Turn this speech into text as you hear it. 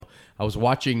I was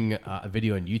watching a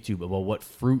video on YouTube about what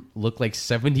fruit looked like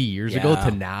 70 years ago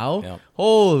to now. Yeah.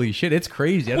 Holy shit, it's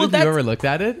crazy. I don't know if you ever looked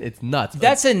at it. It's nuts.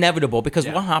 That's inevitable because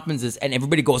what happens is, and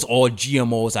everybody goes, oh,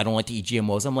 GMOs, I don't like to eat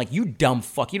GMOs. I'm like, you dumb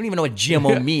fuck. You don't even know what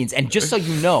GMO means. And just so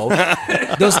you know,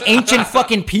 those ancient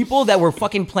fucking people that were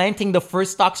fucking planting the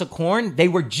first stalks of corn, they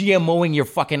were GMOing your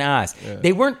fucking ass. Yeah.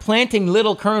 They weren't planting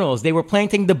little kernels. They were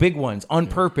planting the big ones on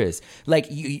purpose. Like,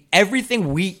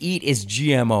 everything we eat is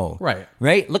GMO.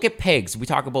 Right? Look at pigs. We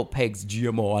talk about pigs,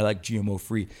 GMO. I like GMO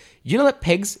free. You know that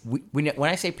pigs, when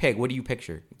I say pig, what do you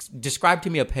picture? Describe to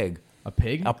me a pig. A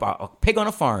pig? A pig on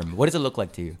a farm. What does it look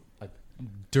like to you? A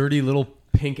dirty little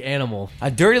pink animal.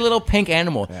 A dirty little pink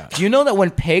animal. Yeah. Do you know that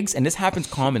when pigs, and this happens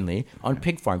commonly on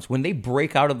pig farms, when they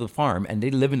break out of the farm and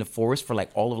they live in the forest for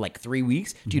all of 3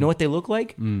 weeks, do you know what they look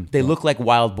like? They look like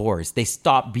wild boars. They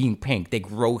stop being pink. They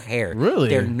grow hair. Really?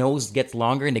 Their nose gets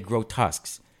longer and they grow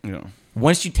tusks. Yeah.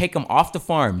 Once you take them off the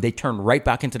farm, they turn right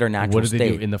back into their natural state. What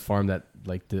do they do in the farm that,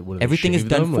 everything is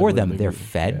done for them? They're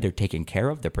fed, they're taken care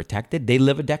of, they're protected. They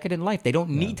live a decadent life. They don't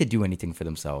need to do anything for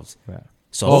themselves. Yeah.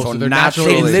 So they're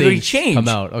naturally they literally change. Come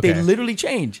out. Okay. They literally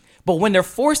change. But when they're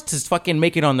forced to fucking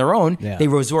make it on their own, they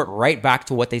resort right back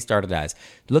to what they started as.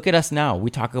 Look at us now. We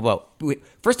talk about,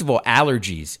 first of all,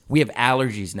 allergies. We have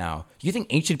allergies now. You think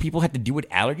ancient people had to deal with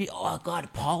allergy? Oh,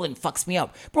 God, pollen fucks me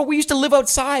up. Bro, we used to live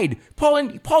outside.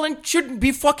 Pollen shouldn't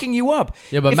be fucking you up.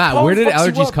 Yeah, but Matt, where did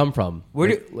allergies come from?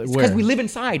 Because we live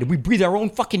inside. We breathe our own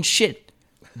fucking shit.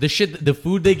 The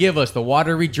food they give us, the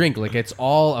water we drink, it's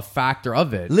all a factor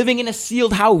of it. Living in a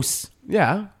sealed house.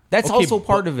 Yeah. That's also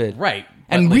part of it. Right.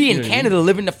 And we in Canada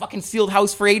live in a fucking sealed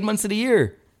house for 8 months of the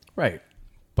year. Right.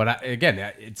 But again,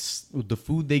 it's the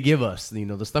food they give us,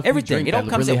 the stuff everything. We drink. It all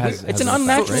comes it's an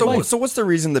unnatural. So what's the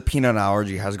reason the peanut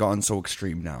allergy has gotten so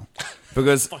extreme now?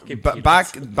 Because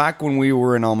back when we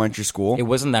were in elementary school, it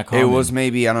wasn't that common. It was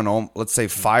maybe, I don't know, let's say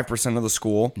 5% of the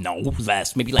school. No,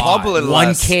 less. Maybe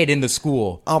one kid in the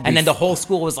school. And then the whole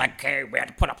school was like, hey, we had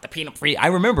to put up the peanut free. I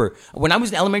remember when I was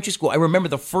in elementary school, I remember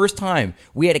the first time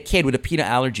we had a kid with a peanut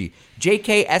allergy.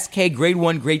 JK, SK, grade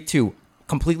 1, grade 2.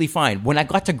 Completely fine. When I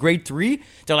got to grade 3,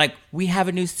 they're like, we have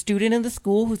a new student in the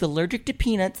school who's allergic to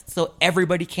peanuts, so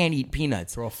everybody can't eat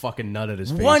peanuts. Throw a fucking nut at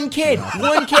his face. One kid.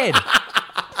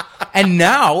 And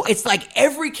now it's like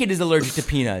every kid is allergic to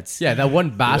peanuts. Yeah, that one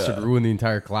bastard ruined the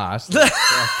entire class.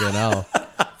 Fucking hell.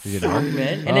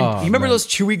 Man. And then you remember those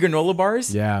chewy granola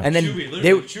bars? Yeah. And then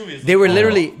they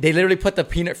literally put the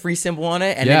peanut free symbol on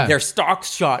it, and then their stocks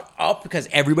shot up because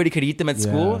everybody could eat them at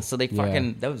school. So they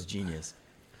that was genius.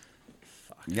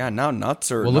 Yeah, now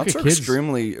nuts are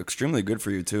extremely good for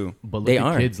you too. But look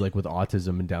at kids with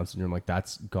autism and Down syndrome,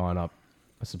 that's gone up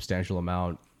a substantial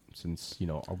amount since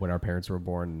when our parents were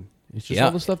born. It's just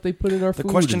all the stuff they put in our food. The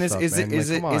question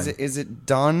is it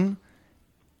done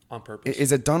on purpose?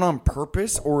 Is it done on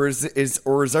purpose, or is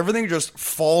everything just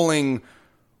falling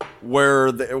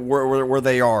where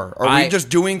they are? Are we just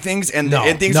doing things and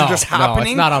things are just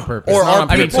happening? No, it's not on purpose. Or are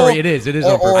people, it is on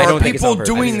purpose. Or are people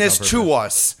doing this to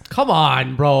us? Come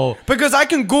on, bro. Because I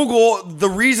can Google the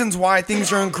reasons why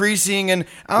things are increasing, and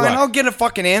I'll get a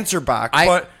fucking answer back.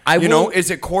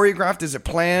 Is it choreographed? Is it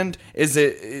planned? Is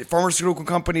it pharmaceutical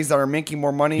companies that are making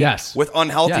more money with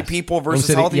unhealthy people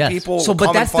versus healthy people? So,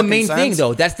 but that's the main thing,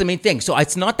 though. That's the main thing. So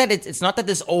it's not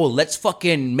that let's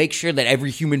fucking make sure that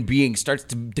every human being starts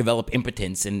to develop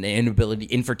impotence and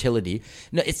infertility.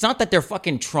 No, it's not that they're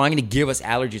fucking trying to give us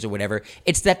allergies or whatever.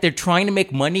 It's that they're trying to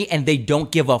make money and they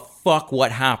don't give a fuck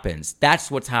what happens. That's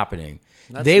what's happening.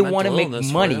 They want to make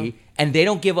money and they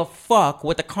don't give a fuck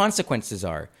what the consequences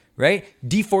are. Right?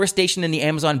 Deforestation in the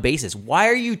Amazon basin. Why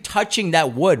are you touching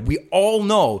that wood? We all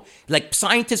know,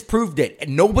 scientists proved it,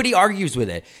 and nobody argues with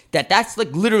it, that's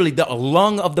literally the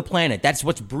lung of the planet. That's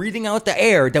what's breathing out the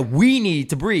air that we need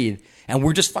to breathe, and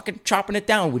we're just fucking chopping it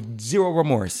down with zero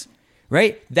remorse.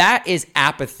 Right? That is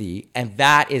apathy, and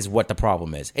that is what the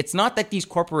problem is. It's not that these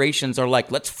corporations are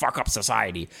let's fuck up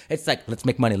society. It's let's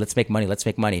make money, let's make money, let's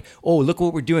make money. Oh, look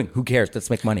what we're doing. Who cares? Let's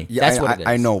make money. Yeah, that's what it is.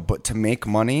 I know, but to make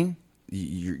money,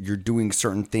 you're doing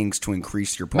certain things to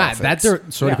increase your profits. Matt,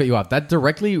 sorry to cut you off. That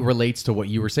directly relates to what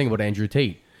you were saying about Andrew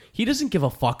Tate. He doesn't give a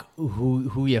fuck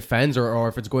who he offends or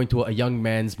if it's going to a young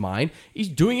man's mind. He's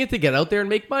doing it to get out there and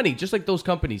make money, just like those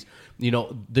companies.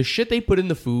 The shit they put in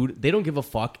the food, they don't give a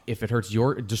fuck if it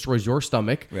destroys your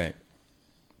stomach. Right.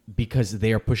 Because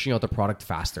they are pushing out the product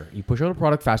faster. You push out a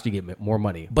product faster, you get more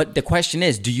money. But the question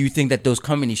is, do you think that those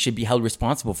companies should be held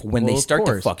responsible for when they start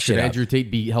to fuck shit up? Should Andrew Tate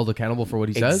be held accountable for what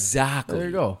he says? Exactly. There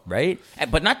you go. Right?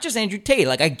 But not just Andrew Tate.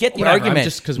 I get the argument.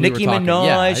 Just because Nicki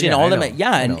Minaj and all them.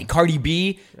 Yeah, and Cardi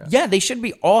B. Yeah, they should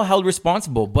be all held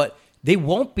responsible. But They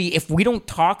won't be if we don't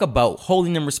talk about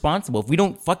holding them responsible. If we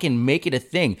don't fucking make it a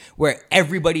thing where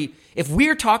everybody, if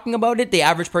we're talking about it, the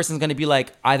average person is going to be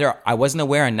like, either I wasn't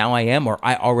aware and now I am, or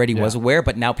I already was aware,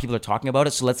 but now people are talking about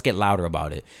it, so let's get louder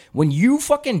about it. When you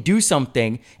fucking do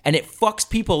something and it fucks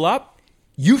people up,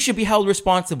 you should be held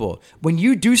responsible. When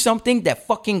you do something that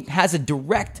fucking has a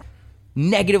direct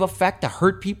negative effect to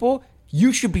hurt people,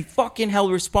 you should be fucking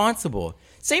held responsible.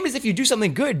 Same as if you do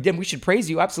something good, then we should praise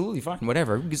you. Absolutely fine,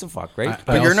 whatever. Who gives a fuck, right?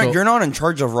 But you're not in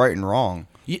charge of right and wrong.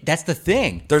 That's the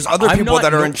thing. There's other people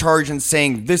that are in charge and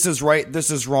saying this is right,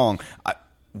 this is wrong.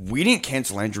 We didn't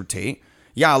cancel Andrew Tate.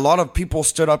 Yeah, a lot of people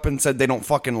stood up and said they don't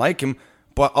fucking like him.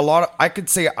 But I could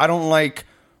say I don't like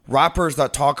rappers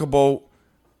that talk about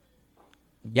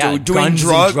doing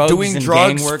drugs,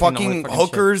 fucking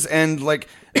hookers, and like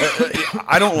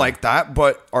I don't like that.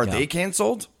 But are they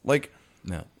canceled? Like,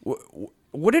 no.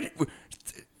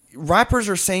 Rappers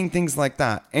are saying things like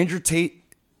that. Andrew Tate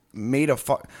made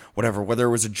whatever, whether it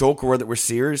was a joke or whether it was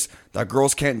serious, that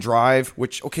girls can't drive,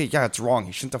 which, okay, yeah, it's wrong.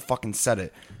 He shouldn't have fucking said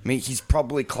it. I mean, he's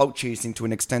probably clout chasing to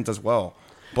an extent as well.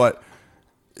 But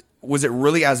was it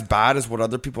really as bad as what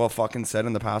other people have fucking said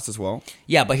in the past as well?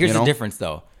 Yeah, but here's the difference,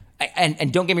 though.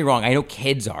 And don't get me wrong, I know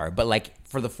kids are, but like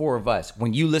for the four of us,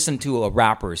 when you listen to a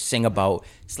rapper sing about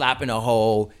slapping a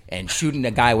hoe and shooting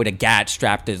a guy with a gat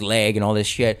strapped to his leg and all this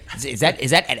shit, is that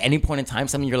at any point in time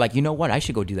something you're like, you know what, I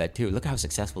should go do that too. Look how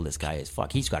successful this guy is.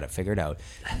 Fuck, he's got it figured out.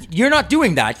 You're not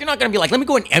doing that. You're not going to be like, let me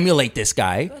go and emulate this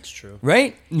guy. That's true.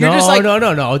 Right? You're just like,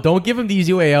 no. Don't give him the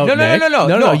easy way out,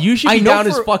 No. You should be down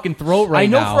his fucking throat right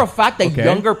now. I know for a fact that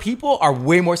younger people are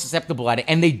way more susceptible at it,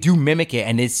 and they do mimic it,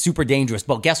 and it's super dangerous.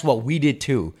 But guess what? We did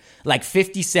too. Like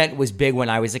 50 Cent was big when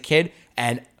I was a kid,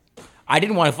 and I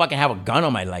didn't want to fucking have a gun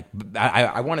on my, like,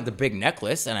 I wanted the big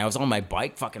necklace, and I was on my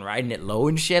bike fucking riding it low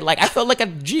and shit. Like, I felt like a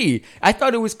G. I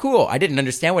thought it was cool. I didn't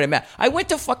understand what it meant. I went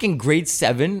to fucking grade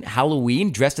 7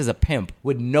 Halloween dressed as a pimp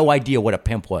with no idea what a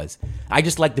pimp was. I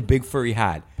just liked the big furry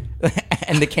hat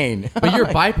and the cane. But you're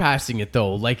bypassing it,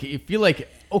 though. Like, you feel like,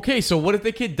 okay, so what if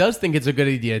the kid does think it's a good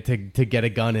idea to get a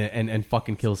gun and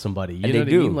fucking kill somebody? You know what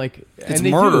I mean? Like, it's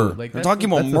murder. Like, we're talking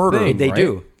about murder. Thing, they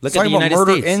do. Look at the United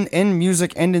States. In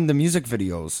music and in the music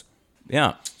videos.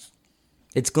 Yeah.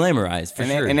 It's glamorized, for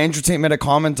sure. And Andrew Tate made a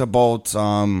comment about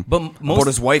about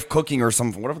his wife cooking or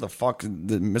something, whatever the fuck,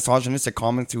 the misogynistic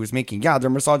comments he was making. Yeah,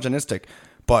 they're misogynistic,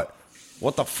 but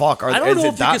what the fuck? I don't know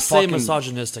if you could say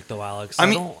misogynistic, though, Alex.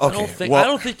 I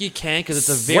don't think you can, because it's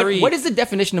a very... What is the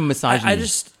definition of misogyny? I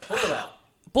just...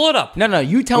 Pull it up. No,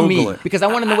 you tell me, because I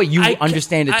want to know what you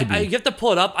understand it to be. You have to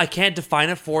pull it up. I can't define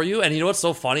it for you. And you know what's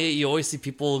so funny? You always see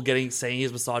people saying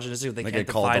he's misogynistic, they can't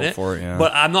define it. For it, yeah.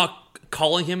 But I'm not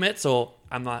calling him it, so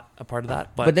I'm not a part of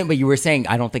that. But you were saying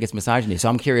I don't think it's misogyny, so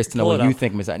I'm curious to know what you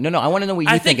think misogyny. No, I want to know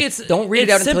what you think. Don't read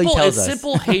it out until he tells us. It's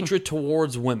simple hatred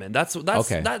towards women. That's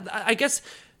okay. That, I guess.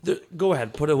 Go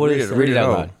ahead. Put it. What is it? Read it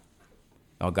out loud.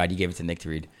 Oh God, you gave it to Nick to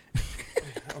read.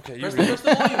 Okay, press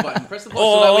the volume button. Press the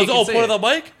volume button. Put it on the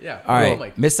mic? Yeah. All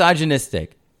right.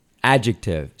 Misogynistic.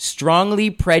 Adjective. Strongly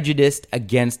prejudiced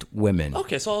against women.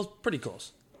 Okay, so I was pretty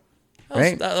close.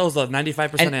 Right? That was a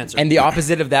 95% answer. And the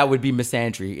opposite of that would be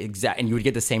misandry. And you would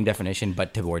get the same definition,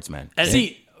 but towards men. And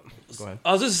see, go ahead.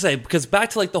 I was just going to say, because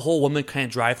back to like the whole woman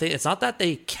can't drive thing, it's not that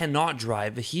they cannot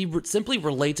drive. He simply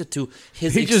relates it to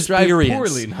his experience. Just drive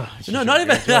poorly. No, not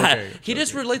even that. He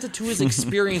just relates it to his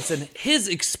experience, and his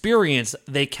experience,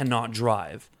 they cannot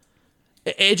drive.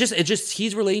 It just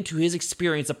he's relating to his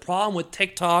experience. The problem with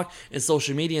TikTok and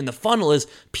social media and the funnel is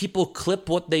people clip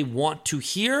what they want to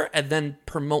hear and then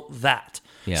promote that.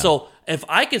 Yeah. So if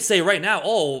I could say right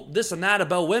now, this and that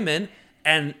about women,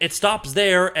 and it stops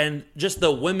there, and just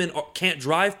the women can't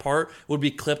drive part would be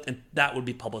clipped, and that would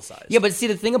be publicized. Yeah, but see,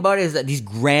 the thing about it is that these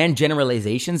grand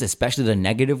generalizations, especially the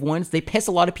negative ones, they piss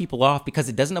a lot of people off because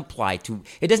it doesn't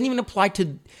even apply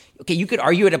to, okay, you could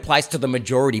argue it applies to the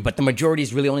majority, but the majority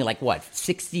is really only like, what,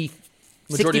 60%,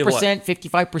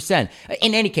 55%.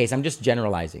 In any case, I'm just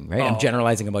generalizing, right? I'm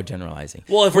generalizing about generalizing.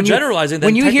 Well, if we're generalizing,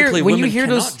 then technically women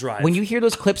cannot drive. When you hear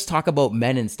those clips talk about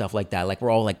men and stuff like that, like we're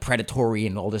all like predatory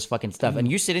and all this fucking stuff, and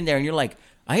you're sitting there and you're like,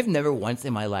 I have never once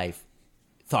in my life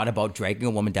thought about dragging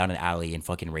a woman down an alley and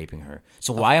fucking raping her.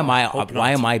 So why am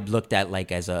I looked at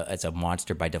like as a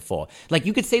monster by default? Like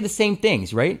you could say the same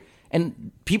things, right?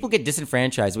 And people get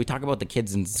disenfranchised. We talk about the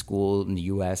kids in school in the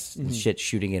U.S. and shit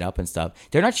shooting it up and stuff.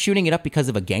 They're not shooting it up because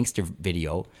of a gangster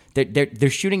video. They're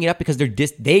shooting it up because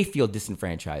they feel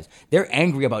disenfranchised. They're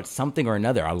angry about something or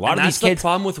another. A lot of these kids. That's the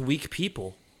problem with weak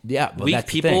people. Yeah, well, weak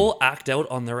people act out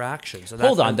on their actions.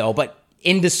 Hold on, though. But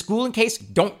in the schooling case,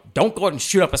 don't go out and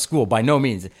shoot up a school by no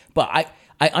means. But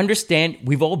I understand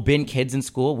we've all been kids in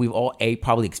school. We've all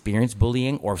probably experienced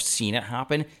bullying or seen it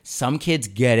happen. Some kids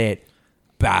get it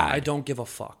bad. I don't give a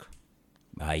fuck.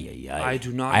 I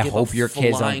do not. I give hope a your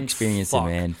kids don't flying experience fuck. it,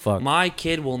 man. Fuck. My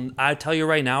kid will. I tell you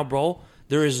right now, bro.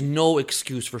 There is no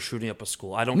excuse for shooting up a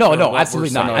school. I don't. No, care no, what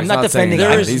absolutely we're not. saying. I'm not defending.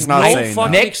 There is He's not no saying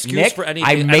fucking that. excuse for anything.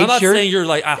 I And made I'm not sure saying you're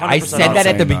like 100% I said that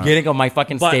at the that. beginning of my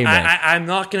fucking but statement. I'm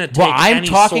not going to take. Well, I'm any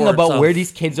talking sorts about of, where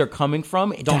these kids are coming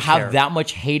from to Don't have care. that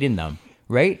much hate in them,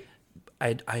 right?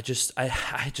 I just.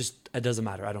 It doesn't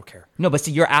matter. I don't care. No, but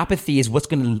see, your apathy is what's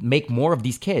going to make more of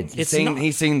these kids. He's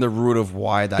saying the root of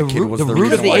why that kid was the the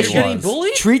root of reason the why issue. he was.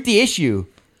 Bullied? Treat the issue.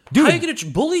 Dude, How you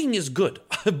gonna, bullying is good.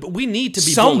 We need to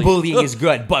be some bullied. bullying is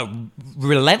good, but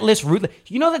relentless, ruthless.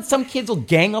 You know that some kids will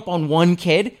gang up on one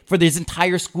kid for his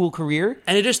entire school career?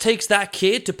 And it just takes that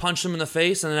kid to punch them in the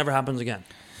face, and it never happens again.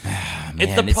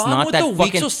 It's Man, the problem not with that the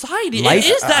weak fucking- society. life- It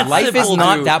is that life is simple,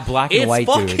 not dude. that black and white,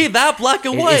 It's fucking dude. that black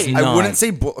and It white. is I not. wouldn't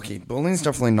say bullying is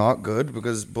definitely not good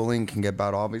because bullying can get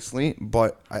bad, obviously.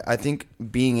 But I think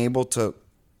being able to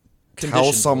tell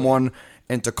Conditioned someone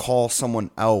and to call someone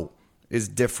out is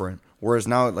different. Whereas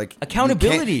now, like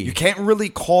Accountability. you can't really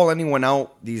call anyone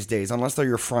out these days unless they're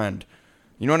your friend.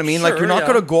 You know what I mean? Like Sure, you're not yeah.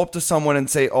 gonna go up to someone and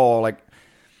say, "Oh, like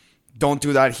don't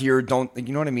do that here." Don't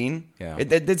you know what I mean? Yeah.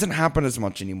 It doesn't happen as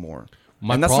much anymore.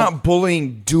 My and that's prob- not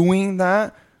bullying doing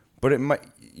that, but it might.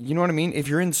 You know what I mean? If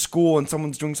you're in school and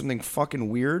someone's doing something fucking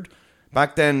weird,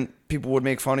 back then people would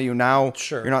make fun of you. Now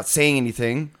Sure. you're not saying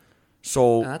anything.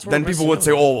 So that's what then we're people missing would out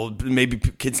say, on. "Oh, well, maybe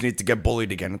kids need to get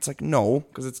bullied again." It's like no,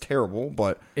 because it's terrible.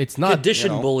 But It's not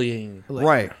Conditioned you know. bullying.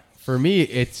 right, For me,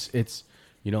 it's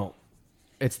you know,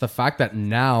 it's the fact that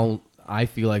now I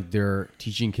feel like they're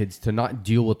teaching kids to not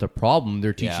deal with the problem.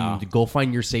 They're teaching Yeah. them to go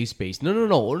find your safe space.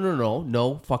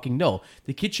 No, fucking no.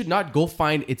 The kid should not go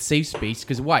find its safe space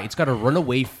because why? It's got to run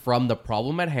away from the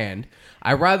problem at hand.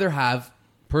 I rather have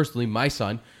personally my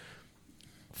son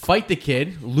fight the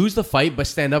kid, lose the fight, but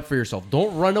stand up for yourself.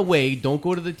 Don't run away. Don't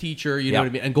go to the teacher. You know Yeah. what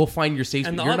I mean? And go find your safe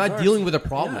space. the You're not odds are- dealing with a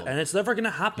problem. Yeah, and it's never going to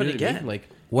happen You know what I mean? again. Like.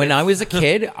 When I was a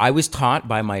kid, I was taught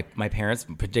by my parents,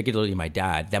 particularly my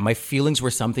dad, that my feelings were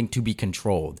something to be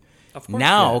controlled. Of course,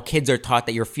 Now, yeah. kids are taught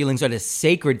that your feelings are the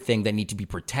sacred thing that need to be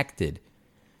protected.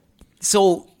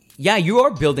 So, yeah, you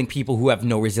are building people who have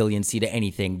no resiliency to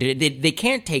anything. They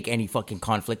can't take any fucking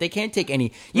conflict. They can't take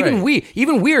any. Even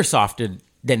we are softer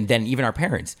than even our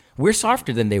parents. We're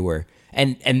softer than they were.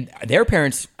 And their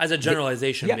parents, As a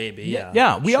generalization, maybe, yeah.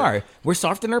 yeah, we Sure. are. We're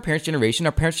softer than our parents' generation.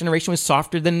 Our parents' generation was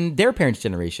softer than their parents'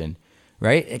 generation,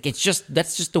 right? Like, that's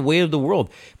just the way of the world.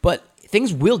 But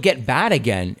things will get bad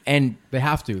again, and They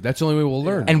have to. That's the only way we'll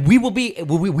learn. we will be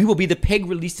the pig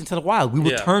released into the wild. We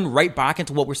will Yeah. turn right back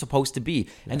into what we're supposed to be,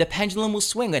 and the pendulum will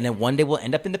swing, and then one day we'll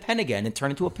end up in the pen again and turn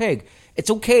into a pig. It's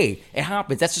okay. It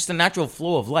happens. That's just the natural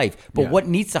flow of life. But what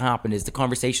needs to happen is the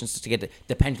conversations to get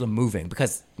the pendulum moving,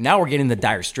 because now we're getting the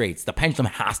dire straits. The pendulum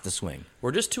has to swing.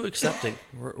 We're just too accepting.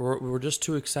 We're just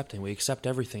too accepting. We accept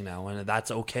everything now, and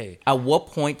that's okay. At what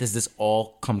point does this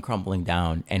all come crumbling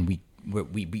down, and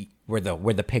we're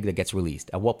the pig that gets released?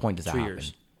 At what point does that 2 happen?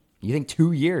 years. You think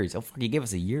 2 years? Oh fuck! You gave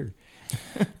us a year.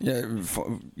 yeah.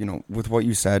 You know, with what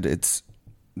you said, it's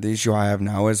the issue I have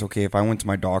now is okay. If I went to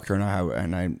my doctor and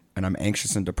I'm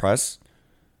anxious and depressed,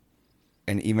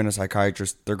 and even a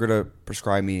psychiatrist, they're gonna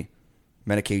prescribe me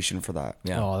medication for that.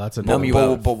 Yeah. Oh, that's a Numb dumb- you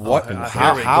out. But what? Here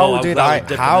we How go. did I'm glad I? we're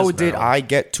dipping How this did barrel. I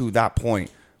get to that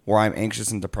point where I'm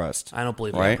anxious and depressed? I don't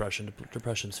believe in right? depression.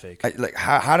 Depression's fake. Like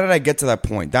how did I get to that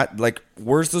point? That like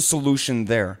where's the solution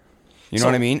there? You know So-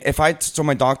 what I mean? If I told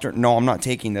my doctor, no, I'm not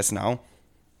taking this now.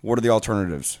 What are the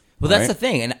alternatives? Well, that's Right? the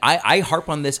thing, and I harp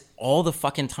on this all the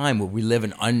fucking time, where we live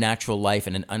an unnatural life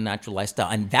and an unnatural lifestyle,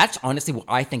 and that's honestly what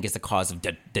I think is the cause of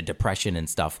the depression and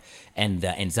stuff, and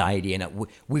the anxiety, and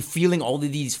we're feeling all of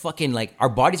these fucking, like, our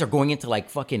bodies are going into like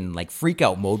fucking like freak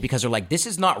out mode because they're like, this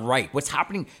is not right. What's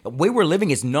happening? The way we're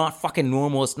living is not fucking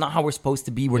normal. It's not how we're supposed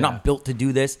to be. We're not built to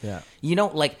do this. Yeah. You know,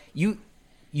 like you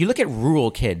look at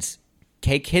rural kids.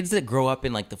 Okay, kids that grow up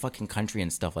in like the fucking country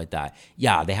and stuff like that,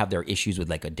 yeah, they have their issues with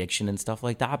like addiction and stuff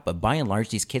like that. But by and large,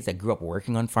 these kids that grew up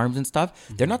working on farms and stuff,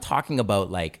 they're not talking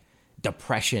about like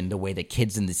depression the way the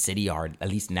kids in the city are, at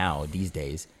least now, these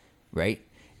days, right?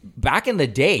 Back in the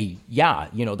day, yeah,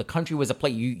 you know, the country was a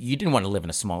place, you didn't want to live in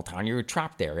a small town. You were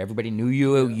trapped there. Everybody knew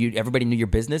you, everybody knew your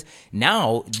business.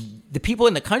 Now, the people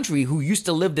in the country who used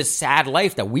to live this sad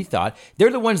life that we thought, they're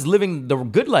the ones living the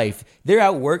good life. They're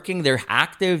out working, they're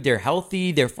active, they're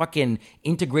healthy, they're fucking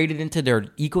integrated into their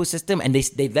ecosystem, and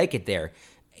they like it there.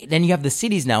 then you have the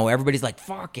cities now where everybody's like,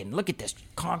 fucking look at this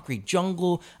concrete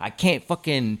jungle. I can't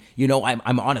fucking,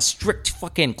 I'm on a strict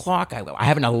fucking clock. I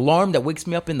have an alarm that wakes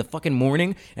me up in the fucking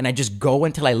morning, and I just go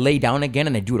until I lay down again,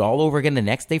 and I do it all over again the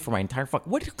next day for my entire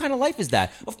what kind of life is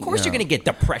that? Of course you're going to get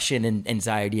depression and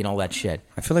anxiety and all that shit.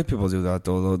 I feel like people do that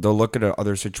though. They'll look at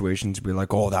other situations and be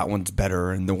like, oh, that one's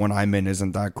better, and the one I'm in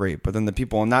isn't that great. But then the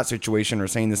people in that situation are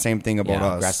saying the same thing about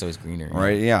us. Grass is always greener.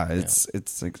 Right? Yeah.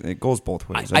 It's like, it goes both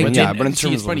ways. But in terms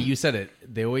it's funny you said it.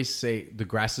 They always say the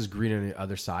grass is greener on the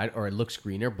other side, or it looks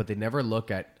greener, but they never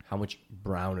look at how much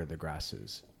browner the grass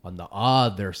is on the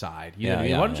other side. You know what I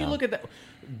mean? Why don't you look at that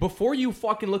before you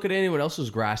fucking look at anyone else's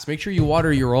grass? Make sure you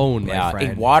water your own, my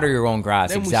friend. Water your own grass.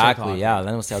 Then exactly. Yeah.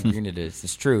 Then we'll see how green it is.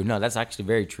 It's true. No, that's actually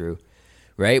very true.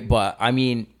 Right? But I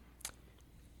mean,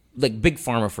 like Big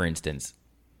Pharma, for instance,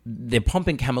 they're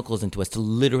pumping chemicals into us to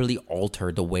literally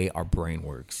alter the way our brain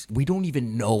works. We don't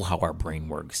even know how our brain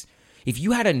works. If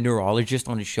you had a neurologist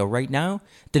on the show right now,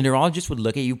 the neurologist would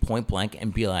look at you point blank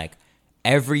and be like,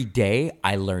 every day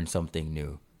I learn something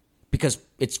new. Because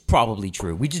it's probably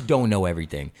true. We just don't know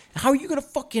everything. How are you going to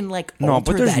fucking alter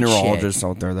but there's that neurologists shit?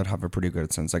 out there that have a pretty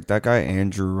good sense. Like that guy,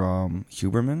 Andrew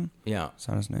Huberman. Yeah. Is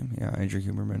that his name? Yeah, Andrew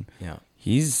Huberman. Yeah.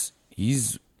 He's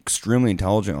extremely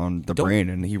intelligent on the brain,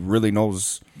 and he really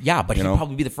knows. Yeah, but he'll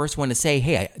probably be the first one to say,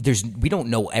 "Hey, we don't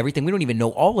know everything. We don't even know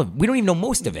we don't even know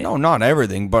most of it." No, not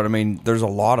everything, but I mean, there's a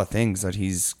lot of things that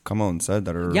he's come out and said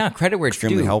that are credit where it's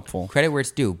extremely due. helpful. Credit where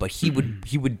it's due, but he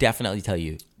would definitely tell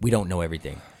you we don't know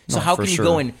everything. So how can you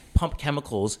go and pump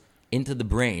chemicals into the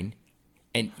brain?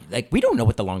 And we don't know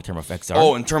what the long-term effects are.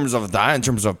 Oh, in terms of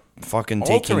fucking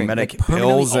taking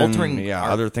pills and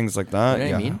other things like that. You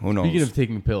know what I mean? Who knows? Speaking of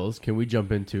taking pills, can we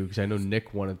jump into, because I know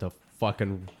Nick wanted to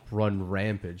fucking run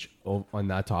rampage on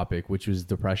that topic, which was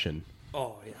depression.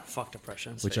 Oh yeah, fuck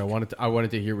depression. Which I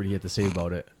wanted to hear what he had to say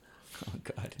about it. Oh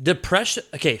god. Depression.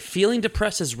 Okay, feeling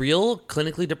depressed is real.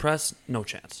 Clinically depressed, no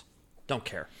chance. Don't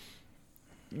care.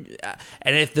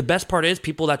 And if the best part is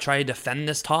people that try to defend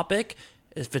this topic,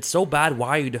 if it's so bad,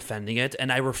 why are you defending it?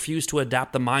 And I refuse to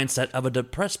adapt the mindset of a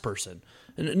depressed person.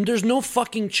 And there's no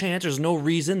fucking chance, there's no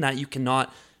reason that you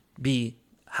cannot be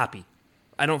happy.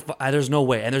 There's no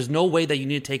way. And there's no way that you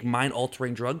need to take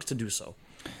mind-altering drugs to do so.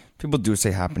 People do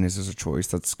say happiness is a choice.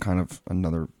 That's kind of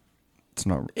another... It's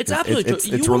not... It's absolutely...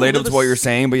 It's related to what you're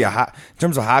saying, but yeah, in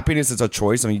terms of happiness, it's a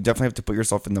choice. I mean, you definitely have to put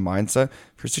yourself in the mindset.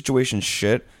 If your situation's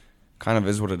shit, kind of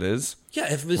is what it is.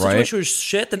 Yeah, if the situation was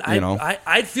shit, then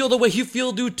I'd feel the way you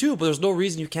feel too, but there's no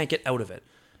reason you can't get out of it.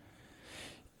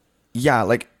 Yeah,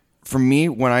 like for me,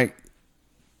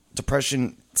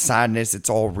 depression, sadness,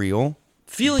 it's all real.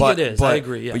 It is, I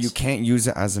agree, yes. But you can't use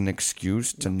it as an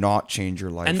excuse to not change your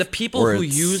life. And the people who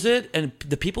use it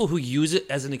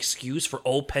as an excuse for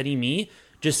oh penny me,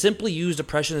 just simply use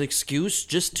depression as an excuse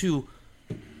just to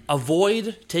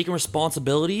avoid taking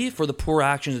responsibility for the poor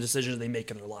actions and decisions they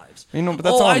make in their lives. But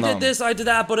that's I did this, I did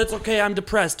that, but it's okay, I'm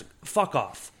depressed. Fuck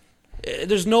off.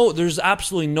 There's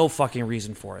absolutely no fucking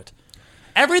reason for it.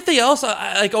 Everything else,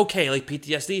 like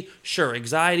PTSD, sure.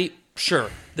 Anxiety, sure.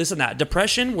 This and that.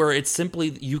 Depression, where it's simply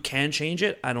you can change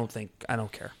it, I don't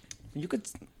care. You could...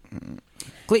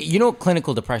 You know what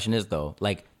clinical depression is, though?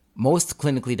 Like, most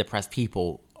clinically depressed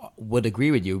people would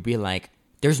agree with you, be like,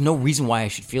 there's no reason why I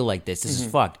should feel like this. This is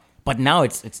fucked. But now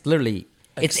it's literally...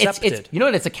 Accepted. It's you know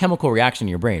what? It's a chemical reaction in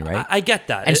your brain, right? I get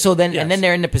that. And then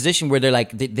they're in a position where they're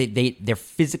like they're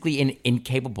physically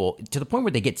incapable to the point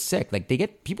where they get sick. Like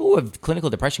people who have clinical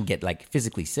depression get like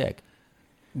physically sick.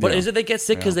 But is it they get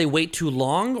sick because they wait too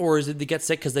long, or is it they get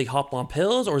sick because they hop on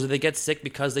pills, or is it they get sick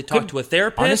because they talk to a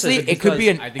therapist? Honestly, it could be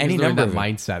any number of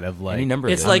mindset of like any number.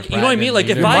 It's like you know what I mean. Like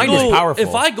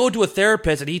if I go to a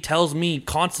therapist and he tells me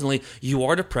constantly, "You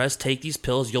are depressed. Take these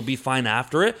pills. You'll be fine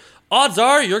after it." Odds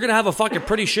are you're gonna have a fucking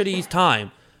pretty shitty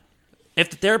time. If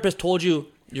the therapist told you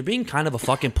you're being kind of a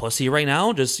fucking pussy right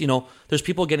now, just there's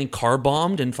people getting car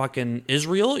bombed in fucking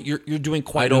Israel. You're doing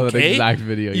quite okay. That exact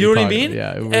video. You know what I mean?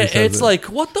 Yeah. It's like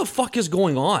what the fuck is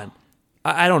going on?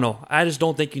 I don't know. I just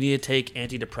don't think you need to take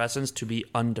antidepressants to be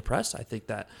undepressed. I think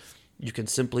that you can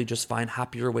simply just find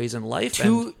happier ways in life.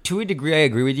 To a degree, I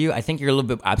agree with you. I think you're a little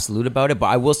bit absolute about it, but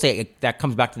I will say that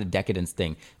comes back to the decadence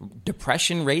thing.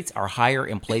 Depression rates are higher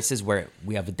in places where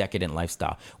we have a decadent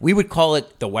lifestyle. We would call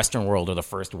it the Western world or the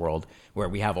first world, where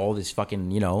we have all this fucking,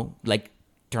 like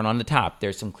turn on the tap.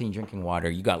 There's some clean drinking water.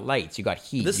 You got lights. You got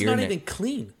heat. This is not even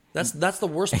clean. That's the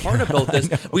worst part about this.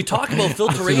 We talk about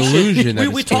filtration.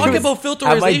 We talk about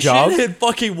filtration and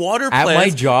fucking water plants. At my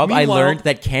job, I learned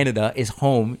that Canada is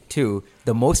home to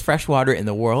the most fresh water in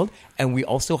the world, and we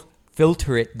also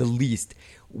filter it the least.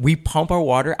 we pump our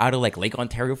water out of like Lake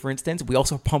Ontario, for instance. We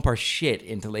also pump our shit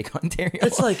into Lake Ontario.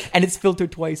 It's like, and it's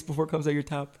filtered twice before it comes out your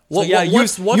tap. Well, so yeah,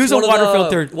 use a water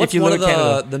filter if you live in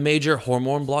Canada. The major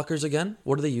hormone blockers again?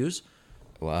 What do they use?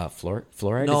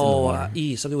 Fluoride? No,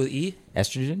 E. Something with E.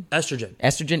 Estrogen.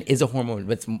 Estrogen is a hormone,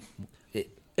 but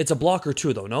it's a blocker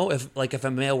too, though. No, if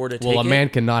a male were to take it. Well, a man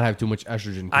cannot have too much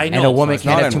estrogen. I know, and a woman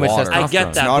can't have too much testosterone. I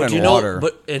get that, but you know,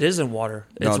 but it is in water.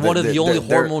 It's one of the only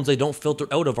hormones they don't filter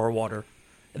out of our water.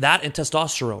 That and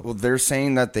testosterone. Well, they're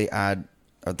saying that they add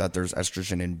that there's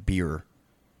estrogen in beer.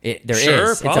 There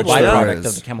sure, is. Probably, it's a byproduct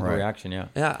of the chemical reaction.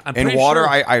 Yeah. I'm in water,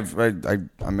 sure.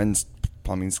 I'm in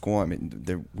plumbing school. I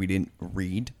mean, we didn't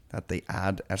read that they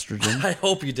add estrogen. I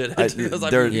hope you did.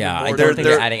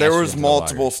 There was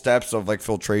multiple steps of like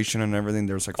filtration and everything.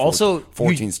 There's like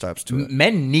 14 steps to it.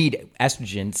 Men need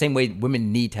estrogen same way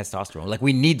women need testosterone. Like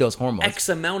we need those hormones. X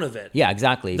amount of it. Yeah,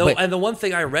 exactly. And the one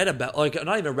thing I read about, like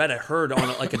not even read, I heard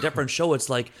on like a different show. It's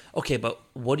like, okay, but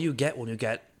what do you get when you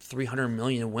get 300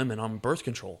 million women on birth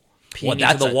control? Peeing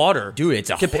into the water, dude.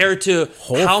 It's compared to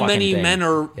how many men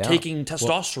are taking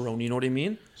testosterone. You know what I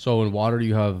mean? So in water,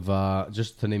 you have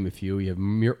just to name a few. You have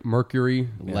mercury,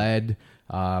 lead,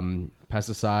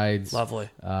 pesticides, lovely,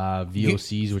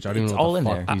 VOCs, which I don't even know all what the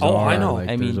in fuck there. these are. I know. Like,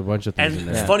 I mean, there's a bunch of things in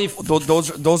there. It's funny.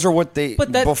 Those are what they.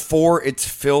 Before it's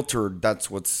filtered,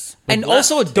 that's what's. And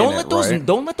also, don't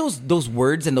let those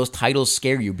words and those titles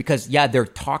scare you because they're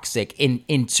toxic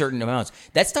in certain amounts.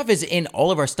 That stuff is in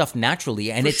all of our stuff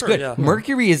naturally, and it's good. Yeah.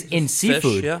 Mercury is in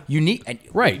seafood. Fish, You need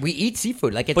right. We eat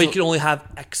seafood, like, but you can only have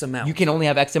X amount. You can only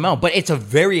have X amount, but it's a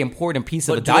very important piece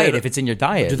of the diet if it's in your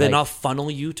diet. Do they not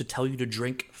funnel you to tell you to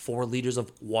drink 4 liters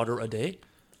of water a day?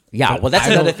 Yeah, well, that's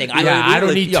another thing. I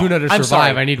don't need tuna to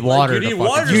survive. I need water.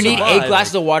 You need 8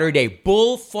 glasses of water a day.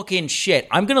 Bull fucking shit.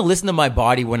 I'm gonna listen to my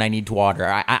body when I need water.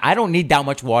 I don't need that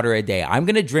much water a day. I'm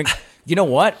gonna drink. You know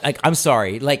what? Like, I'm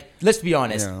sorry. Like, let's be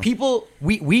honest. Yeah. People,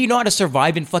 we know how to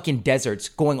survive in fucking deserts,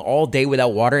 going all day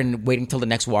without water and waiting till the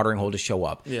next watering hole to show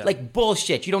up. Yeah. Like,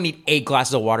 bullshit. You don't need 8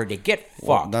 glasses of water a day. Get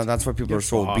fucked. That's why people are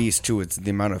so obese too. It's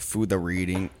the amount of food that we're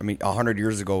eating. I mean, 100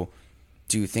 years ago.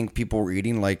 Do you think people were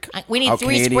eating like we need how 3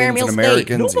 Canadians square meals and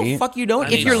Americans a day? No, eat? fuck you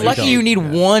don't. If you're lucky, you need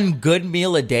one good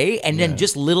meal a day and then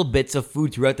just little bits of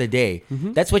food throughout the day.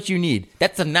 Mm-hmm. That's what you need.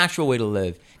 That's the natural way to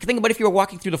live. Think about if you were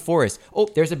walking through the forest. Oh,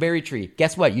 there's a berry tree.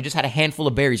 Guess what? You just had a handful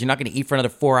of berries. You're not going to eat for another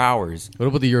 4 hours. What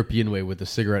about the European way with the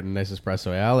cigarette and a nice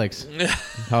espresso, Alex?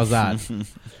 How's that?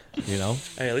 You know?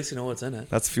 Hey, at least you know what's in it.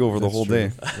 That's fuel for the whole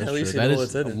day. At least you know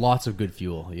what's in it. Lots of good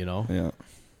fuel, you know? Yeah.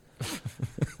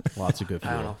 Lots of good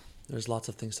fuel. I don't know. There's lots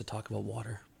of things to talk about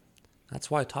water.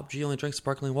 That's why Top G only drinks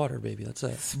sparkling water, baby. That's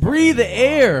it. Breathe the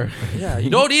air. Yeah, you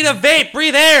don't need a vape.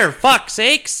 Breathe air. Fuck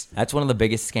sakes. That's one of the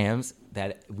biggest scams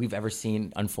that we've ever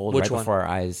seen unfold before our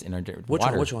eyes in our Which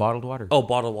one? Bottled water. Oh,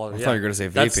 bottled water. I thought you were going to say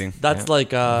vaping. That's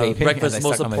like breakfast's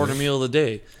most important meal of the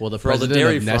day. Well, the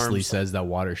president of Nestle says that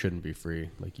water shouldn't be free.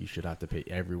 Like, you should have to pay.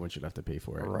 Everyone should have to pay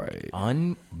for it. Right.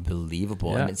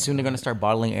 Unbelievable. Yeah. And soon they're going to start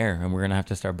bottling air, and we're going to have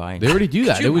to start buying. They already do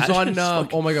that. It was on.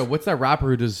 Oh my god, what's that rapper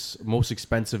who does most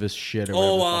expensivest shit?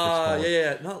 Or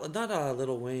yeah. Not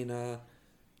Lil Wayne.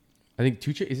 I think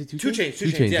 2 Chainz. Is it 2 Chainz? 2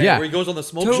 Chainz. Yeah, where he goes on the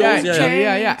smoke shows.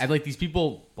 Yeah. And like these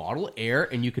people bottle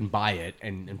air, and you can buy it.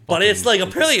 But it's like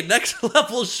apparently next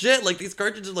level shit. Like these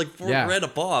cartridges, like $4 a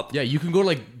pop. Yeah, you can go to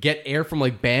like get air from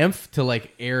like Banff to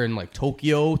like air in like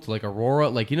Tokyo to like Aurora.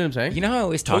 Like, you know what I'm saying? You know how I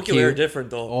always talk Tokyo to you. air different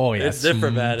though. Oh yeah, it's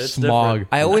different, man. It's smog.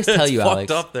 Different. I always tell you,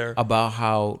 Alex, up there. about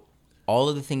how all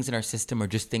of the things in our system are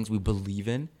just things we believe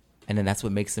in, and then that's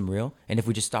what makes them real. And if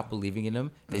we just stop believing in them,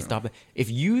 they stop.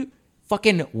 If you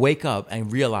fucking wake up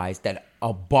and realize that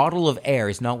a bottle of air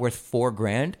is not worth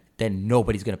 $4,000, then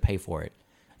nobody's gonna pay for it.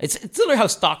 It's literally how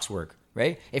stocks work,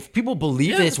 right? If people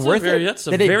believe that it's worth it, that's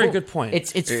a very good point.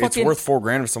 It's worth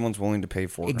 $4,000 if someone's willing to pay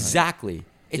 $4,000. Exactly.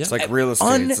 It's like real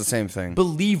estate. It's the same thing.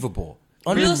 Unbelievable.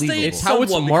 Real estate, it's how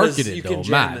it's marketed, though,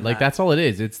 Matt. Like, that's all it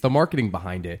is. It's the marketing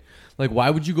behind it. Like,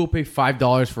 why would you go pay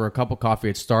 $5 for a cup of coffee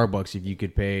at Starbucks if you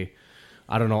could pay,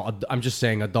 I don't know, I'm just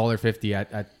saying $1.50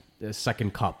 at a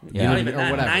second cup? Yeah. You know Not even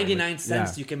or whatever. 99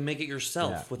 cents, you can make it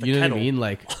yourself with a you know kettle. What I mean?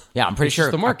 Like, yeah, I'm pretty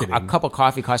sure the marketing. A cup of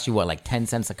coffee costs you, what, like 10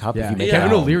 cents a cup? Yeah. If you make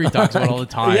Kevin it O'Leary talks about it all the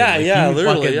time.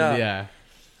 Literally. Yeah.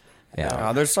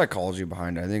 There's psychology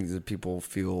behind it. I think that people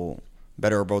feel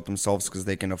better about themselves because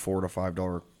they can afford a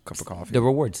 $5 cup of coffee. The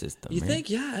reward system. You think?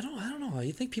 Yeah, I don't know.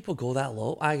 You think people go that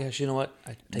low? I guess, you know what?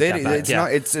 I take that back. It's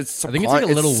not. It's I think it's like a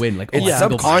little win. Like, it's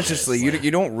subconsciously.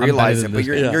 You don't realize it, but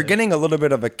you're getting a little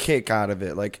bit of a kick out of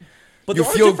it. Like, but you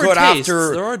feel good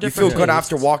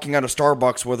after walking out of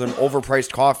Starbucks with an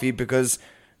overpriced coffee because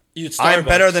I'm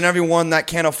better than everyone that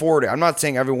can't afford it. I'm not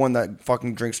saying everyone that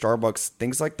fucking drinks Starbucks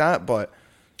thinks like that, but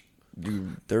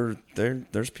there's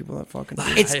people that fucking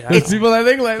it's people that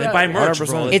think like that. Buy merch,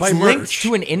 bro. It's linked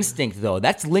to an instinct, though.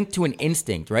 That's linked to an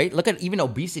instinct, right? Look at even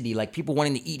obesity, like people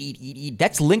wanting to eat.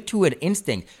 That's linked to an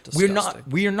instinct. Disgusting.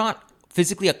 We are not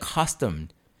physically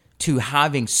accustomed to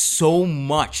having so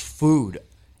much food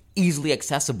easily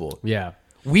accessible. Yeah.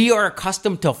 We are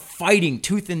accustomed to fighting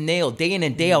tooth and nail day in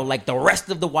and day out like the rest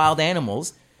of the wild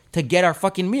animals to get our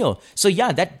fucking meal. So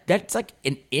yeah, that's like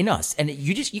in us. And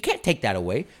you can't take that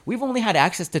away. We've only had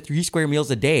access to 3 square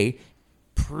meals a day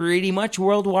pretty much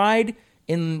worldwide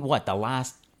in the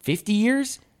last 50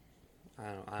 years?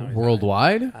 I don't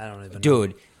Worldwide? I don't even know.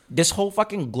 Dude, this whole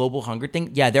fucking global hunger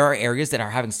thing, yeah, there are areas that are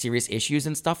having serious issues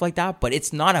and stuff like that, but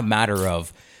it's not a matter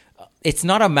of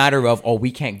oh,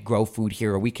 we can't grow food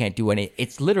here or we can't do any.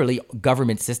 It's literally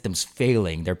government systems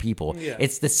failing their people. Yeah.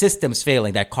 It's the systems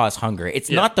failing that cause hunger. It's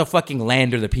not the fucking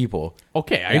land or the people.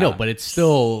 Okay, I know, but it's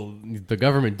still the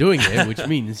government doing it, which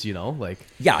means, like...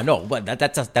 Yeah, no, but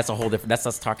that's a whole different... That's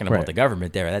us talking about the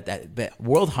government there. But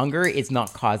world hunger is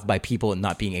not caused by people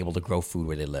not being able to grow food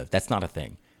where they live. That's not a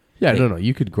thing. Yeah, no,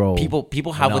 you could grow.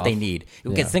 People have what they need.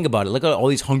 Because think about it. Look at all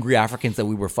these hungry Africans that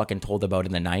we were fucking told about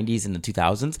in the 90s and the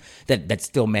 2000s that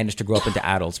still managed to grow up into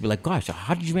adults. Be like, gosh,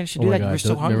 how did you manage to do that? You were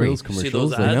so hungry. Those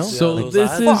commercials, see those ads? So those this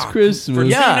ads? is Christmas. For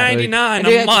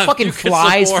 $2.99 a month. Fucking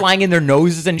flies flying in their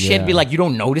noses and shit. Be like, you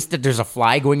don't notice that there's a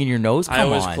fly going in your nose? Come on. I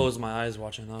always close my eyes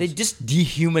watching those. They just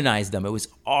dehumanized them. It was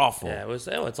awful. Yeah, it's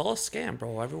all a scam,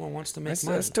 bro. Everyone wants to make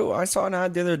money. I saw an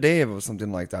ad the other day of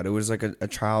something like that. It was like a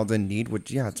child in need,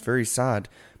 which, it's very sad.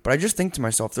 But I just think to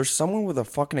myself, there's someone with a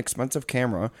fucking expensive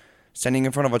camera standing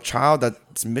in front of a child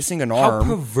that's missing an arm.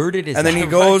 How perverted is that? And then he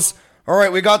goes, all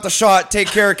right, we got the shot. Take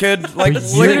care, kid. Like,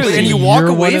 literally, and you walk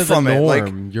away from it.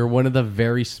 Like, you're one of the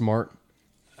very smart,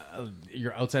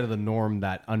 you're outside of the norm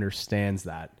that understands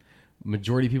that.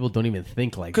 Majority of people don't even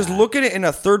think like that. Because look at it in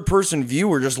a third-person view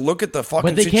or just look at the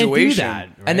fucking situation. Can't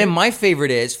do that, right? And then my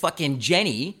favorite is fucking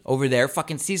Jenny over there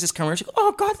fucking sees this commercial.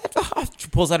 Oh, God. She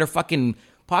pulls out her fucking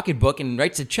pocketbook and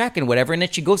writes a check and whatever, and then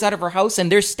she goes out of her house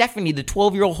and there's Stephanie, the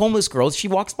 12-year-old homeless girl. She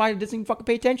walks by and doesn't even fucking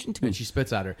pay attention to. And she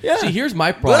spits at her. Yeah. See, here's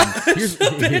my problem. With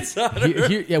her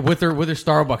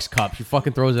Starbucks cup, she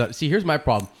fucking throws it out. See, here's my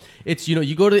problem. It's,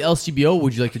 you go to the LCBO,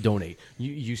 would you like to donate?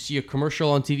 You see a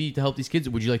commercial on TV to help these kids,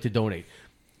 would you like to donate?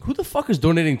 Who the fuck is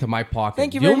donating to my pocket?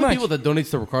 Thank you very much. The only people that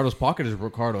donates to Ricardo's pocket is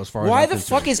Ricardo, as far as Why I'm the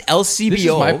concerned. fuck is LCBO? This is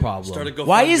my problem.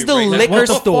 Why is the liquor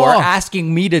store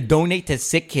asking me to donate to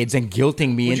sick kids and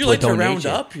guilting me into a donation? Round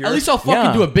up At least I'll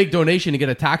fucking do a big donation and get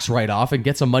a tax write-off and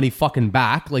get some money fucking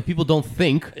back. Like, people don't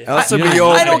think.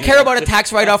 LCBO, I don't care about a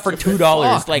tax write-off for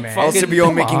 $2. Like,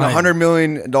 LCBO making $100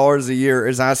 million a year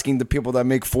is asking the people that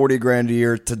make $40,000 a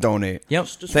year to donate. Yep.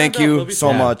 Thank you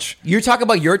so much. You're talking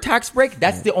about your tax break?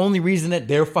 That's the only reason that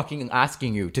they're fucking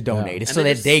asking you to donate, so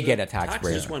that they get a tax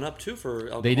break. Just went up too for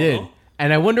alcohol. They did.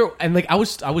 And I wonder, and like I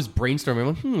was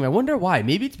brainstorming, I wonder why.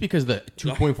 Maybe it's because the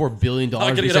 $2.4 billion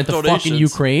we sent to fucking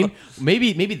Ukraine.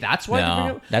 Maybe that's why.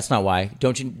 No, that's not why.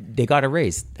 They got a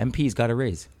raise. MPs got a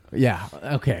raise. Yeah.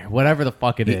 Okay. Whatever the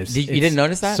fuck it is. You didn't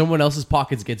notice that? Someone else's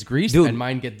pockets gets greased, and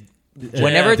mine get.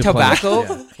 Whenever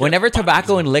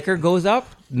tobacco and liquor goes up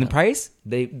in price,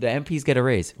 the MPs get a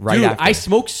raise. Right after. I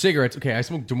smoke cigarettes. Okay, I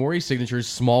smoke Demori Signatures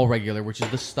small regular, which is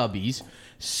the stubbies.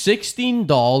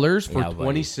 $16 for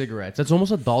 20 cigarettes. That's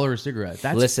almost $1 a cigarette.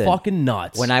 That's fucking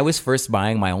nuts. When I was first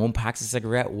buying my own packs of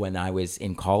cigarette when I was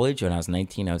in college, when I was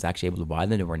 19, I was actually able to buy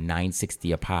them. They were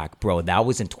 $9.60 a pack. Bro, that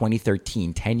was in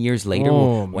 2013. 10 years later,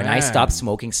 when I stopped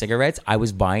smoking cigarettes, I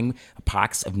was buying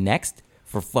packs of Next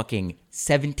for fucking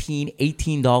 $17,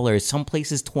 $18. Some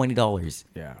places $20.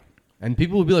 Yeah. And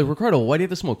people would be like, Ricardo, why do you have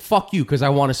to smoke? Fuck you, because I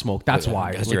want to smoke. That's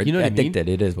why. Because you're addicted.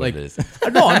 It is what it is.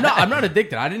 No, I'm not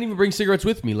addicted. I didn't even bring cigarettes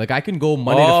with me. Like, I can go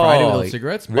Monday to Friday without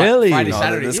cigarettes. Really? Friday,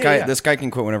 Saturday. This guy can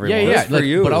quit whenever he wants. Yeah. For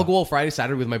you. But I'll go all Friday,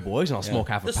 Saturday with my boys, and I'll smoke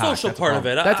half a pack. The social part of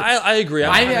it. I agree.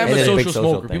 I'm a social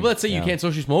smoker. People that say you can't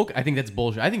socially smoke, I think that's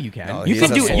bullshit. I think you can. No, you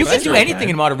can do anything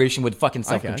in moderation with fucking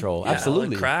self-control.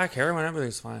 Absolutely. Crack, heroin,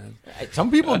 everything's fine. Some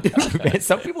people do, man.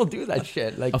 Some people do that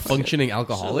shit. Like a functioning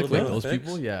alcoholic, like those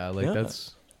people. Yeah, like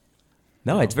that's.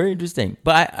 No, it's very interesting.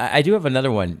 But I do have another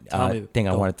one thing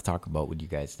I wanted to talk about with you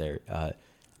guys there.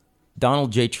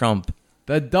 Donald J. Trump.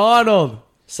 The Donald.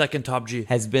 Second top G.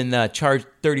 Has been charged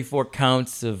 34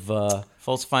 counts of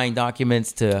falsifying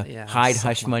documents to hide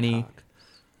hush money.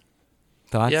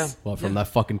 Thoughts? Yeah. Well, from that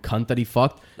fucking cunt that he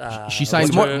fucked. She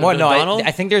signed more. No,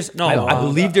 I think there's. No, I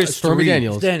believe there's Stormy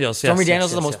three. Daniels. Stormy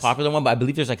Daniels is the most popular one, but I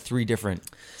believe there's like 3 different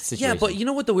situations. Yeah, but you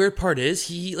know what the weird part is?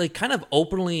 He like kind of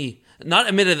openly not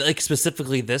admitted like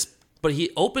specifically this, but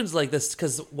he opens like this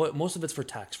because most of it's for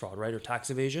tax fraud, right, or tax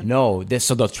evasion. No,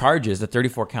 so the charges, the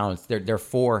 34 counts, they're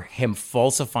for him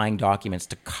falsifying documents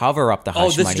to cover up the hush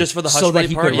money. Oh, this is just for the hush so money that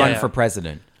he part? could run for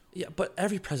president. Yeah, but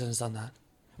every president's done that.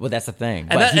 Well, that's the thing.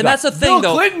 And that's the thing, Bill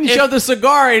though. Clinton shoved a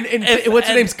cigar in what's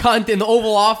his name's cunt in the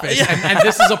Oval Office, and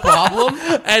this is a problem.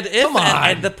 Come on.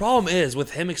 And the problem is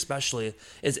with him, especially,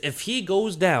 is if he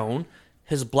goes down,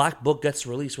 his black book gets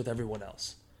released with everyone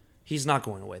else. He's not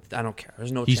going away. I don't care.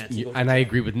 There's no chance. And I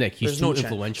agree with Nick. He's too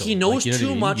influential. He knows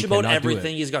too much about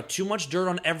everything. He's got too much dirt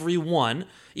on everyone.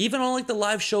 Even on like the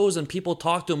live shows, and people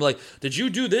talk to him like, "Did you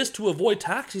do this to avoid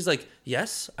tax?" He's like,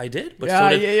 "Yes, I did." But so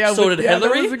did Hillary.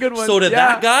 That was a good one. So did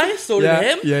that guy. So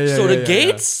did him. So did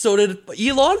Gates. So did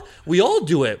Elon. We all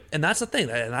do it, and that's the thing.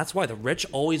 And that's why the rich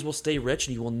always will stay rich,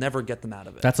 and you will never get them out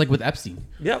of it. That's like with Epstein.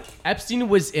 Yep. Epstein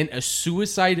was in a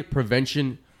suicide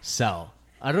prevention cell.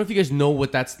 I don't know if you guys know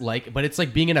what that's like, but it's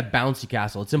like being in a bouncy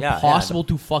castle. It's impossible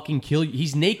to fucking kill you.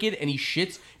 He's naked and he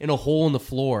shits in a hole in the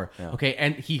floor. Yeah. Okay,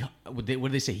 and what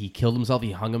did they say? He killed himself.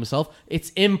 He hung himself. It's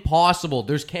impossible.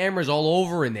 There's cameras all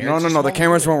over in there. No. The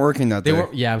cameras weren't working that day.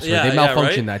 I'm sorry. They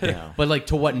malfunctioned that day. But like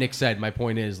to what Nick said, my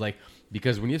point is like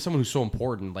because when you have someone who's so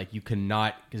important, like you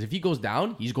cannot because if he goes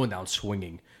down, he's going down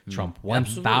swinging. Trump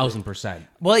 1,000%.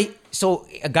 Well, so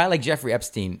a guy like Jeffrey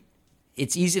Epstein.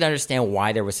 It's easy to understand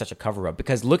why there was such a cover-up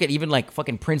because look at even like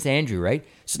fucking Prince Andrew, right?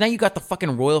 So now you got the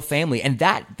fucking royal family and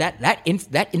that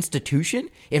institution,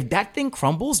 if that thing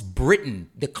crumbles, Britain,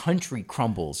 the country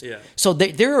crumbles. Yeah. So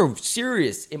there are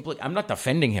serious I'm not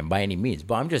defending him by any means,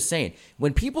 but I'm just saying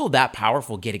when people that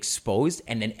powerful get exposed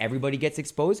and then everybody gets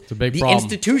exposed, it's a big the problem.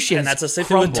 Institutions and that's a same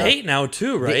thing with Tate now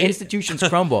too, right? The institutions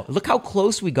crumble. Look how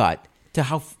close we got to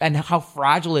how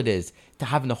fragile it is. To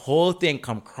having the whole thing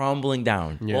come crumbling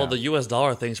down. Yeah. Well, the U.S.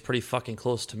 dollar thing's pretty fucking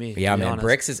close to me. Yeah, man.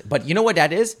 BRICS is, but you know what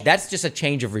that is? That's just a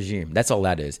change of regime. That's all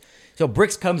that is. So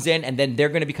BRICS comes in, and then they're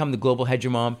going to become the global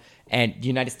hegemon, and the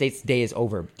United States' day is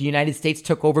over. The United States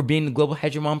took over being the global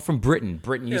hegemon from Britain.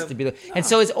 Britain used to be and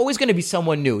so it's always going to be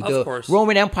someone new. Of course.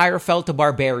 Roman Empire fell to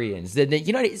barbarians.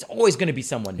 It's always going to be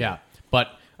someone new. Yeah,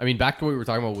 but I mean, back to what we were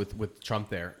talking about with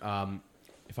Trump there.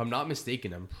 If I'm not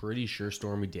mistaken, I'm pretty sure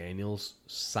Stormy Daniels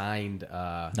signed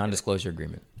non-disclosure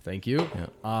agreement. Thank you.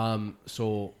 Yeah.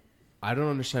 So I don't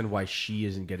understand why she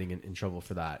isn't getting in trouble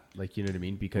for that. Like, you know what I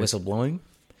mean? Because whistleblowing.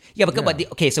 Yeah,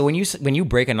 okay. So when you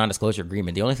break a non-disclosure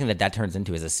agreement, the only thing that turns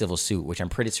into is a civil suit, which I'm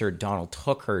pretty sure Donald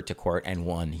took her to court and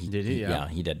won. Did he? Yeah,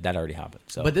 he did. That already happened.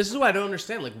 So, but this is what I don't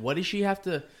understand. Like, what does she have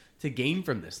to gain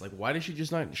from this? Like, why does she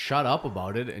just not shut up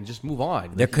about it and just move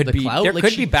on? There could be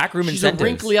backroom incentives. She's a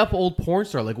wrinkly up old porn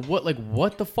star. Like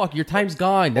what the fuck? Your time's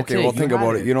gone. That's okay, well think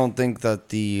about it. You don't think that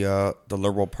the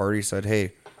Liberal Party said,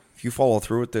 "Hey, if you follow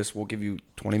through with this, we'll give you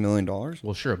 $20 million"?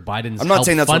 Well, sure. Biden's I'm not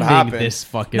saying that's what happened. This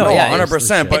fucking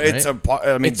 100%. But right? it's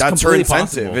I mean, that's her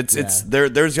incentive. Possible. It's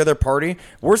there's the other party.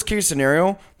 Worst case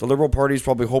scenario, the Liberal Party is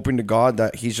probably hoping to God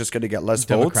that he's just going to get less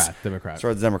votes. Democrat.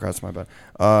 Sorry, the Democrats. My bad.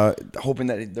 Hoping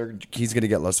that he's going to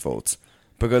get less votes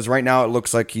because right now it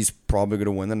looks like he's probably going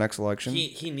to win the next election.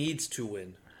 He needs to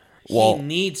win. Well, he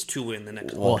needs to win the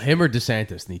next election. Well, him or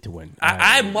DeSantis need to win.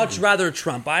 I'd much rather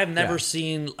Trump. I've never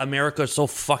seen America so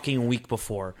fucking weak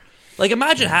before. Like,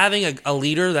 imagine having a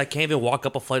leader that can't even walk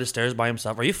up a flight of stairs by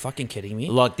himself. Are you fucking kidding me?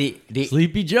 Look, the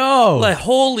Sleepy Joe. Like,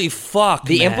 holy fuck,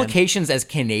 the man. implications as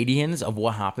Canadians of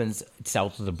what happens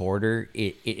south of the border,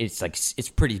 it's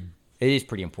pretty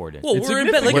important. Well, we're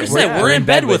in bed, like you said, we're in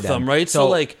bed with them, right? So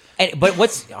like, but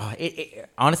what's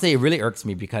honestly, it really irks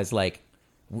me because like.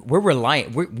 We're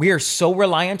reliant. We are so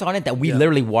reliant on it that we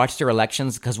literally watch their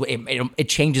elections because it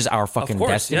changes our fucking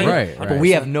destiny. Right. But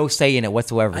we have no say in it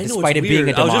whatsoever, despite it being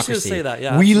a democracy. I was just going to say that.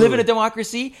 Yeah, we live in a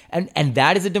democracy, and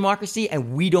that is a democracy,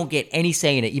 and we don't get any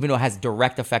say in it, even though it has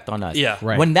direct effect on us. Yeah.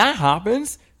 Right. When that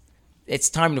happens, it's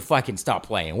time to fucking stop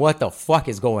playing. What the fuck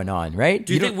is going on, right?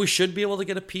 Do you think we should be able to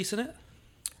get a piece in it?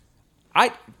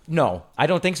 No, I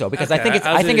don't think so because I think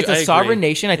it's a sovereign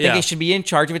nation. I think it should be in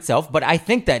charge of itself. But I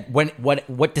think that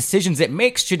what decisions it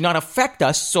makes should not affect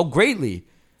us so greatly.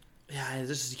 Yeah,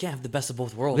 you can't have the best of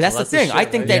both worlds. But that's the thing. I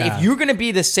think that if you're going to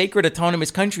be the sacred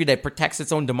autonomous country that protects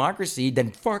its own democracy,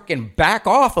 then fucking back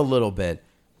off a little bit.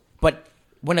 But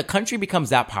when a country becomes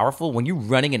that powerful, when you're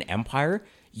running an empire,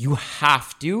 you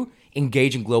have to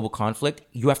engage in global conflict.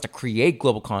 You have to create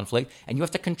global conflict, and you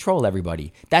have to control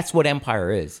everybody. That's what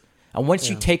empire is. And once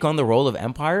you take on the role of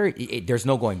empire, there's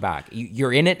no going back.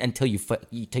 You're in it until you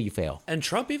fail. And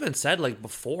Trump even said, like,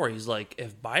 before, he's like,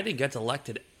 if Biden gets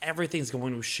elected, everything's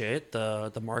going to shit.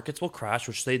 The markets will crash,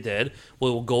 which they did. We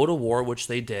will go to war, which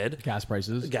they did. Gas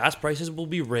prices will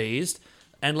be raised.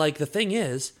 And, like, the thing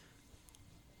is,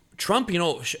 Trump,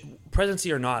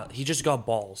 presidency or not, he just got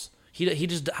balls. He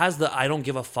just has the I don't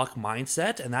give a fuck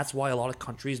mindset, and that's why a lot of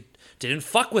countries didn't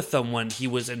fuck with them when he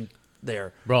was in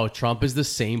there. Bro, Trump is the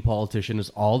same politician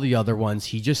as all the other ones.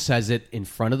 He just says it in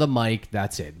front of the mic.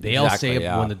 That's it. They all say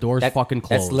it when the door's fucking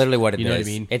closed. That's literally what it is. You know what I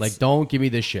mean? Like, don't give me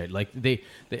this shit. Like,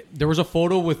 there was a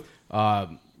photo with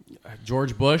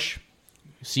George Bush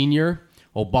Sr.,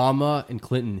 Obama, and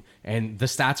Clinton, and the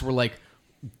stats were like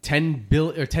 10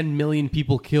 million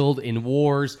people killed in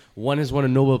wars. One has won a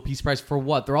Nobel Peace Prize for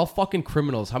what? They're all fucking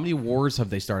criminals. How many wars have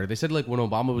they started? They said like when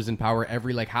Obama was in power,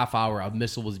 every like half hour a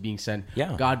missile was being sent.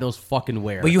 Yeah. God knows fucking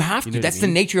where. But you have to. That's the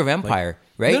nature of empire,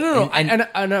 right? No. And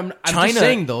I'm China, just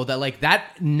saying though that like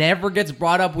that never gets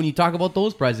brought up when you talk about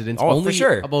those presidents. Only for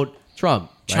sure. About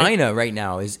Trump. Right? China right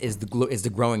now is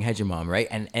the growing hegemon, right?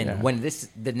 And when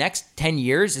the next 10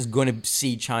 years is going to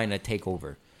see China take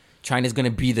over. China's going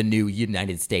to be the new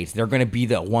United States. They're going to be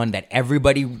the one that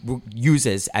everybody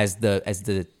uses as the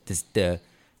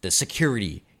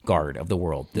security guard of the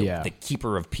world, the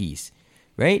keeper of peace,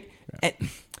 right? Yeah. And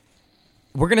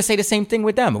we're going to say the same thing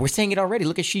with them. We're saying it already.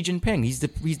 Look at Xi Jinping. He's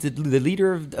the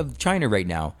leader of China right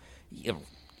now.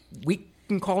 We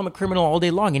can call him a criminal all day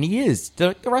long, and he is.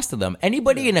 The rest of them,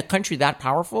 anybody in a country that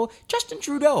powerful, Justin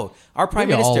Trudeau, our prime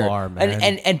minister,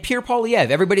 and Pierre Poilievre.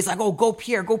 Everybody's like, "Oh, go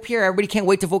Pierre, go Pierre." Everybody can't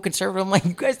wait to vote conservative. I'm like,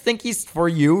 you guys think he's for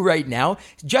you right now?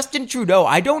 Justin Trudeau.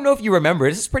 I don't know if you remember.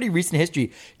 This is pretty recent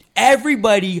history.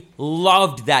 Everybody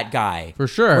loved that guy for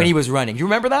sure when he was running. You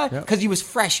remember that? Because he was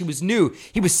fresh, he was new,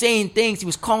 he was saying things, he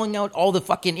was calling out all the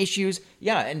fucking issues.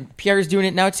 Yeah, and Pierre's doing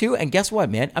it now too. And guess what,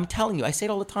 man? I'm telling you, I say it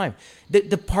all the time.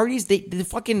 The parties,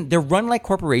 they're run like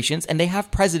corporations, and they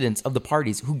have presidents of the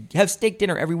parties who have steak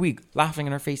dinner every week, laughing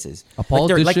in our faces. A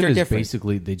politician is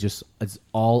basically it's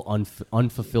all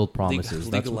unfulfilled promises.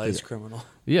 Legalized criminal.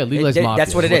 Yeah, legalized mafia.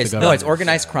 That's what it is. No, it's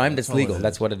organized crime that's legal.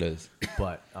 That's what it is.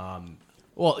 But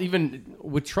well, even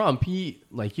with Trump, he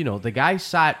the guy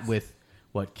sat with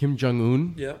Kim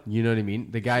Jong-un. Yeah. You know what I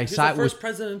mean? The guy He's sat the first with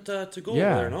president to go over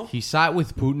there, no? He sat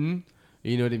with Putin.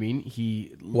 You know what I mean?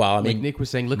 Like Nick was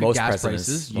saying, look at gas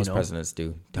prices. Most presidents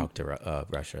do talk to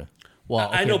Russia. Well,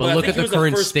 okay, I know, but look I think at the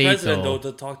current first state, president, though,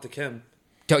 to talk to Kim.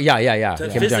 Yeah. To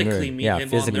Kim physically meet him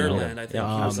physically on their land. I think he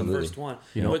was the first one.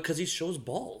 Because he shows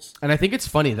balls. And I think it's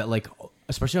funny that, like,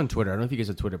 especially on Twitter, I don't know if you guys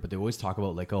have Twitter, but they always talk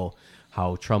about, like,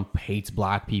 how Trump hates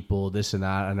black people, this and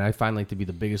that. And I find, like, to be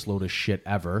the biggest load of shit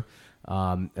ever.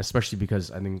 Especially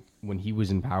because I think when he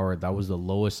was in power, that was the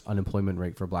lowest unemployment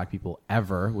rate for black people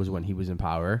ever, was when he was in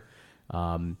power.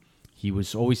 He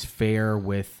was always fair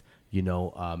with,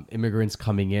 immigrants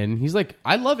coming in. He's like,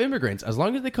 I love immigrants as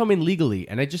long as they come in legally.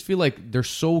 And I just feel like they're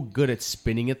so good at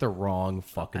spinning it the wrong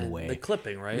fucking way. The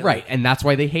clipping, right? Right. And that's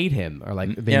why they hate him, or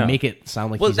like they make it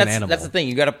sound like he's an animal. That's the thing.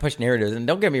 You got to push narratives. And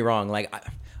don't get me wrong. Like,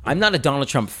 I'm not a Donald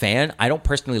Trump fan. I don't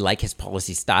personally like his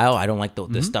policy style. I don't like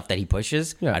the stuff that he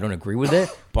pushes. Yeah. I don't agree with it.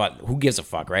 But who gives a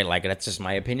fuck, right? Like, that's just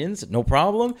my opinions. No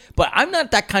problem. But I'm not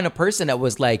that kind of person that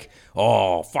was like,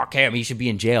 oh, fuck him, he should be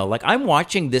in jail. Like, I'm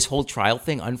watching this whole trial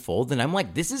thing unfold, and I'm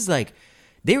like, this is like,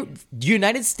 the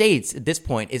United States at this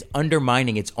point is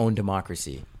undermining its own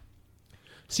democracy.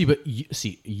 But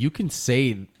you can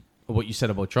say what you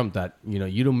said about Trump, that,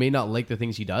 you may not like the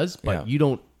things he does, but you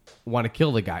don't want to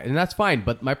kill the guy, and that's fine.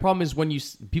 But my problem is when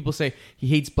people say he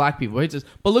hates black people,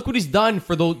 but look what he's done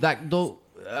for those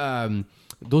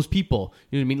people.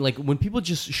 You know what I mean? Like, when people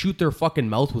just shoot their fucking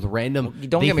mouth with random.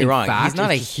 Don't get me wrong. He's not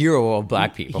a hero of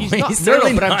black people. He's not. No,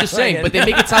 but I'm just saying. But they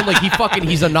make it sound like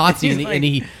he's a Nazi and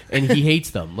he hates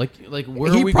them. Like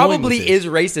where he are we probably going with this? is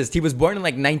racist. He was born in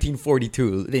like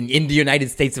 1942 in the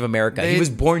United States of America. He was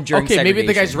born during segregation. Maybe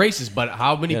the guy's racist, but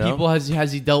how many people has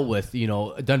he dealt with?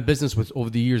 Done business with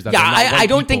over the years? That I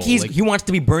don't think he wants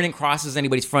to be burning crosses on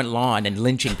anybody's front lawn and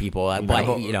lynching people.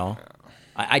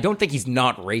 I don't think he's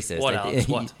not racist.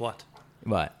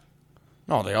 What?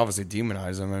 No, they obviously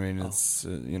demonize him. I mean, it's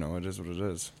it is what it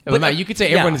is. Yeah, but Matt, you could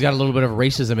say everyone's got a little bit of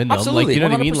racism in them. Absolutely, like, you know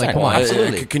what I mean? Like, come on.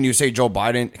 Absolutely. Can you say Joe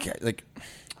Biden? Can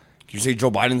you say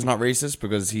Joe Biden's not racist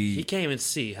because he can't even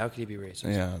see? How could he be racist?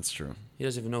 Yeah, that's true. He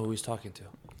doesn't even know who he's talking to.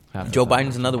 Joe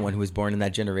Biden's another one who was born in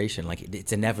that generation. Like,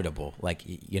 it's inevitable. Like,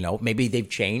 maybe they've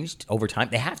changed over time.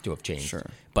 They have to have changed. Sure.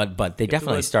 But they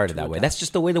definitely started that way. That's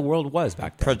just the way the world was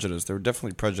back then. Prejudice. They were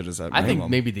definitely prejudiced at I think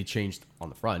maybe they changed on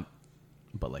the front.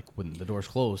 But, like, when the door's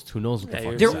closed, who knows what the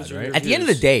fuck is said, right? At the end of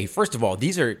the day, first of all,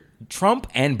 these are Trump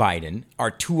and Biden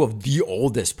are two of the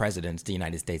oldest presidents the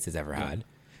United States has ever had.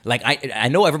 Like, I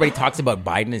know everybody talks about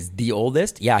Biden as the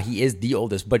oldest. Yeah, he is the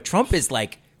oldest. But Trump is,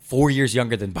 like, 4 years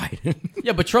younger than Biden.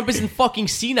 Yeah, but Trump isn't fucking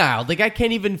senile. The guy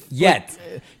can't even yet.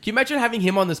 Can you imagine having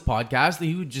him on this podcast?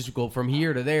 He would just go from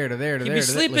here to there to there to He'd there. be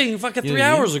sleeping fucking 3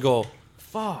 hours ago.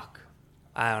 Fuck.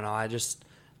 I don't know. I just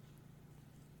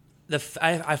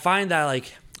I find that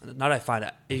like not I find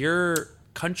it. Your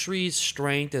country's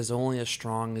strength is only as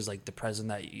strong as like the president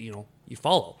that you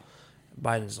follow.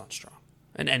 Biden is not strong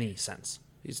in any sense.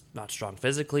 He's not strong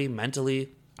physically,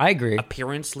 mentally. I agree.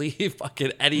 Appearancely,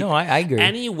 fucking any. No, I agree.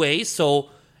 Anyway, so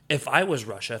if I was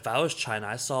Russia, if I was China,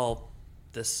 I saw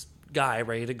this guy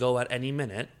ready to go at any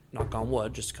minute. Knock on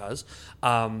wood, just cause.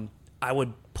 I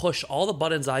would push all the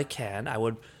buttons I can. I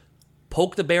would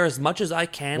poke the bear as much as I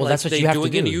can, well, like that's what they're you have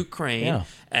doing to do. in Ukraine,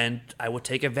 and I would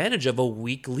take advantage of a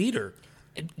weak leader.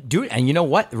 Dude, and you know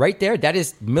what? Right there, that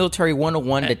is military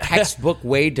 101, the textbook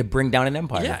way to bring down an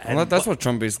empire. Yeah, well, that's what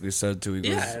Trump basically said too.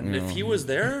 If he was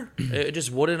there, it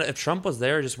just wouldn't. If Trump was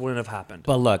there, it just wouldn't have happened.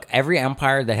 But look, every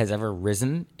empire that has ever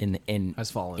risen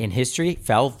has fallen in history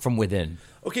fell from within.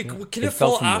 Okay, can it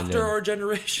fall after our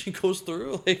generation goes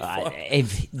through? Like,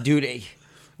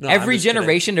 No, every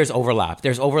generation, there's overlap.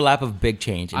 There's overlap of big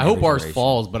change. I hope ours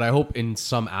falls, but I hope in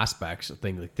some aspects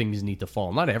things need to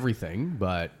fall. Not everything,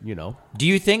 but Do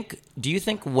you think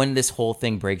when this whole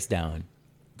thing breaks down,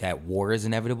 that war is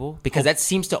inevitable? Because that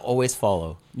seems to always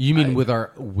follow. You mean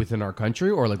within our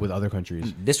country or like with other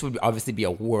countries? This would obviously be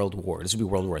a world war. This would be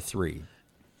World War III.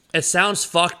 It sounds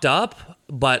fucked up,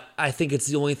 but I think it's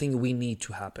the only thing we need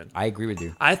to happen. I agree with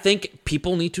you. I think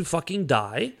people need to fucking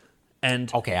die.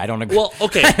 And okay, I don't agree. Well,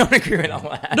 okay, I don't agree with all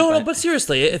that. No, but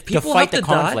seriously, if people have to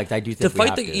conflict, die, I do think to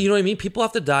fight you know what I mean. People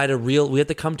have to die we have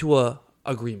to come to a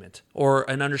agreement or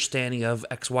an understanding of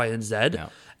X, Y, and Z. Yeah.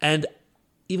 And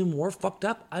even more fucked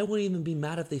up, I wouldn't even be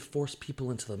mad if they forced people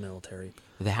into the military.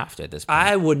 They have to at this point.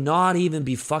 I would not even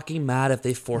be fucking mad if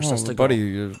they forced us to go.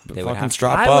 You fucking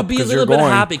strap up. I would be a little bit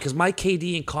happy because my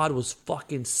KD in COD was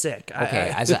fucking sick.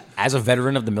 Okay, as a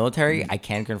veteran of the military, I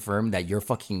can confirm that your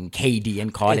fucking KD in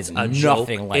COD is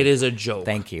nothing like. It is a joke.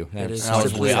 Thank you. I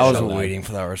was waiting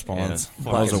for that response.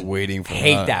 I was waiting for that.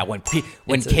 Hate that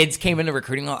when kids came into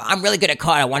recruiting. Oh, I'm really good at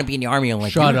COD. I want to be in the army. I'm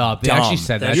like, shut up. They actually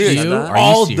said that to you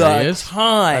all the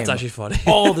time. That's actually funny.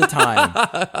 All the time.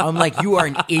 I'm like, you are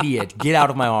an idiot. Get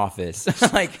out of my office.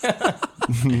 Like,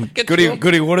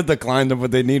 Goody would have declined him,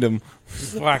 but they need him.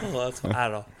 I don't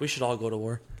know. We should all go to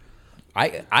war.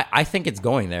 I think it's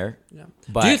going there. Yeah.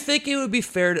 But do you think it would be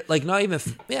fair to, like, not even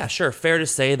fair to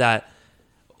say that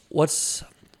what's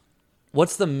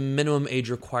the minimum age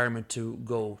requirement to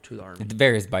go to the army? It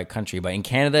varies by country, but in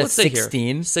Canada, it's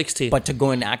 16. 16. But to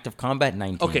go into active combat,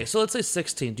 19. Okay, so let's say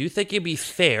 16. Do you think it'd be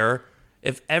fair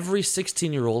if every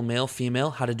 16-year-old male, female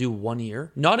had to do 1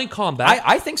 year? Not in combat.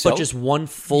 I think so. But just one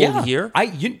full year?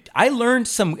 I learned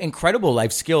some incredible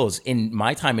life skills in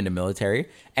my time in the military,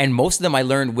 and most of them I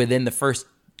learned within the first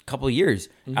couple of years.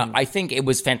 Mm-hmm. I think it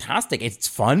was fantastic. It's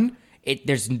fun.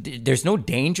 There's no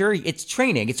danger. It's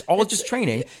training. It's all just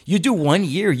training. You do 1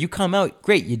 year, you come out,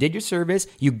 great. You did your service.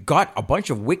 You got a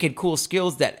bunch of wicked cool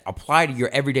skills that apply to your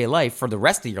everyday life for the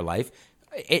rest of your life.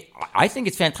 I think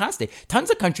it's fantastic.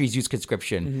 Tons of countries use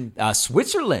conscription. Mm-hmm.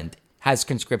 Switzerland has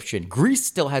conscription. Greece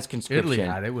still has conscription. Italy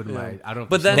had it. I don't.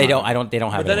 But then they don't have it.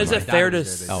 But then is it fair to?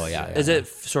 Oh yeah. Is it?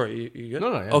 Sorry, you good?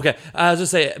 No. Yeah. Okay, I was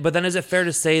just say. But then is it fair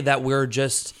to say that we're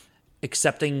just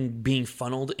accepting being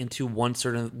funneled into one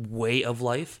certain way of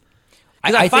life?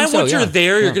 I find think once you're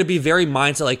there, you're going to be very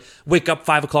mindset like wake up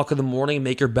 5 o'clock in the morning and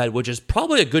make your bed, which is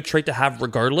probably a good trait to have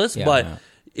regardless. But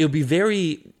it would be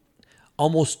very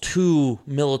almost too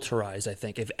militarized, I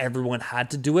think, if everyone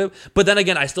had to do it. But then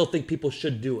again, I still think people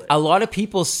should do it. A lot of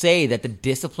people say that the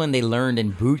discipline they learned in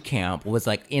boot camp was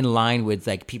like in line with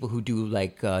like people who do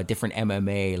like different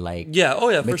MMA, like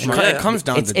for sure. It comes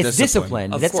down to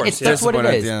discipline. Of course, that's what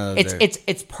it is.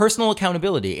 It's personal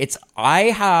accountability. It's I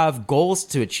have goals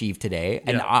to achieve today,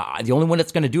 and the only one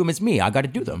that's going to do them is me. I got to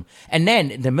do them. And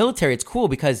then the military, it's cool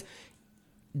because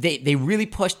they really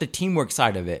push the teamwork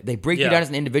side of it. They break you down as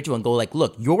an individual and go like,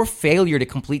 look, your failure to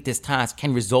complete this task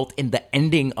can result in the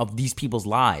ending of these people's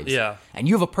lives. Yeah. And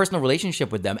you have a personal relationship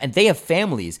with them and they have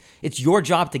families. It's your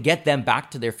job to get them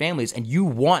back to their families and you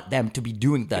want them to be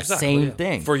doing the same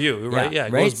thing. For you, right? Yeah,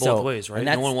 it goes both ways, right?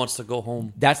 No one wants to go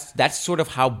home. That's sort of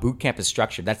how boot camp is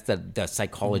structured. That's the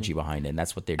psychology behind it, and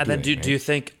that's what they're doing. And then do you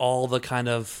think all the kind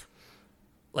of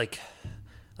like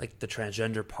the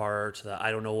transgender part, the I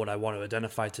don't know what I want to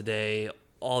identify today,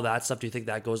 all that stuff, do you think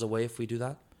that goes away if we do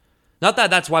that? Not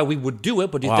that that's why we would do it,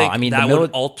 but do you think that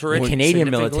would alter it? The Canadian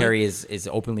military is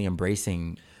openly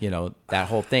embracing, that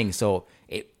whole thing. So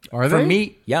for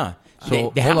me, yeah.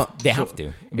 So they have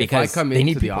to because if I come they into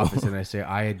need the people. office and I say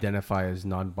I identify as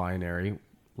non-binary,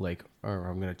 like, or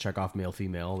I'm gonna check off male,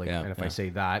 female, like, and if I say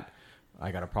that,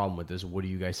 I got a problem with this. What do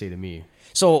you guys say to me?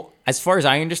 So, as far as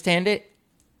I understand it,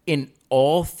 in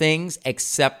all things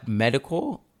except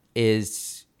medical,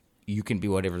 is you can be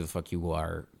whatever the fuck you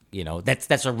are. You know,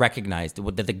 that's a recognized,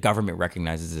 that the government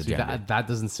recognizes as gender. That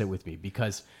doesn't sit with me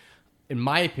because, in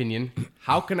my opinion,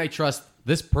 how can I trust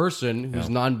this person who's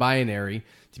non-binary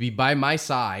to be by my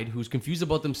side, who's confused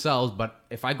about themselves, but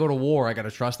if I go to war, I got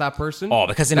to trust that person? Oh,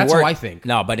 because that's war, how I think.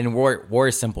 No, but in war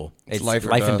is simple. It's life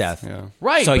and death. Yeah.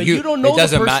 Right, so but you don't know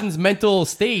the person's mental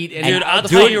state. And dude, I'll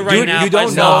tell you right now. You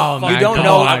don't know. You don't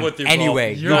know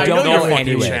anyway. You don't know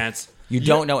anyway. You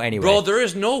don't know anyway. Bro, there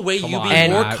is no way you'd be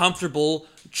more comfortable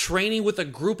training with a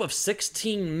group of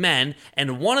 16 men,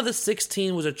 and one of the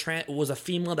 16 was a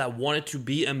female that wanted to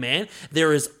be a man.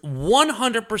 There is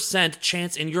 100%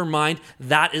 chance in your mind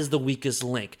that is the weakest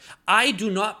link. I do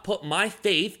not put my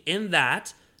faith in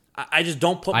that. I just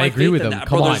don't put my faith in that.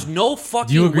 Bro, there's no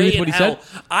fucking way in hell.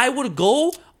 I would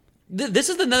go... This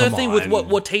is another thing with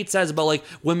what Tate says about, like,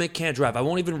 women can't drive. I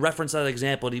won't even reference that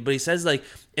example, but he says, like,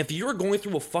 if you're going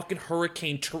through a fucking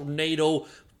hurricane, tornado,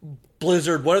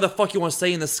 blizzard, whatever the fuck you want to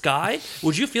say in the sky,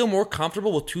 would you feel more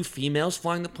comfortable with 2 females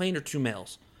flying the plane or 2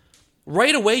 males?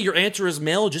 Right away, your answer is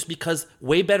male just because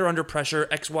way better under pressure,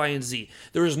 X, Y, and Z.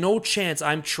 There is no chance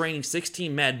I'm training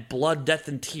 16 men, blood, death,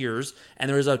 and tears, and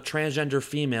there is a transgender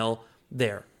female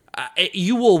there.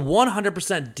 You will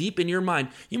 100% deep in your mind.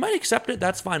 You might accept it.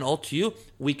 That's fine. All to you.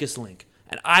 Weakest link.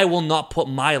 And I will not put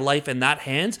my life in that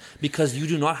hands because you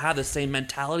do not have the same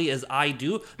mentality as I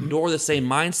do, nor the same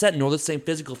mindset, nor the same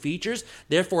physical features.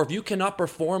 Therefore, if you cannot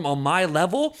perform on my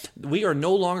level, we are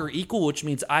no longer equal, which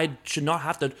means I should not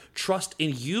have to trust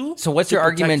in you. So what's your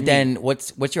argument then?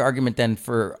 What's your argument then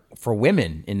for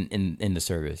women in the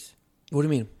service? What do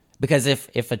you mean? Because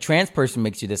if a trans person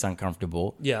makes you this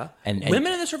uncomfortable, and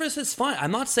women in the service is fine.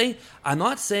 I'm not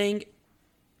saying.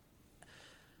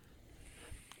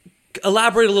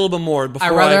 Elaborate a little bit more.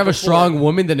 I'd rather have a strong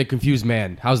woman than a confused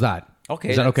man. How's that? Okay,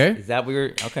 is that okay? Is that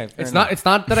weird? Okay, it's not. It's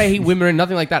not that I hate women or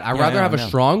nothing like that. I'd rather have a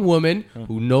strong woman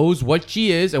who knows what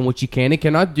she is and what she can and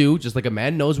cannot do, just like a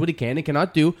man knows what he can and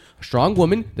cannot do. A strong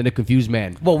woman than a confused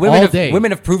man. Well,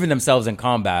 women have proven themselves in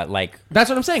combat. Like that's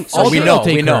what I'm saying. So we know.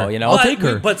 You know, I'll take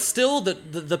her. But still,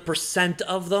 the percent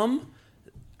of them.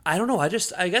 I don't know. I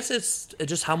guess it's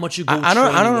just how much you go. I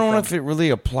don't know if it really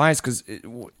applies because if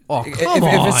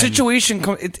a situation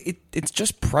comes, it's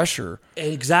just pressure.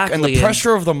 Exactly, and the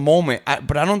pressure of the moment.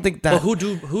 But I don't think that. But who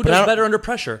does better under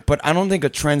pressure? But I don't think a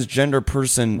transgender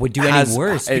person would do any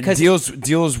worse because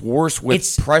deals worse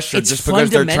with pressure just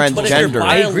because they're transgender. But if you're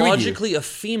biologically a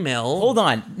female, hold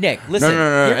on, Nick. Listen,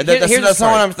 no. That's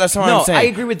not what I'm saying. I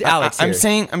agree with Alex. I'm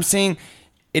saying.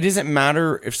 It doesn't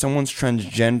matter if someone's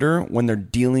transgender when they're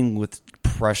dealing with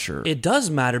pressure. It does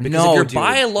matter because if you're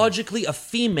biologically a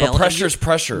female... But pressure's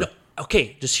pressure. No,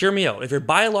 okay, just hear me out. If you're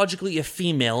biologically a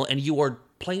female and you are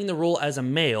playing the role as a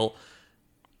male,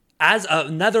 as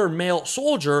another male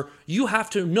soldier, you have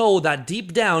to know that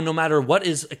deep down, no matter what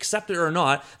is accepted or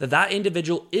not, that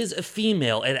individual is a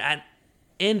female. And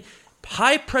in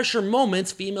high-pressure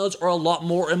moments, females are a lot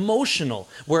more emotional,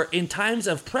 where in times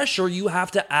of pressure, you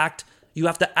have to act. You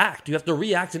have to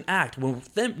react and act. When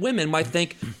women might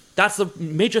think, that's the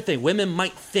major thing. Women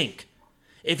might think.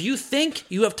 If you think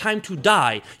you have time to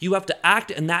die, you have to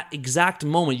act in that exact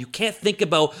moment. You can't think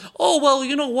about, oh, well,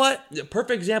 you know what? The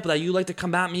perfect example that you like to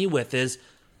come at me with is,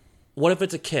 what if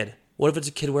it's a kid? What if it's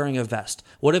a kid wearing a vest?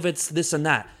 What if it's this and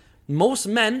that? Most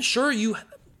men, sure, you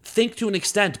think to an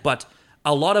extent, but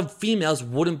a lot of females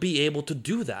wouldn't be able to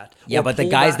do that. Yeah, but the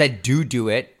guys that do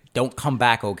it don't come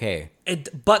back okay.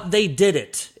 But they did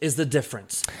it, is the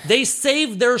difference. They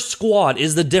saved their squad,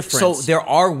 is the difference. So there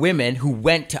are women who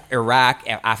went to Iraq,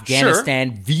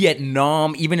 Afghanistan,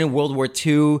 Vietnam, even in World War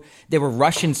II. There were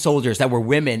Russian soldiers that were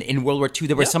women in World War II.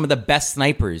 They were some of the best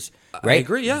snipers, right? I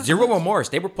agree, yeah. Zero remorse.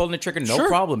 They were pulling the trigger, no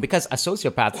problem, because a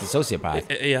sociopath is a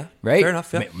sociopath. Yeah, right? Fair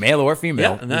enough, yeah. Male or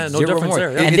female. Yeah, no difference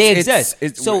there. Yeah. And they exist.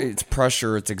 It's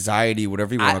pressure, it's anxiety,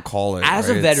 whatever you want to call it. As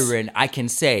a veteran, I can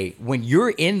say, when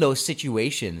you're in those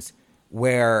situations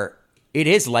where it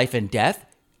is life and death,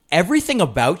 everything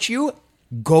about you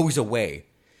goes away,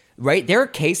 right? There are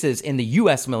cases in the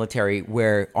U.S. military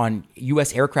where on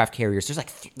U.S. aircraft carriers,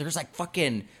 there's like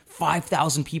fucking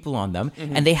 5,000 people on them,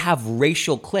 and they have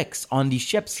racial cliques on these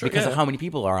ships because of how many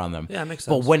people are on them. Yeah, it makes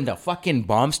sense. But when the fucking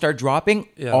bombs start dropping,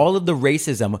 all of the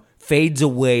racism fades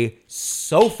away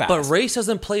so fast. But race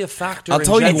doesn't play a factor. I'll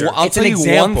tell you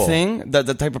one thing that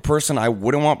the type of person I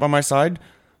wouldn't want by my side.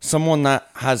 Someone that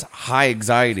has high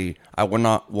anxiety, I would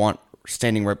not want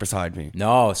standing right beside me.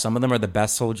 No, some of them are the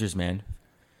best soldiers, man.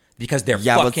 because they're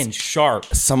fucking sharp.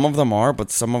 Some of them are, but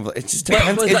some of them, it just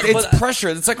depends. It's pressure.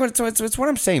 It's like it's what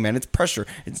I'm saying, man. It's pressure.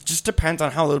 It just depends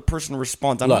on how the person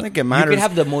responds. I don't think it matters. You could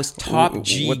have the most top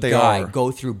G guy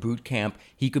go through boot camp.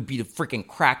 He could be the freaking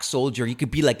crack soldier. He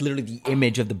could be like literally the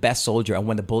image of the best soldier. And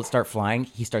when the bullets start flying,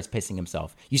 he starts pissing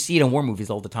himself. You see it in war movies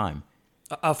all the time.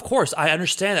 Of course, I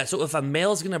understand that. So if a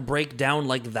male is going to break down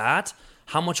like that,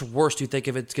 how much worse do you think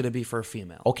it's going to be for a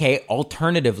female? Okay,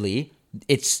 alternatively,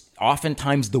 it's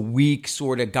oftentimes the weak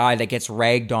sort of guy that gets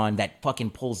ragged on that fucking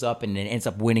pulls up and then ends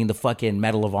up winning the fucking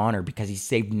Medal of Honor because he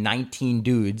saved 19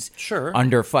 dudes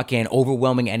under fucking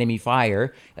overwhelming enemy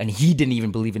fire, and he didn't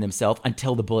even believe in himself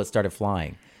until the bullets started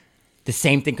flying. The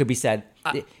same thing could be said.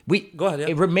 Go ahead. Yeah.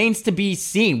 It remains to be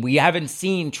seen. We haven't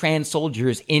seen trans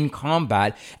soldiers in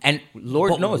combat, and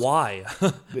Lord knows why.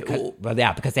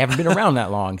 because they haven't been around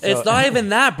that long. So. It's not even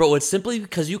that, bro. It's simply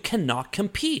because you cannot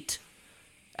compete.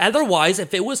 Otherwise,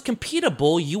 if it was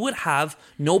competable, you would have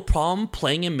no problem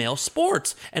playing in male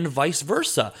sports and vice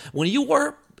versa. When you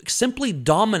are simply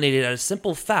dominated at a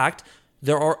simple fact,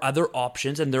 there are other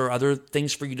options and there are other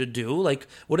things for you to do. Like,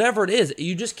 whatever it is,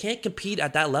 you just can't compete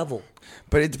at that level.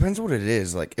 But it depends what it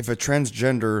is. Like, if a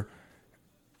transgender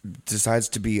decides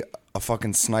to be a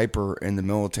fucking sniper in the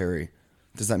military,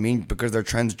 does that mean because they're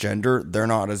transgender, they're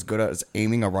not as good as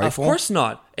aiming a rifle? Of course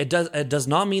not. It does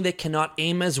not mean they cannot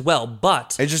aim as well.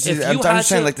 But I'm just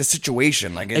saying, like, the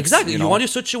situation. Like, exactly. You want to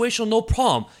do situational, no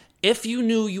problem. If you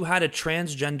knew you had a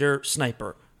transgender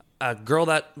sniper, a girl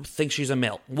that thinks she's a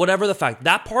male, whatever the fact,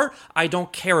 that part I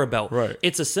don't care about. Right.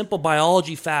 It's a simple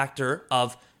biology factor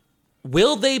of,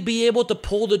 will they be able to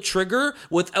pull the trigger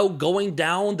without going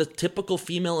down the typical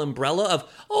female umbrella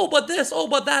of, oh, but this, oh,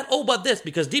 but that, oh, but this?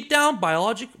 Because deep down,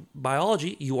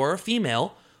 biology, you are a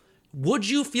female. Would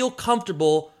you feel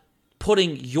comfortable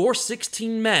putting your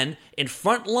 16 men in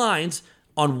front lines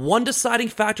on one deciding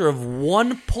factor of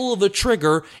one pull of the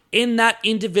trigger in that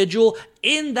individual,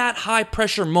 in that high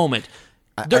pressure moment?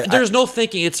 There's no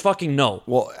thinking. It's fucking no.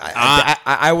 Well,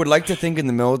 I would like to think in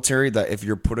the military that if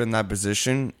you're put in that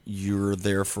position, you're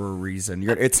there for a reason.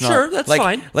 It's not sure, that's like,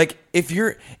 fine. Like if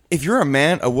you're a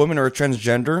man, a woman, or a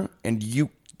transgender, and you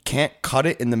can't cut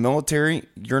it in the military,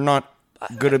 you're not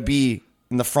gonna be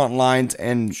in the front lines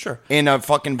and in a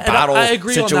fucking battle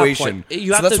situation.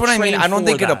 So that's what I mean. I don't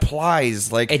think it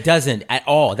applies. Like, it doesn't at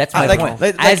all. That's my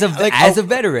point. As a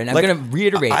veteran, I'm going to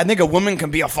reiterate. I think a woman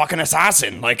can be a fucking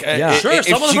assassin. Like, if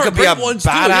she could be a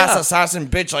badass assassin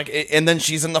bitch, like, and then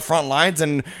she's in the front lines,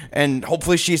 and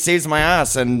hopefully she saves my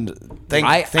ass. And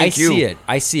thank you.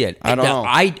 I see it. I don't know.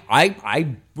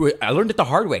 I learned it the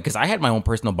hard way because I had my own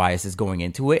personal biases going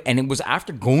into it. And it was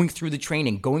after going through the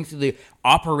training, going through the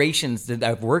operations that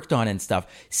I've worked on and stuff,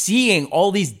 seeing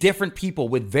all these different people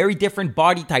with very different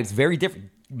body types, very different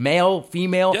male,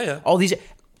 female, all these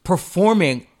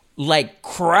performing like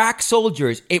crack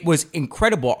soldiers. It was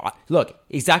incredible. Look,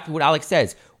 exactly what Alex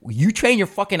says. You train your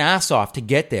fucking ass off to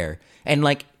get there. And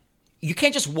like, you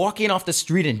can't just walk in off the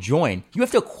street and join. You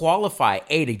have to qualify,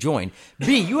 A, to join.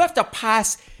 B, you have to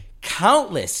pass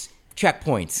countless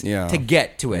checkpoints to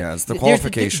get to it. Yeah, it's the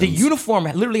qualifications. The uniform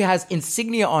literally has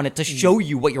insignia on it to show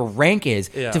you what your rank is.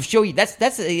 To show you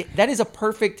that is a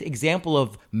perfect example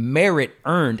of merit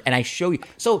earned, and I show you.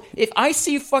 So if I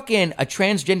see fucking a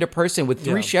transgender person with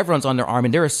 3 chevrons on their arm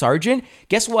and they're a sergeant,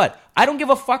 guess what? I don't give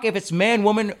a fuck if it's man,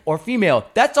 woman, or female.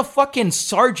 That's a fucking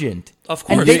sergeant. Of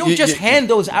course. And they don't just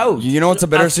hand those out. You know what's a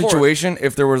better situation?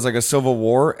 If there was like a civil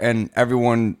war and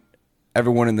everyone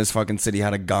in this fucking city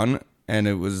had a gun, and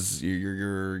it was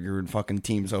you're in fucking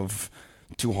teams of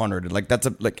 200. Like, that's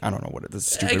I don't know what it is.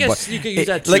 Stupid. I guess you could use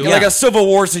that too. Like a civil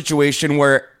war situation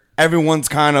where everyone's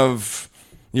kind of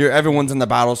everyone's in the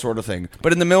battle sort of thing.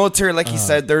 But in the military, like he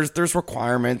said, there's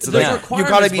requirements. There's requirements.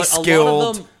 You got to be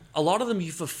skilled. A lot of them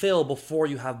you fulfill before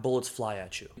you have bullets fly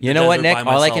at you. You know what, Nick?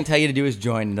 All I can tell you to do is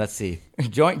join. Let's see.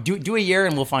 Do a year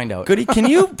and we'll find out. Goody, can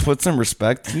you put some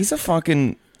respect? He's a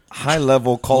fucking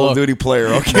high-level Call of Duty player,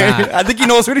 okay? Matt, I think he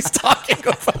knows what he's talking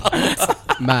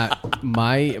about. Matt,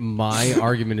 my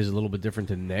argument is a little bit different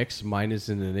than Nick's. Mine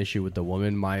isn't an issue with the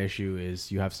woman. My issue is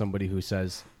you have somebody who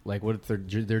says, like, what if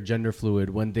they're gender fluid?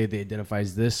 One day they identify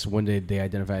as this, one day they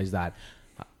identify as that.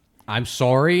 I'm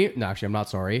sorry. No, actually, I'm not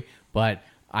sorry. But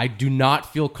I do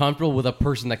not feel comfortable with a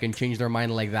person that can change their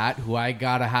mind like that, who I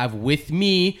gotta have with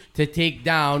me to take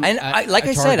down. And I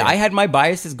said, I had my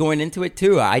biases going into it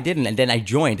too. I didn't, and then I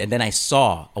joined, and then I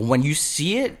saw. When you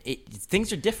see it,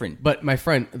 things are different. But my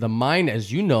friend, the mind,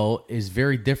 as you know, is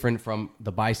very different from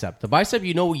the bicep. The bicep,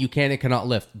 you know what you can and cannot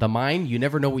lift. The mind, you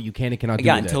never know what you can and cannot do.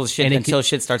 Yeah, until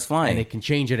shit starts flying, and it can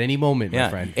change at any moment, my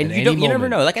friend. And you never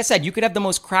know. Like I said, you could have the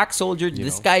most crack soldier.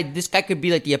 This guy could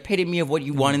be like the epitome of what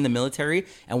you want in the military.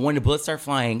 And when the bullets start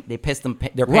flying, they piss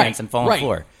their pants and fall on the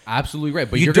floor. Absolutely right.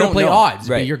 But you're going to play odds.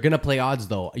 Right. But you're going to play odds,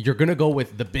 though. You're going to go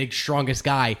with the big, strongest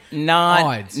guy.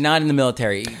 Not in the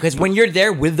military. Because when you're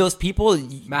there with those people...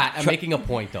 Matt, I'm making a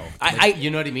point, though.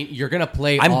 You know what I mean? You're going to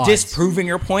play odds. I'm disproving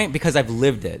your point because I've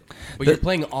lived it. But you're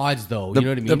playing odds, though. You know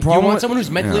what I mean? Do you want someone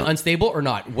who's mentally unstable or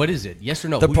not? What is it? Yes or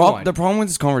no? The problem with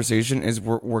this conversation is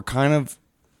we're kind of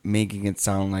making it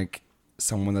sound like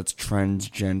someone that's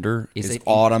transgender is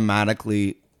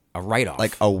automatically... a write-off,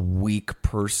 like a weak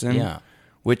person,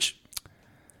 which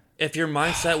if your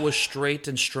mindset was straight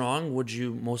and strong, would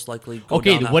you most likely go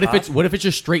down that what path? If it's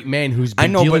a straight man who's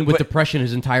been dealing with depression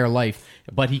his entire life,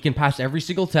 but he can pass every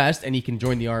single test and he can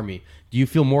join the army? Do you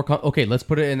feel more okay, let's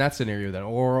put it in that scenario then,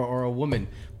 or a woman,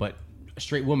 but a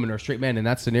straight woman or a straight man in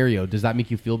that scenario, does that make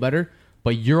you feel better?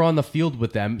 But you're on the field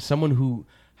with them, someone who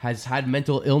has had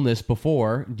mental illness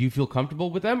before, do you feel comfortable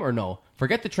with them or no?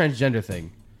 Forget the transgender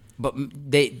thing. But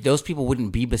those people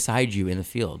wouldn't be beside you in the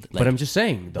field. But I'm just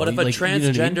saying. But if a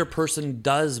transgender person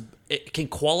can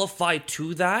qualify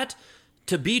to that,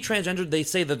 to be transgender, they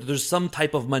say that there's some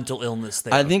type of mental illness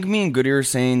there. I think me and Goody are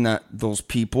saying that those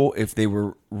people, if they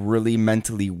were really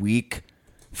mentally weak,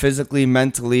 physically,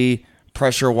 mentally,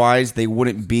 pressure-wise, they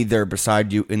wouldn't be there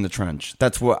beside you in the trench.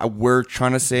 That's what we're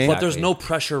trying to say. But there's no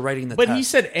pressure writing the test. But he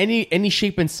said any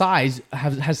shape and size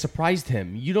has surprised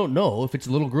him. You don't know if it's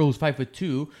a little girl who's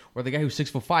 5'2" or the guy who's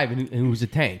 6'5" and who's a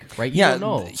tank, right? You don't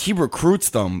know. He recruits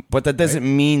them, but that doesn't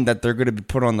mean that they're going to be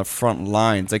put on the front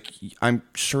lines. Like, I'm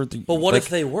sure. But what if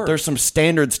they were? There's some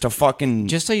standards to fucking.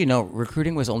 Just so you know,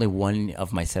 recruiting was only one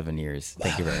of my 7 years.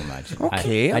 Thank you very much.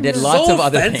 Okay, I did lots of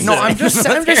other things. No, I'm just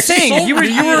saying you were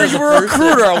a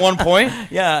recruiter at one point.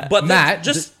 Yeah, but Matt,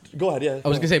 just go ahead. Yeah, I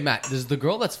was gonna say, Matt, does the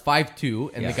girl that's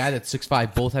 5'2" and the guy that's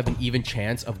 6'5" both have an even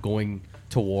chance of going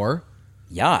to war?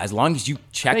 Yeah, as long as you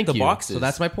check the boxes. So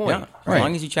that's my point. Yeah, as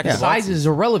long as you check the boxes. Size is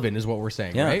irrelevant, is what we're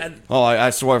saying, right? And,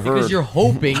 I've heard. Because you're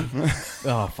hoping.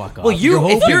 Oh, fuck off. Well,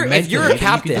 if you're a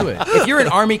captain, if you're an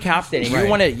army captain, and you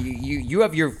want to, you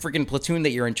have your freaking platoon that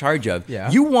you're in charge of. Yeah.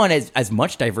 You want as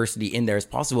much diversity in there as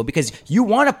possible because you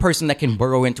want a person that can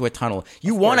burrow into a tunnel.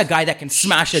 You want a guy that can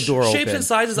smash a door open. Shapes and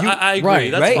sizes, I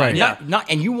agree. That's fine. Yeah.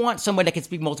 And you want someone that can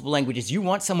speak multiple languages. You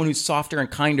want someone who's softer and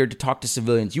kinder to talk to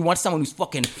civilians. You want someone who's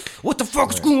fucking, what the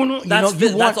fuck's going on?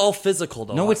 That's all physical,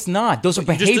 though. No, it's not. Those are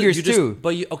behaviors too.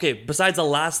 Besides the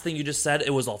last thing you just said, it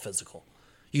was all physical.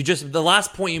 The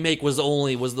last point you make was the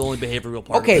only behavioral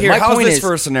part. Okay, here, how's this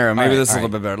for a scenario? Maybe this is a little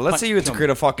bit better. Let's say you had to create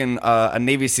a fucking a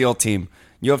Navy SEAL team.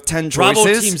 You have 10 choices.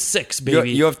 Bravo Team 6,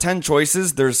 baby. You have 10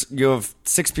 choices. You have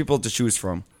 6 people to choose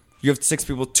from. You have 6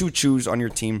 people to choose on your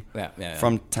team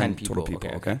from 10 total people.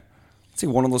 Okay. Let's say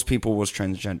one of those people was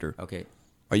transgender. Okay.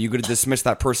 Are you going to dismiss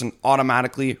that person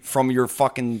automatically from your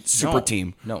fucking super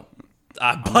team? No.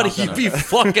 Buddy, you'd be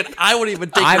fucking. I wouldn't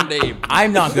even take your name.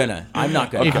 I'm not gonna.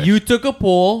 If you took a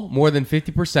poll, more than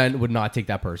 50% would not take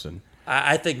that person.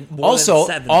 I think also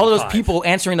all of those people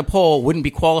answering the poll wouldn't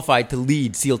be qualified to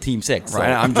lead SEAL Team 6.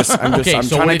 Right. I'm so trying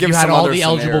to give you had some all other the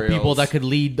eligible scenarios. people that could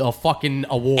lead a fucking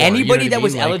war. Anybody that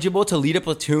was eligible to lead a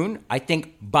platoon, I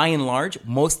think by and large,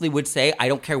 mostly would say, I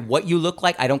don't care what you look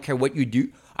like. I don't care what you do.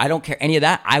 I don't care any of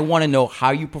that. I want to know how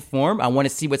you perform. I want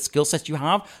to see what skill sets you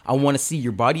have. I want to see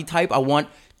your body type. I want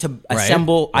to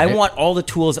assemble. I want all the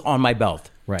tools on my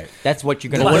belt. Right. That's what you're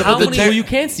going to do. What about the tool you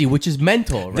can't see, which is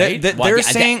mental, right? They're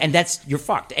saying... And that's, you're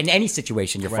fucked. In any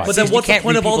situation, you're fucked. But then what's the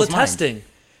point of all the testing?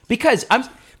 Because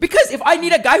if I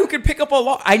need a guy who can pick up a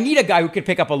log, I need a guy who can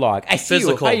pick up a log. I see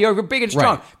you. Hey, you're big and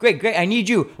strong. Right. Great. I need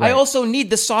you. Right. I also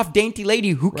need the soft, dainty lady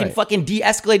who can fucking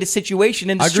de-escalate a situation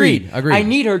in the street. Agreed. I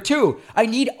need her too. I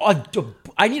need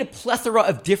a plethora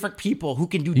of different people who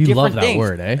can do different things. You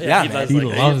love that word, eh? Yeah, he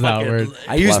loves that word.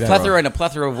 I use plethora in a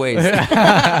plethora of ways.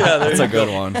 That's a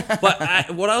good one.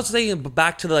 But what I was saying,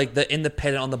 back to the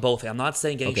independent on the both thing, I'm not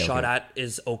saying getting shot at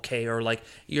is okay or like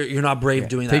you're not brave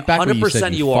doing that. Take back 100% what you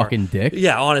said, you are. Fucking dick.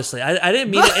 Yeah, honestly, I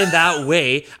didn't mean it in that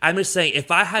way. I'm just saying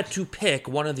if I had to pick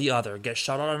one or the other, get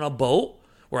shot out on a boat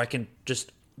where I can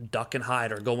just duck and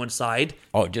hide or go inside.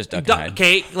 Oh, just duck and hide.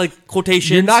 Okay, like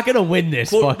quotations. You're not gonna win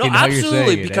this. No,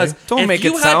 absolutely, because don't make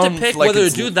it sound pick like whether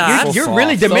to do that, you're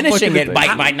really diminishing it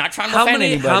by not trying to offend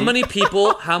anybody.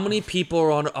 How many people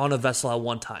are on a vessel at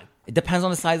one time? It depends on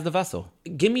the size of the vessel.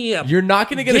 Give me You're not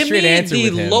going to get a straight answer with him.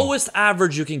 Give me the lowest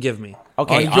average you can give me.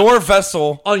 Okay, on your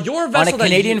vessel. On a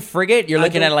Canadian frigate, you're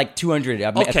looking at like 200.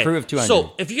 A crew of 200.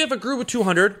 So if you have a crew of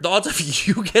 200, the odds of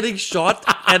you getting shot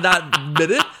at that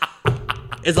minute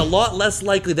is a lot less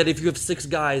likely than if you have 6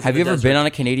 guys. Have you ever been on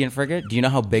a Canadian frigate? Do you know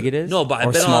how big it is? No, but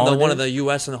I've been on one of the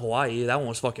U.S. and Hawaii. That one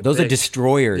was fucking Those big. are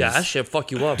destroyers. Yeah, that shit fuck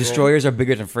you up, Destroyers are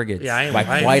bigger than frigates. Yeah, I ain't quite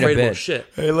afraid a bit. about shit.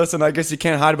 Hey, listen, I guess you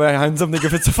can't hide behind something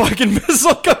if it's a fucking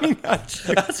missile coming at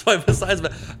you. That's why, besides,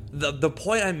 the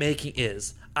point I'm making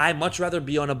is I'd much rather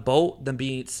be on a boat than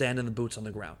be sand in the boots on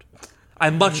the ground.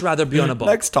 I'd much rather be on a boat.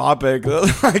 Next topic.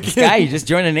 Guy, you just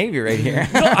joined the Navy right here.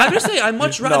 No, I'm just saying, I'd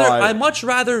much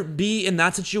rather be in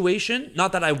that situation.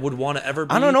 Not that I would want to ever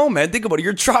be. I don't know, man. Think about it.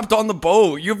 You're trapped on the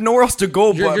boat. You have nowhere else to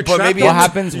go. You're but maybe what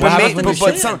happens when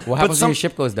your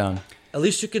ship goes down? At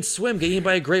least you could swim, get eaten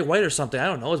by a great white or something. I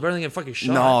don't know. It's better than getting fucking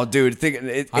shot. No, dude.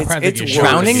 It's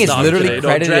drowning is literally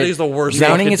credited. Drowning is the worst.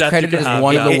 Drowning is credited as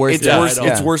one of the worst.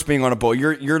 It's worse being on a boat.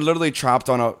 You're literally trapped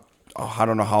on a. I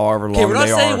don't know however long they are. Okay, we're not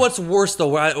saying what's worse,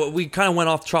 though. We kind of went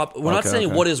off top. We're not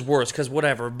saying what is worse, because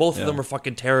whatever. Both of them are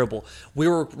fucking terrible. We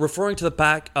were referring to the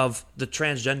back of the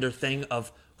transgender thing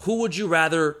of who would you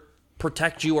rather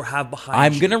protect you or have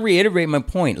behind you. I'm going to reiterate my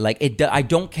point. Like, I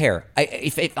don't care.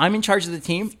 If I'm in charge of the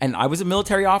team and I was a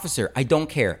military officer, I don't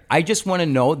care. I just want to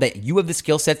know that you have the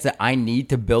skill sets that I need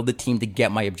to build the team to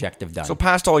get my objective done. So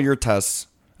passed all your tests.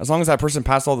 As long as that person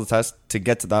passed all the tests to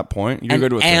get to that point, you're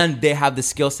good with it. And they have the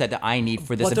skill set that I need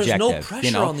for this objective. But there's no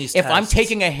pressure on these tests. If I'm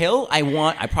taking a hill,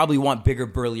 I probably want bigger,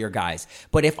 burlier guys.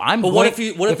 But if I'm what if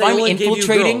they only gave you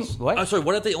girls? What? I'm sorry.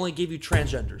 What if they only gave you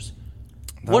transgenders?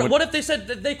 What if they said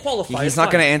that they qualify? He's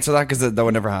not going to answer that because that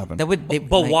would never happen.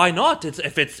 But why not?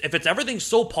 If it's everything's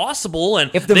so possible and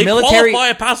if the they military qualify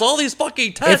and pass all these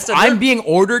fucking tests. If I'm being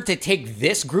ordered to take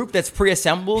this group that's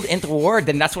pre-assembled into war,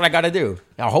 then that's what I got to do.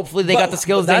 Now, hopefully they got the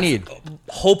skills they need.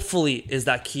 Hopefully is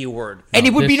that key word. And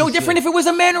it would be no different if it was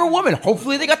a man or a woman.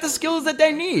 Hopefully they got the skills that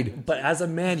they need. But as a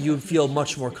man, you'd feel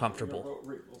much more comfortable.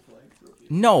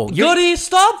 No. Goody,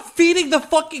 stop feeding the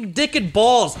fucking dick and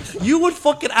balls. You would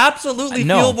fucking absolutely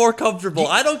feel more comfortable.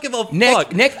 I don't give a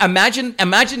fuck. Nick,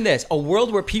 imagine this. A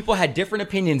world where people had different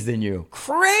opinions than you.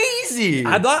 Crazy.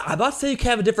 I'm not saying you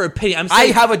can't have a different opinion. I'm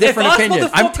saying I have a different opinion.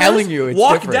 I'm telling you, it's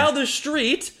walk different. down the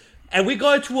street and we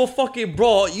got into a fucking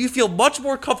brawl, you feel much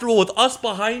more comfortable with us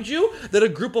behind you than a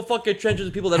group of fucking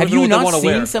transgender people that don't know what they want to wear. Have you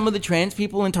not seen some of the trans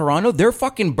people in Toronto? They're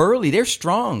fucking burly. They're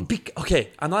strong. Okay,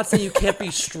 I'm not saying you can't be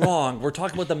strong. We're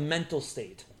talking about the mental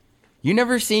state. You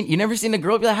never seen a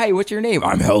girl be like, "Hi, what's your name?"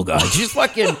 I'm Helga. She's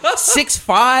fucking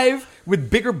 6'5" with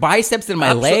bigger biceps than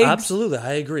my legs. Absolutely,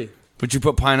 I agree. Would you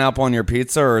put pineapple on your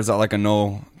pizza, or is that like a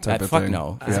no type of fuck thing?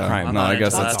 no. It's a crime. No, I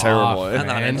guess that's terrible.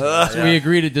 So we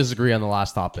agree to disagree on the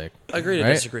last topic. Agree to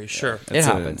disagree. Sure, it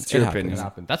happens. It's your opinion.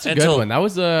 That's a good one. That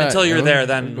was until you're there,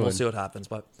 then we'll see what happens.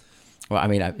 But well, I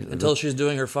mean, until she's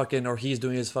doing her fucking or he's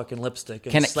doing his fucking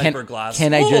lipstick and sniper glass.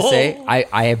 Can I just say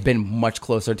I have been much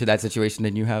closer to that situation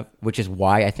than you have, which is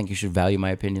why I think you should value my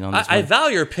opinion on this. I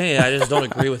value your opinion. I just don't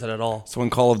agree with it at all. So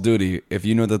in Call of Duty, if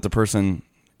you know that the person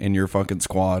in your fucking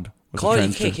squad.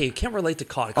 You can't relate to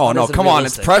COD. Oh, no, come on.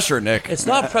 It's pressure, Nick. It's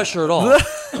not pressure at all.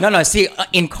 No. See,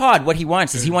 in COD, what he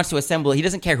wants is he wants to assemble. He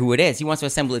doesn't care who it is. He wants to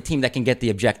assemble a team that can get the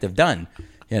objective done.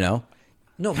 You know?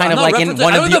 No, kind of like in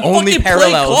one of the only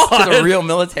parallels to the real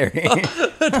military.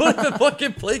 I don't even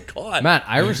fucking play COD. Matt,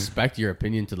 I respect your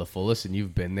opinion to the fullest, and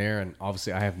you've been there, and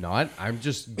obviously I have not. I'm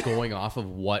just going off of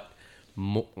what...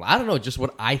 I don't know, just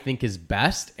what I think is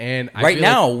best. And right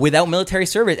now, without military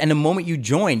service, and the moment you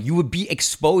join, you would be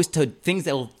exposed to things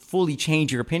that will fully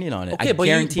change your opinion on it. Okay, but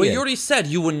you already said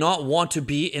you would not want to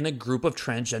be in a group of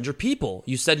transgender people.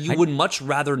 You said you would much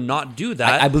rather not do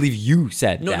that. I believe you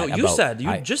said that. No, you said.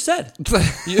 You just said.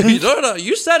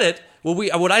 You said it.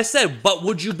 What I said, but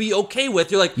would you be okay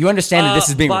with? You're like, you understand that this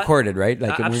is being recorded, right?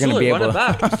 Like we're going to be able.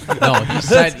 No, he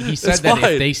said that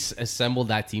if they assembled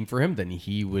that team for him, then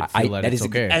he would feel that it's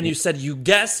okay. And you said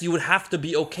you would have to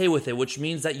be okay with it, which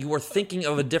means that you were thinking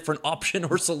of a different option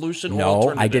or solution. No, or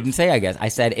alternative. I didn't say I guess. I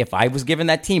said if I was given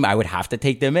that team, I would have to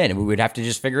take them in, and we would have to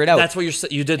just figure it out. That's what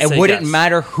you did. It wouldn't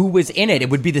matter who was in it; it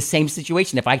would be the same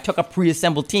situation. If I took a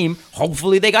pre-assembled team,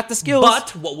 hopefully they got the skills.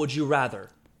 But what would you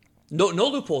rather? No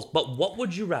loopholes. But what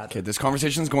would you rather? Okay, this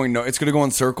conversation is going. It's going to go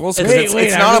in circles. Wait,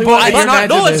 it's not about.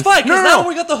 No, it's fine. Because now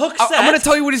we got the hook set. I'm going to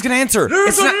tell you what he's going to answer.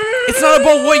 It's not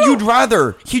about what you'd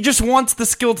rather. He just wants the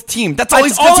skilled team. That's what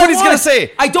he's going to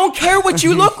say. I don't care what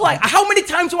you look like. How many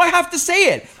times do I have to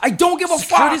say it? I don't give a fuck.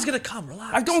 Security's going to come.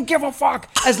 Relax. I don't give a fuck.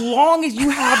 As long as you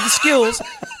have the skills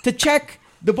to check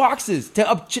the boxes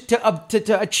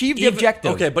to achieve the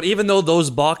objective. Okay, but even though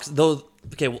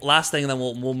last thing, and then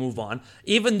we'll move on.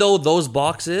 Even though those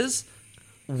boxes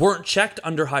weren't checked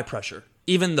under high pressure,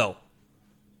 even though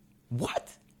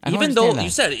you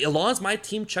said as long as my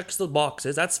team checks the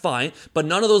boxes, that's fine. But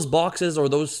none of those boxes or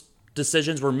those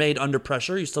decisions were made under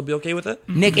pressure. You still be okay with it,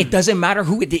 Nick? It doesn't matter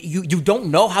who you don't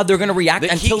know how they're going to react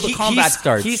until the combat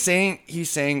starts. He's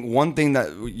saying one thing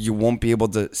that you won't be able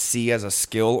to see as a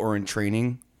skill or in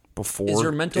training before is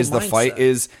your mental mindset. The fight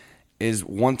is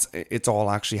once it's all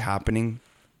actually happening.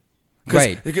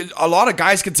 Right. Because a lot of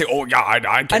guys can say, "Oh yeah,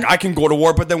 I can go to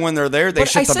war," but then when they're there, they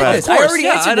shit the bed.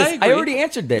 I already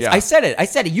answered this. Yeah. I said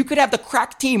it. You could have the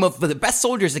crack team of the best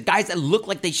soldiers, the guys that look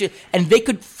like they should, and they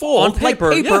could fold on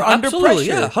paper, like paper under pressure.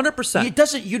 Yeah, 100%. It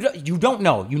doesn't. You don't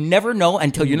know. You never know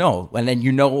until you know, and then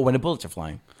you know when the bullets are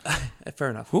flying. Fair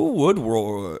enough. Who would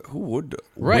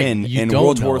win in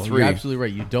World War III? You're absolutely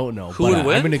right. You don't know. Who would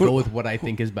win? I'm going to go with what I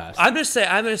think is best. I'm just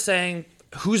saying.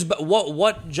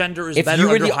 What gender is better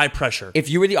under high pressure? If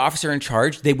you were the officer in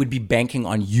charge, they would be banking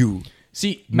on you.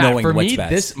 See, Matt, for me,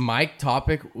 best. my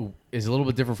topic is a little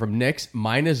bit different from Nick's.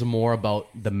 Mine is more about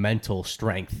the mental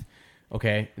strength,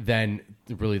 okay, than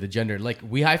really the gender. Like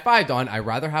we high-fived on, I'd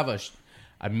rather have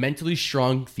a mentally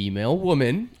strong female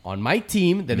woman on my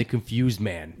team than a confused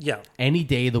man. Yeah. Any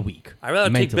day of the week. I'd rather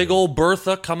take big old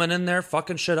Bertha coming in there,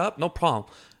 fucking shit up. No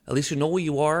problem. At least you know who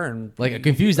you are, and like a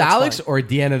confused Alex fine. Or a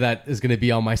Deanna that is going to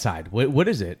be on my side. What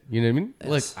is it? You know what I mean?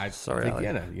 Yes. Like, sorry,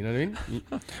 Deanna. You know what I mean?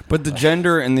 But the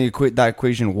gender and that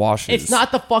equation washes. It's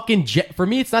not the fucking for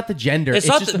me. It's not the gender. It's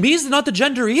not not the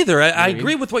gender either. I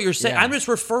agree with what you're saying. Yeah. I'm just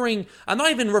referring. I'm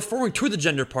not even referring to the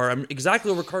gender part. I'm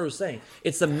exactly what Ricardo was saying.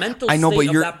 It's the mental I know, state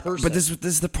but of that person. But this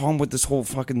is the problem with this whole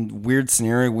fucking weird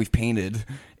scenario we've painted.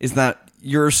 Is that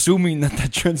you're assuming that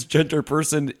transgender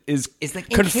person is like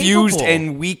confused incapable.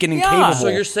 And weak and incapable. So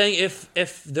you're saying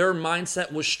if their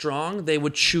mindset was strong, they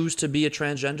would choose to be a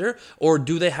transgender, or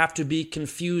do they have to be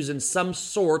confused in some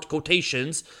sort,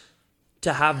 quotations,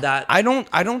 to have that? I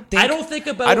don't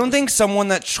think someone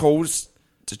that chose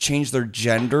to change their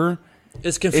gender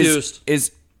is confused.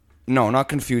 No, not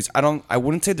confused. I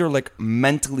wouldn't say they're like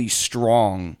mentally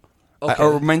strong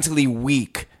or mentally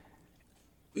weak.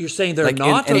 You're saying they're like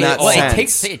not? In that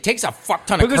sense. It takes a fuck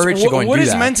ton of courage to go and do that. What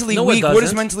is mentally weak? What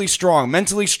is mentally strong?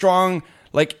 Mentally strong,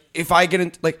 like if I get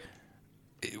into like,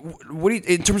 what do you,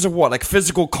 in terms of what, like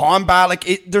physical combat,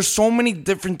 like there's so many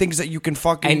different things that you can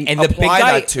fucking and apply the big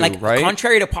guy, that to, like, right?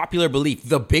 Contrary to popular belief,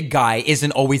 the big guy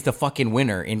isn't always the fucking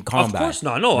winner in combat. Of course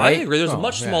not. No, right? I agree. There's a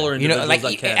much smaller individuals like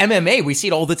that can. MMA, we see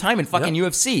it all the time in fucking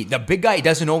UFC. The big guy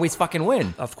doesn't always fucking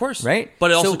win. Of course, right?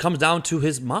 But it also comes down to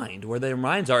his mind, where their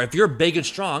minds are. If you're big and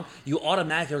strong, you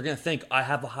automatically are going to think, I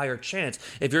have a higher chance.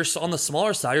 If you're on the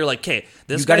smaller side, you're like, okay,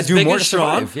 this guy's big and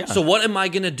strong, so what am I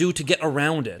going to do to get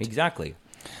around it? Exactly.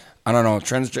 I don't know. The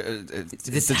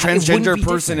transgender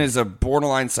person is a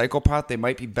borderline psychopath. They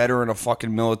might be better in a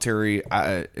fucking military,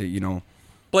 But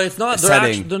it's not.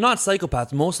 They're not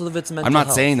psychopaths. Most of it's mental. I'm not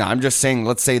health. saying that. I'm just saying.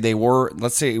 Let's say it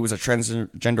was a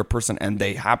transgender person and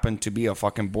they happen to be a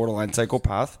fucking borderline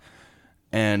psychopath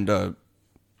and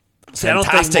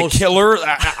fantastic killer.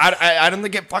 I don't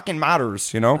think it fucking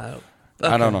matters. You know.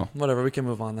 Okay, I don't know. Whatever. We can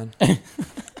move on then.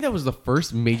 That was the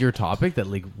first major topic that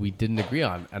like we didn't agree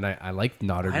on, and I like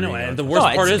not agreeing. I know, and on. the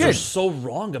worst part is they're so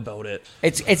wrong about it.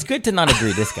 It's good to not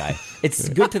agree. This guy, it's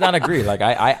good to not agree. Like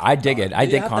I dig it. I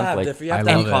dig conflict. You have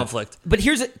to have conflict. But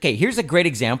here's a great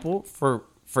example for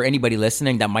anybody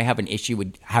listening that might have an issue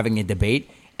with having a debate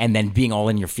and then being all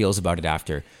in your feels about it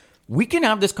after. We can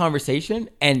have this conversation,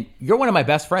 and you're one of my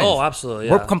best friends. Oh, absolutely.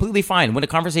 Yeah. We're completely fine. When the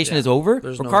conversation is over,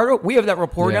 Ricardo, we have that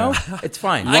rapport now. It's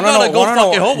fine. I gotta go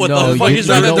fucking home with them.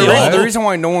 The reason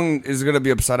why no one is going to be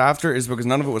upset after is because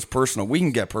none of it was personal. We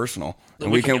can get personal,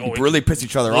 and we can really piss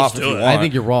each other off if you want. I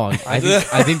think you're wrong. I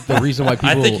think the reason why people...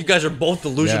 I think you guys are both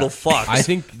delusional fucks. I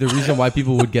think the reason why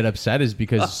people would get upset is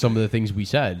because some of the things we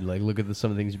said. Like, look at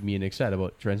some of the things me and Nick said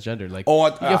about transgender. Like,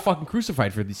 you get fucking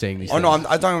crucified for saying these things. No,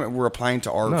 I thought we're applying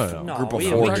to our group of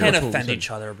four. We can't offend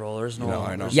each other, bro. There's no.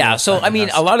 I know. Yeah, so I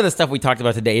mean, a lot of the stuff we talked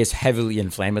about today is heavily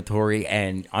inflammatory,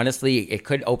 and honestly, it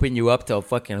could open you up to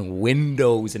fucking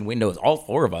windows and windows. All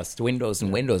four of us, windows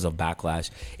and windows of backlash.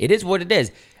 It is what it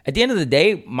is. At the end of the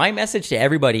day, my message to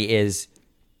everybody is,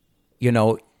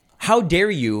 how dare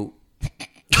you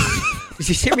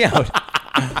Just hear me out.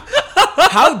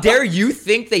 How dare you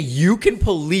think that you can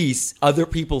police other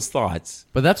people's thoughts?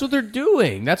 But that's what they're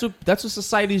doing. That's what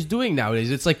society's doing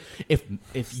nowadays. It's like if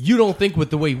you don't think with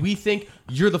the way we think,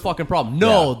 you're the fucking problem.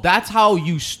 No, that's how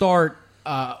you start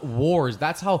wars.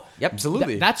 That's how. Yep,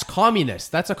 absolutely. That's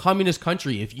communist. That's a communist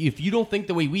country. If you don't think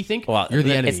the way we think, you're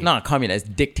the enemy. It's not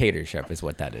communist. Dictatorship is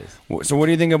what that is. So what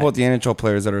do you think about the NHL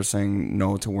players that are saying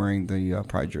no to wearing the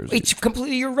pride jersey? It's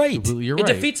completely. You're right. It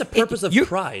defeats the purpose of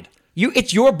pride.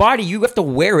 It's your body. You have to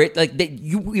wear it. Like that.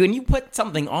 When you put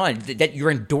something on, that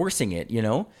you're endorsing it. You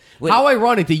know. How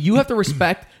ironic that you have to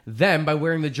respect them by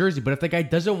wearing the jersey, but if the guy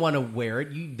doesn't want to wear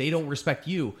it, they don't respect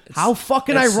you. How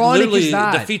fucking ironic is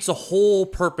that? It defeats the whole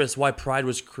purpose why pride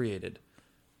was created.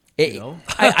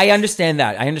 I understand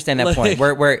that. I understand that point.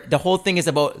 Where the whole thing is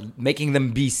about making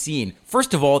them be seen.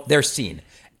 First of all, they're seen.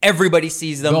 Everybody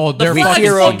sees them. The flag is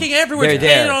fucking everywhere. It's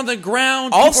painted on the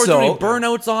ground. Also, people are doing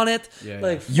burnouts on it.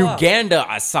 Uganda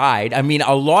aside, I mean,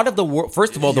 a lot of the world.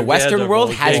 First of all, the Western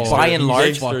world has, by and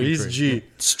large,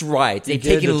 strides. They've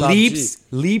taken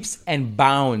leaps and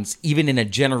bounds, even in a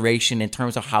generation, in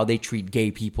terms of how they treat gay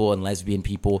people and lesbian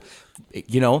people.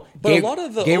 You know, but a lot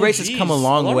of the gay race has come a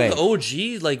long way. A lot of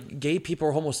the OG, like gay people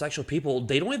or homosexual people,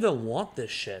 they don't even want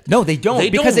this shit. No, they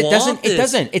don't, because it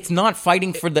doesn't. It's not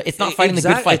fighting for the. It's not fighting the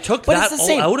good fight. It took that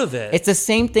all out of it. It's the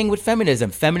same thing with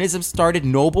feminism. Feminism started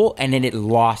noble, and then it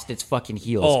lost its fucking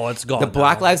heels. Oh, it's gone. The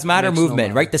Black Lives Matter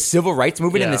movement, right? The civil rights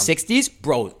movement in the '60s,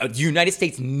 bro. The United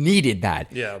States needed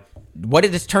that. Yeah. What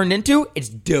it has turned into?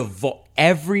 It's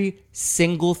every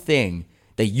single thing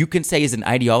that you can say is an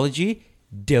ideology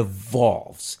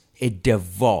devolves. It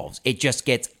devolves. It just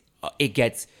gets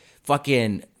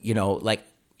fucking, like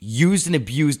used and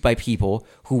abused by people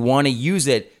who want to use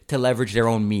it to leverage their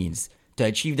own means, to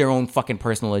achieve their own fucking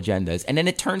personal agendas. And then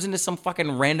it turns into some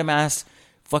fucking random ass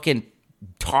fucking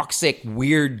toxic,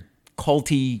 weird,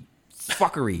 culty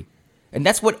fuckery. And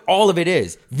that's what all of it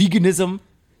is. Veganism,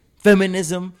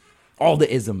 feminism, all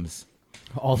the isms.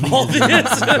 All the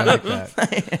isms. I like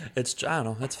that. I don't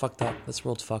know. It's fucked up. This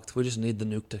world's fucked. We just need the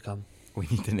nuke to come. We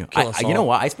need the nuke. You know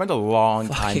what? I spent a long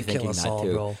time thinking that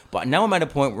too. Bro. But now I'm at a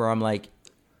point where I'm like,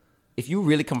 if you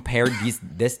really compare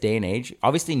this day and age,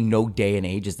 obviously no day and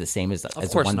age is the same as the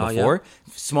one before.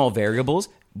 Yeah. Small variables.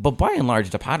 But by and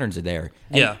large, the patterns are there.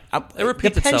 And it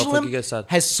repeats itself, like you guys said.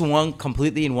 Has swung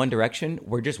completely in one direction.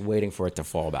 We're just waiting for it to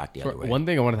fall back the other way. One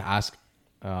thing I wanted to ask,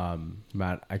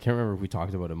 Matt, I can't remember if we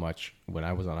talked about it much when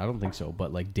I was on. I don't think so.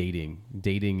 But like dating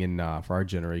in for our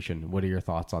generation, what are your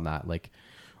thoughts on that? Like,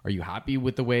 are you happy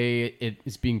with the way it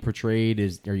is being portrayed?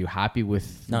 Are you happy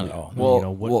with? No.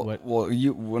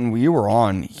 When we were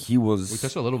on, he was. We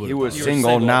touched a little bit. He was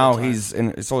single. Now he's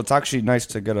in. So it's actually nice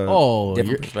to get a.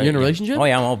 Different perspective. You're in a relationship? Oh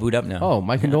yeah, I'm all booed up now. Oh,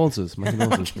 my condolences. My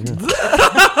condolences.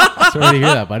 Sorry to hear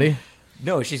that, buddy.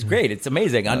 No, she's great. It's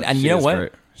amazing. And you know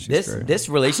what? This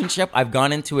relationship, I've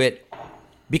gone into it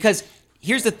because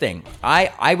here's the thing.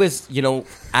 I was,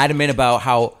 adamant about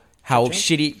how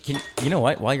shitty. You know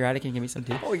what? While you're at it, can you give me some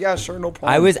tea? Oh yeah, sure, no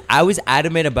problem. I was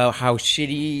adamant about how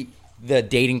shitty the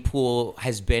dating pool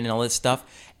has been and all this stuff,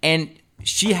 and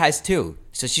she has too.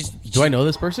 So Do I know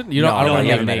this person? You know, I don't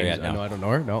know her yet. No, I don't know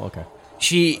her. No, okay.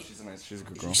 She's a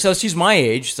good girl. So she's my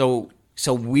age. So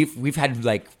we've had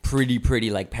like pretty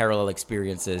like parallel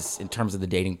experiences in terms of the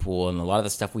dating pool, and a lot of the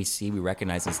stuff we see, we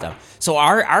recognize and stuff. So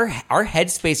our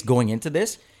headspace going into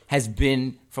this has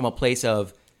been from a place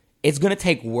of it's going to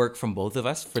take work from both of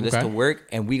us for this to work,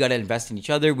 and we got to invest in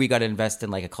each other. We got to invest in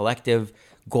like a collective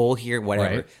goal here,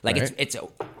 whatever. It's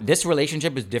this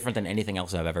relationship is different than anything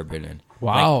else I've ever been in.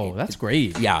 Wow, that's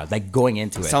great. Yeah, like going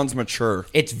into it. Sounds mature.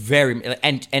 It's very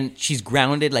and she's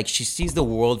grounded. Like she sees the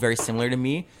world very similar to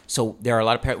me. So there are a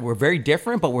lot of we're very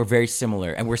different, but we're very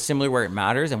similar, and we're similar where it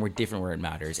matters, and we're different where it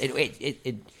matters.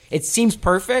 It seems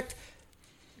perfect.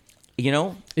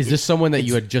 Is this someone that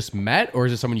you had just met, or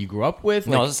is this someone you grew up with?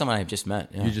 No, this is someone I've just met.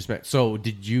 Yeah. You just met. So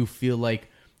did you feel like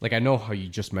I know how you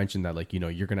just mentioned that, like, you're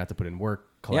going to have to put in work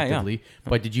collectively,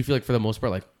 but did you feel like for the most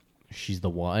part, like she's the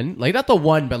one, like not the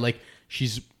one, but like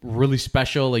she's really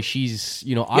special. Like she's,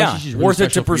 obviously she's really worth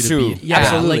it to pursue. Yeah,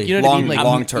 absolutely. Like, what I mean? Like,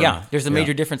 long term. Yeah. There's a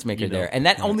major difference maker there. And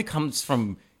that only comes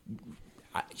from,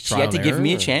 she had to give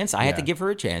me a chance. I had to give her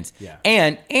a chance. Yeah.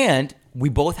 And we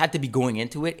both had to be going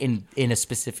into it in a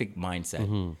specific mindset.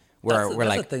 Mm-hmm. That's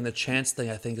the thing. The chance thing,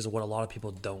 I think, is what a lot of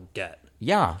people don't get.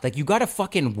 Yeah, like you got to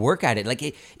fucking work at it.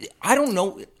 Like I don't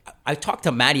know. I talked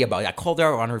to Maddie about it. I called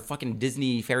her on her fucking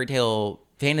Disney fairy tale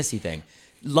fantasy thing.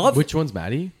 Which one's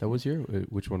Maddie? That was here.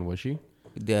 Which one was she?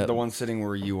 The one sitting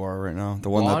where you are right now.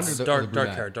 The one that's dark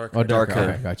hair. Oh, dark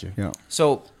hair. Okay, got you. Yeah.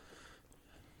 So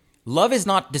love is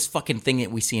not this fucking thing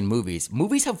that we see in movies.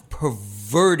 Movies have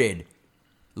perverted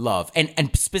love,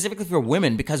 and specifically for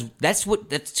women, because that's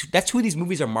who these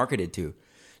movies are marketed to.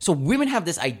 So women have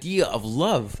this idea of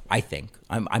love, I think,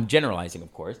 I'm generalizing,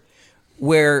 of course,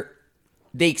 where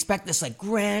they expect this like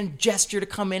grand gesture to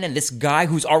come in, and this guy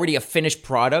who's already a finished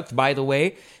product, by the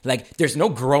way, like there's no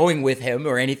growing with him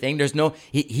or anything. There's no,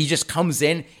 he just comes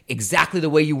in exactly the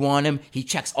way you want him. He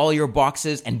checks all your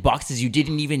boxes and boxes you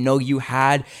didn't even know you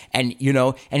had. And, you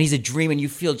know, and he's a dream, and you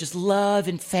feel just love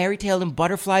and fairy tale and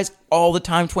butterflies all the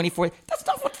time, 24. That's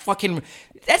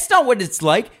not what it's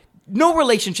like. No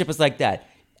relationship is like that.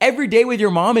 Every day with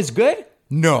your mom is good?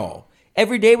 No.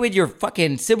 Every day with your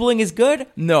fucking sibling is good?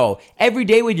 No. Every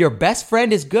day with your best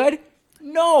friend is good?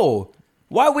 No.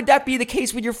 Why would that be the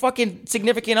case with your fucking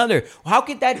significant other? How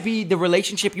could that be the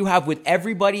relationship you have with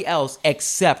everybody else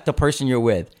except the person you're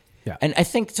with? Yeah. And I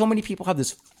think so many people have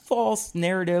this false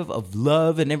narrative of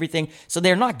love and everything. So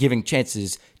they're not giving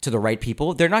chances to the right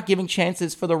people. They're not giving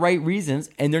chances for the right reasons.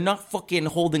 And they're not fucking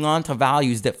holding on to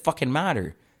values that fucking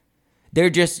matter. They're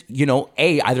just, you know,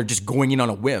 either just going in on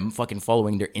a whim, fucking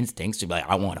following their instincts to be like,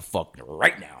 I want to fuck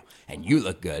right now, and you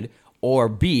look good. Or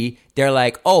B, they're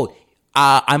like,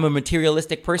 I'm a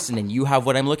materialistic person, and you have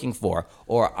what I'm looking for.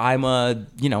 Or I'm a,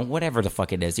 you know, whatever the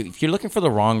fuck it is. If you're looking for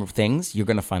the wrong things, you're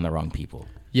going to find the wrong people.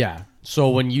 Yeah.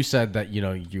 So when you said that, you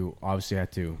know, you obviously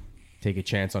had to take a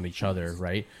chance on each other,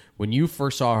 right? When you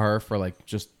first saw her, for like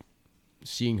just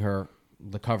seeing her,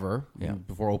 the cover,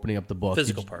 before opening up the book,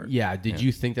 physical part. Did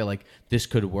you think that like this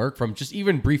could work from just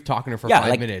even brief talking to her for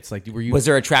 5 minutes? Like, was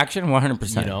there attraction?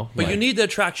 100%. You know, but you need the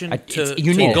attraction to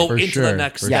go into sure, the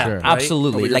next step. Yeah, right?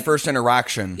 absolutely. Like first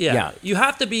interaction. Yeah. You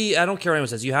have to be. I don't care what anyone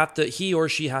says. You have to. He or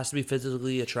she has to be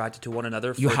physically attracted to one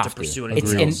another for to pursue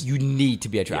anything else. And you need to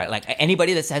be attracted. Like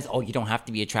anybody that says, "Oh, you don't have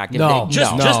to be attractive."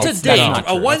 Just to date,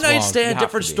 a one night stand,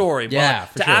 different story. Yeah,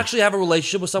 but to actually have a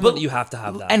relationship with someone, you have to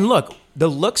have that. And look, the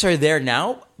looks are there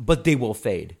now, but they will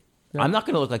fade. Yeah. I'm not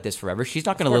going to look like this forever. She's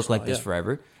not going to look like this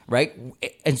forever, right?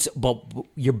 And so, but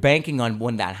you're banking on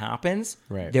when that happens.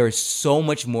 Right. There is so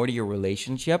much more to your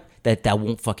relationship that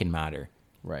won't fucking matter.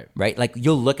 Right. Right. Like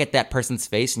you'll look at that person's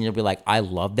face and you'll be like, I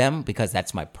love them because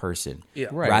that's my person. Yeah.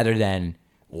 Right. Rather than,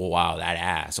 oh, wow, that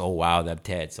ass. Oh, wow, that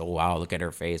tits. Oh, wow, look at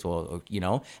her face. Well, you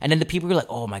know. And then the people are like,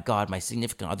 oh, my God, my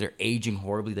significant other aging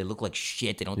horribly. They look like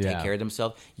shit. They don't take care of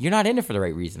themselves. You're not in it for the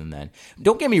right reason then.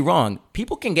 Don't get me wrong.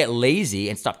 People can get lazy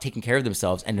and stop taking care of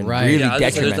themselves and then really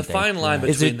detriment There's a fine line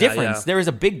between There's a difference. That, There is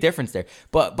a big difference there.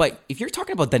 But if you're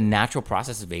talking about the natural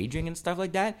process of aging and stuff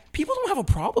like that, people don't have a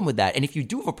problem with that. And if you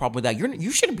do have a problem with that,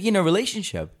 you shouldn't be in a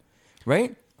relationship,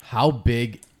 right? How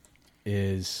big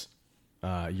is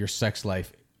your sex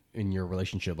life in your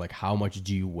relationship? Like, how much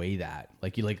do you weigh that?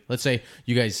 Like, let's say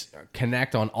you guys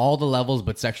connect on all the levels,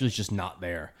 but sexually is just not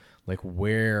there. Like,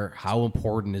 how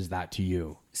important is that to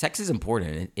you? Sex is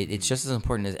important. It's just as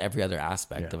important as every other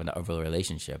aspect of a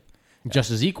relationship. Just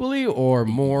as equally or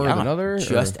more than others?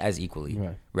 Just as equally,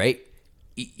 right?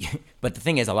 But the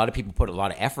thing is, a lot of people put a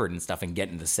lot of effort and stuff in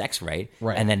getting the sex right,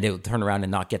 and then they'll turn around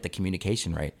and not get the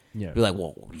communication right. Yeah. Be like,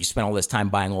 well, you spent all this time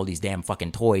buying all these damn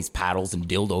fucking toys, paddles and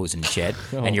dildos and shit,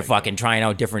 and you're fucking trying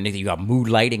out different things. You got mood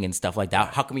lighting and stuff like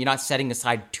that. How come you're not setting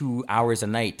aside 2 hours a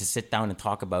night to sit down and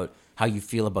talk about how you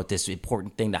feel about this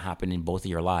important thing that happened in both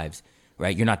of your lives?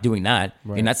 Right? You're not doing that.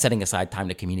 Right. You're not setting aside time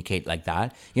to communicate like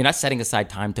that. You're not setting aside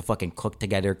time to fucking cook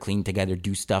together, clean together,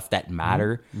 do stuff that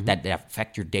matter, that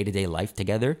affect your day-to-day life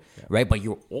together, right? But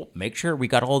make sure we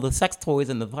got all the sex toys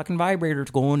and the fucking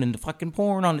vibrators going and the fucking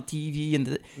porn on the TV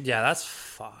and that's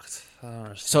fucked. I don't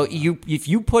understand. So if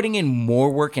you putting in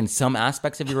more work in some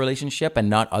aspects of your relationship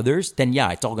and not others, then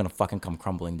it's all gonna fucking come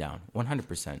crumbling down,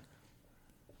 100%.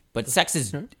 But sex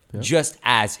is just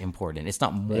as important. It's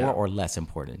not more or less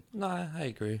important. No, I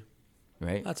agree.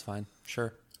 Right? That's fine.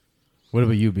 Sure. What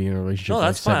about you being in a relationship for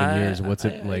like 7 years? What's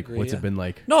it like? Agree, what's it been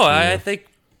like? No, I think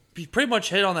you pretty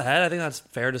much hit it on the head. I think that's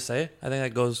fair to say. I think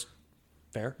that goes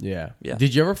fair. Yeah.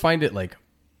 Did you ever find it like,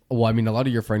 well, I mean, a lot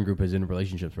of your friend group is in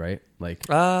relationships, right? Like,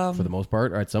 for the most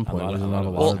part, or at some point, was not a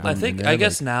lot of them I think, there, I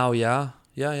guess now, yeah.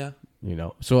 You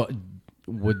know, so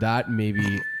would that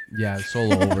maybe... Yeah,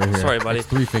 solo over here. Sorry, buddy. It's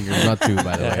 3 fingers, not 2,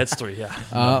 by the way. Yeah, it's 3,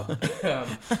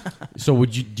 yeah. So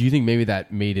do you think maybe that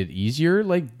made it easier,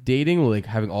 like dating, like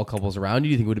having all couples around you?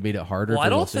 Do you think it would have made it harder? Well,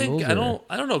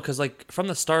 I don't know, because like from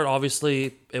the start,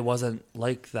 obviously it wasn't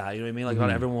like that. You know what I mean? Like not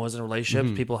everyone was in a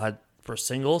relationship. People were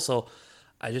single. So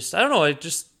I don't know.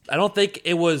 I don't think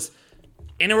it was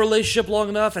in a relationship long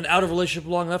enough and out of a relationship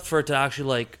long enough for it to actually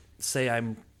like say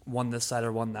I'm one this side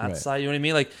or one that side, you know what I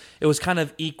mean? Like it was kind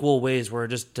of equal ways where it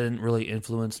just didn't really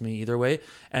influence me either way.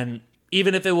 And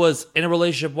even if it was in a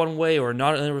relationship one way or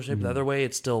not in a relationship the other way,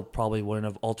 it still probably wouldn't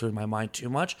have altered my mind too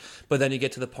much. But then you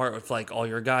get to the part with like all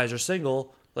your guys are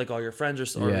single, like all your friends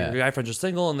are, or your guy friends are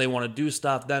single, and they want to do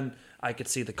stuff. Then I could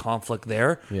see the conflict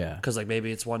there. Yeah. Because like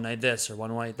maybe it's one night this or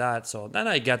one night that. So then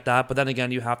I get that. But then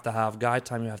again, you have to have guy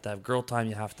time, you have to have girl time,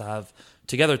 you have to have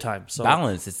together time. So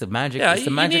balance. It's the magic. Yeah, it's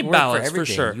the you magic need word balance, for everything.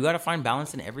 for sure. You got to find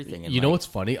balance in everything. You know what's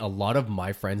funny? A lot of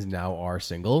my friends now are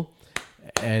single,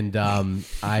 and I'm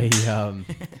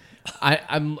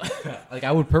like,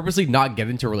 I would purposely not get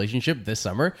into a relationship this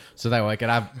summer so that way I could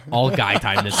have all guy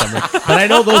time this summer. But I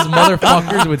know those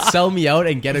motherfuckers would sell me out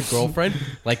and get a girlfriend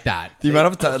like that. The amount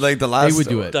of time, like the last, they would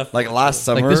do it. Like last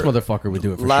summer, like this motherfucker would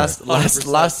do it for last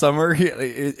sure. last summer.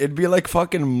 It'd be like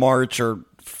fucking March or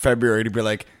February to be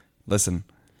like, listen,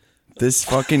 this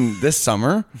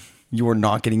summer. You are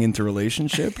not getting into a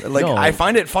relationship. Like No. I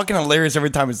find it fucking hilarious every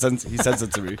time he says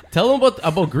it to me. Tell him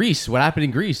about Greece. What happened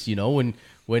in Greece? You know,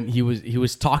 when he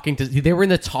was talking to, they were in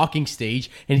the talking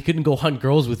stage and he couldn't go hunt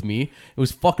girls with me. It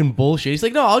was fucking bullshit. He's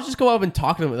like, no, I'll just go up and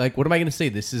talk to him. Like, what am I gonna say?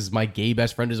 This is my gay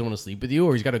best friend doesn't want to sleep with you,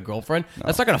 or he's got a girlfriend. No.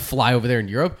 That's not gonna fly over there in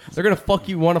Europe. They're gonna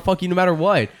want to fuck you no matter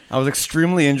what. I was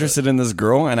extremely interested in this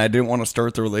girl, and I didn't want to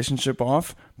start the relationship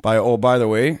off by the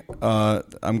way,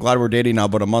 I'm glad we're dating now,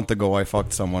 but a month ago I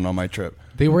fucked someone on my trip.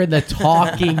 They were in the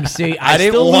talking stage. I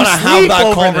didn't want to have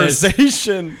that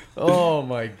conversation. Oh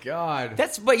my god.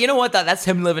 But you know what? That's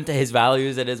him living to his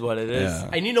values. It is what it is. Yeah.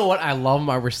 And you know what? I love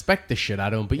him. I respect the shit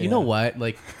out of him. But you know what?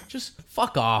 Like, just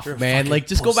fuck off, man. Like,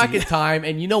 just go back in time.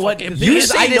 And you know what? You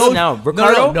say this now,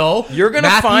 Riccardo. No. You're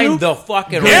gonna find the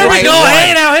fucking. Here we go.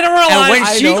 Hey now, hit a real And when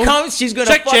line. she comes, she's gonna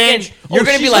Check fucking. change. You're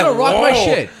gonna be she's like, gonna rock my whoa.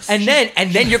 shit. And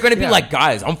then you're gonna be like,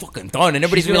 guys, I'm fucking done. And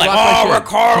everybody's She's gonna be gonna like, rock my oh, shit.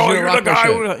 Riccardo, She's you're gonna the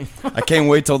rock my guy. I can't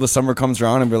wait till the summer comes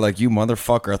around and be like, you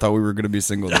motherfucker, I thought we were going to be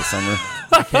single this summer.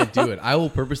 I can't do it. I will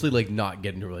purposely like not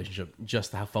get into a relationship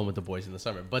just to have fun with the boys in the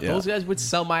summer. But those guys would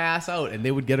sell my ass out and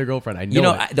they would get a girlfriend. I know. You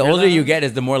know, it. the older you get,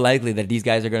 is the more likely that these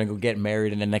guys are gonna go get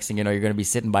married, and the next thing you know, you're gonna be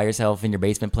sitting by yourself in your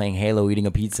basement playing Halo, eating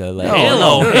a pizza. Like,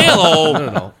 Halo.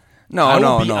 I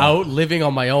will be no. out living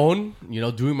on my own, you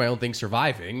know, doing my own thing,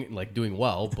 surviving, like doing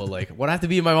well. But like, what I have to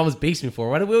be in my mom's basement for?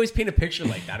 Why do we always paint a picture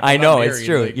like that? I know, it's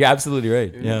true. Like, you're absolutely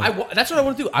right. Yeah. That's what I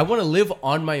want to do. I want to live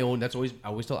on my own. I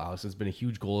always tell Alex, it's been a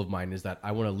huge goal of mine, is that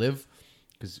I want to live,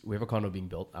 because we have a condo being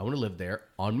built. I want to live there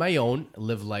on my own,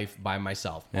 live life by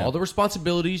myself. Yeah. All the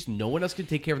responsibilities, no one else can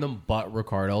take care of them but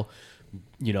Riccardo,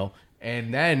 you know.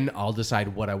 And then I'll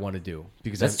decide what I want to do,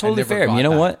 because that's totally fair. You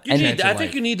know what? I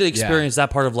think you need to experience that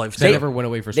part of life. I never went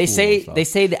away for school. They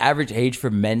say the average age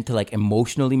for men to like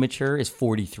emotionally mature is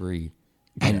 43.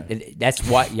 And that's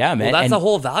why, man. Well, that's the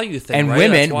whole value thing. And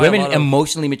right? women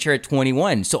emotionally mature at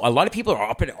 21. So a lot of people are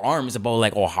up in arms about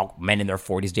like, oh, how men in their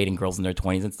 40s dating girls in their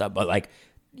 20s and stuff. But like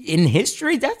in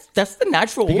history, that's the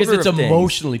natural order. Because it's of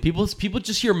emotionally. People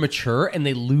just hear mature and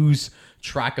they lose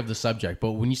track of the subject.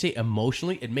 But when you say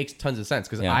emotionally, it makes tons of sense,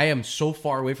 because I am so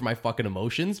far away from my fucking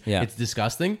emotions. It's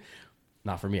disgusting.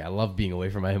 Not for me. I love being away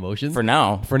from my emotions. For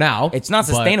now. It's not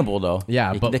sustainable though.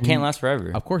 Yeah, but they can't last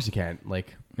forever. Of course you can't.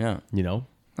 Like, you know.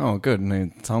 Oh, good.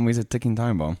 Tell me he's a ticking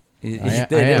time bomb.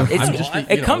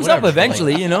 It comes up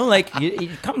eventually, you know, like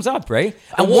it comes up, right?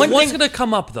 And what's going to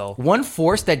come up though? One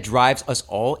force that drives us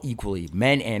all equally,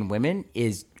 men and women,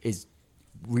 is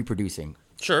reproducing.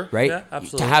 Sure. Right? Yeah,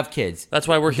 absolutely. To have kids. That's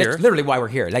why we're here. That's literally why we're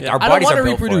here. Like, our I don't bodies want are to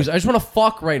built reproduce. for it. I just want to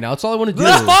fuck right now. That's all I want to do.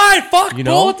 That's fine. Fuck. You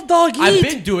know? Let the dog eat. I've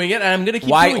been doing it, and I'm going to keep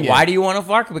doing it. Why do you want to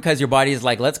fuck? Because your body is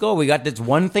like, let's go. We got this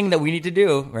one thing that we need to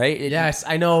do, right? Yes,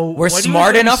 I know. We're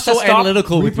smart enough to stop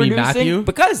analytical with me, reproducing, Matthew.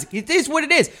 because it is what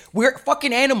it is. We're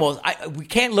fucking animals. We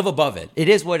can't live above it. It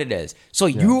is what it is. So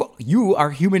you are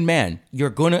a human man.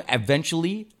 You're going to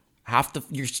eventually have to,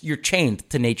 you're chained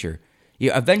to nature.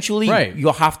 Eventually,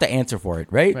 you'll have to answer for it,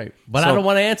 right? Right. But I don't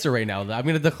want to answer right now. I'm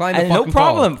going to decline the fucking no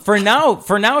problem. call.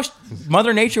 For now,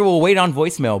 Mother Nature will wait on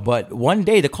voicemail. But one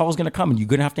day the call is going to come, and you're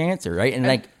going to have to answer, right? And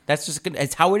like that's just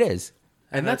it's how it is.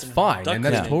 And that's fine. And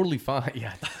that's totally fine.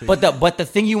 Yeah. But the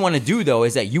thing you want to do though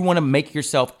is that you want to make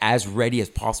yourself as ready as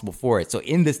possible for it. So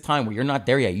in this time where you're not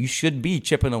there yet, you should be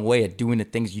chipping away at doing the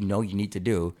things you know you need to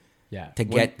do. To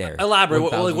get there. Elaborate.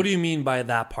 What do you mean by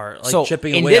that part? Like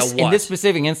chipping away at what? In this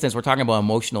specific instance, we're talking about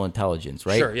emotional intelligence,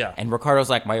 right? Sure, yeah. And Riccardo's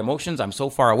like, my emotions, I'm so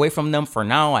far away from them for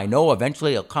now. I know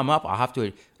eventually it'll come up. I'll have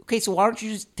to. Okay, so why don't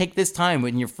you just take this time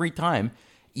in your free time?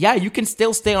 Yeah, you can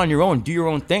still stay on your own, do your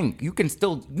own thing. You can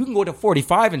go to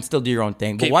 45 and still do your own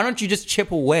thing. But why don't you just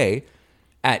chip away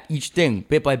at each thing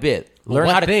bit by bit? Learn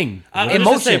how to thing. I'm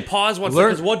just saying, pause one second.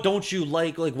 Because what don't you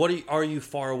like? Like, what are you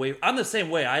far away? I'm the same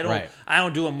way. I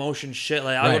don't do emotion shit.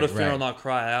 Like, I go to funeral, not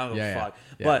cry. I don't give a fuck.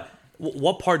 But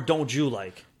what part don't you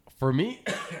like? For me,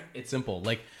 it's simple.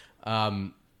 Like,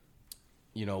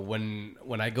 you know, when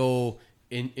I go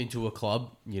into a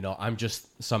club, you know, I'm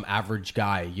just some average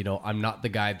guy. You know, I'm not the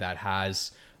guy that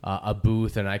has a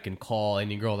booth and I can call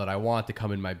any girl that I want to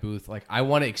come in my booth. Like, I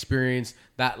want to experience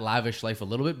that lavish life a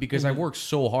little bit because I worked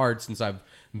so hard since I've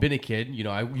been a kid. You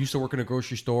know, I used to work in a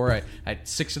grocery store at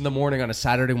 6 a.m. on a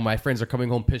Saturday when my friends are coming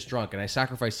home pissed drunk, and I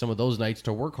sacrifice some of those nights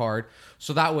to work hard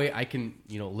so that way I can,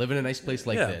 you know, live in a nice place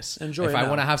like this. Enjoy if I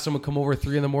want to have someone come over at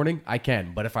 3 a.m, I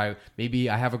can. But if I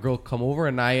have a girl come over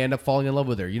and I end up falling in love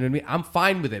with her, you know what I mean? I'm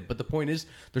fine with it. But the point is,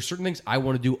 there's certain things I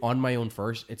want to do on my own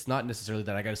first. It's not necessarily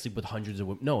that I got to sleep with hundreds of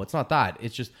women. No, it's not that.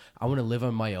 It's just I want to live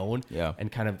on my own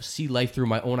and kind of see life through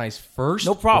my own eyes first.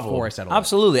 No problem. Before I settle.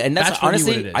 Absolutely, and that's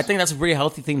honestly, what it is. I think that's a pretty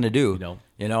healthy thing to do.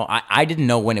 You know, I didn't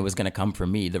know when it was going to come for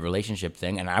me, the relationship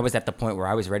thing, and I was at the point where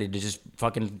I was ready to just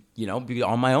fucking, you know, be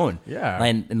on my own. Yeah.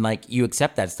 And like, you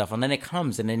accept that stuff, and then it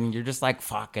comes, and then you're just like,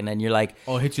 fuck, and then you're like...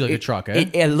 Oh, it hits you like a truck, eh?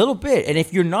 A little bit, and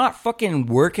if you're not fucking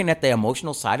working at the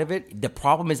emotional side of it, the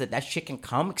problem is that shit can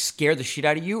come, scare the shit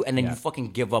out of you, and then you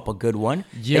fucking give up a good one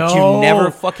that you never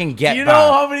fucking get back. You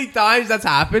know how many times that's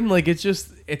happened? Like, it's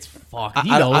fucked.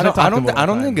 I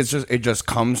don't think it just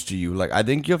comes to you. Like, I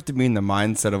think you have to be in the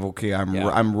mindset of, okay,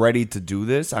 I'm ready to do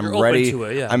this. I'm ready to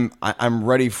it, I'm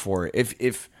ready for it.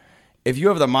 If you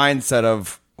have the mindset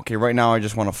of, okay, right now I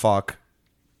just want to fuck,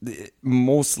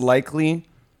 most likely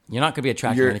you're not gonna be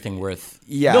attracted to anything worth.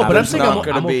 Yeah, no, but I'm saying I'm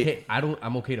okay.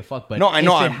 I'm okay to fuck, but no, I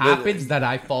know if it happens that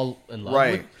I fall in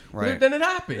love with. Right. Then it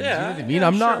happens. Yeah, you know what I mean?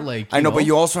 I'm not like... I know, but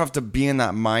you also have to be in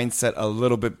that mindset a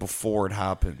little bit before it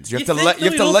happens. You have to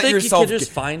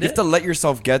let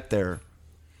yourself get there.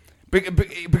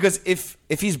 Because if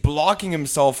he's blocking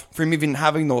himself from even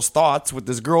having those thoughts with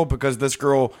this girl because this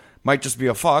girl might just be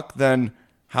a fuck, then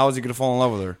how is he going to fall in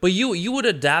love with her? But you would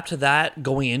adapt to that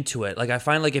going into it. Like, I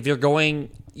find, like, if you're going...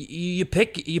 You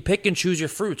pick and choose your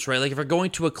fruits, right? Like, if you're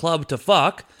going to a club to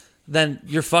fuck... then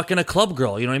you're fucking a club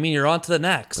girl. You know what I mean? You're on to the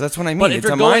next. That's what I mean. It's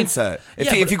a mindset.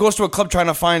 If he goes to a club trying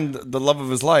to find the love of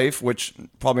his life, which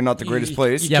probably not the greatest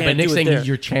place. Yeah, but Nick's saying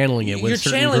you're channeling it with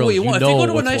certain girls. What you want. If you go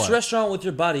to a nice restaurant with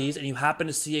your buddies and you happen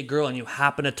to see a girl and you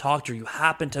happen to talk to her, you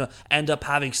happen to end up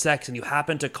having sex and you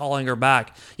happen to calling her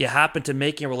back, you happen to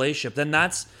making a relationship, then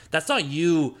that's not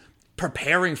you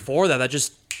preparing for that. That's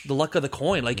just the luck of the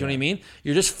coin. Like, you know what I mean?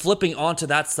 You're just flipping onto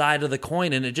that side of the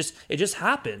coin, and it just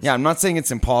happens. Yeah, I'm not saying it's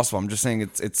impossible. I'm just saying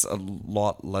it's a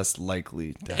lot less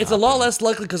likely to happen. It's a lot less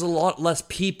likely because a lot less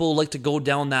people like to go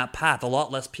down that path. A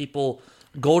lot less people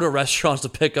go to restaurants to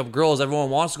pick up girls. Everyone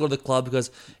wants to go to the club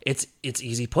because it's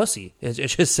easy pussy.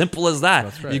 It's just simple as that.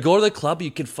 That's right. You go to the club,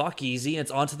 you can fuck easy, and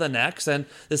it's on to the next, and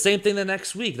the same thing the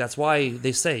next week. That's why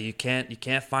they say you can't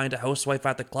find a housewife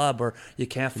at the club, or you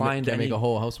can't make a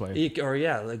whole housewife.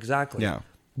 Exactly. Yeah.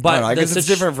 But I guess it's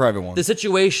different for everyone. The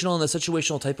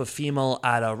situational type of female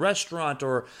at a restaurant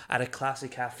or at a classy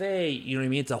cafe, you know what I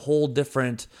mean? It's a whole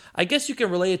different... I guess you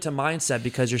can relate it to mindset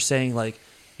because you're saying, like,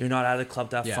 you're not at a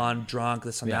club to have fun, drunk,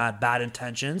 this and that, bad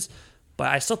intentions. But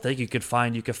I still think you could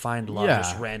find love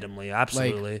just randomly.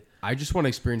 Absolutely. Like, I just want to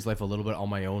experience life a little bit on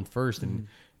my own first,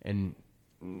 and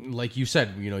like you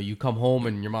said, you know, you come home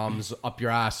and your mom's up your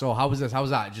ass. So how was this? How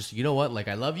was that? Just, you know what? Like,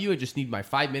 I love you. I just need my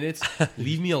 5 minutes.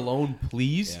 Leave me alone,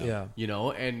 please. Yeah. You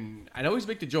know, and I always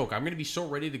make the joke. I'm gonna be so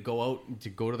ready to go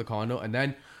to the condo, and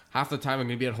then half the time I'm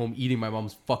going to be at home eating my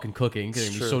mom's fucking cooking because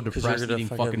I'm going to be so depressed eating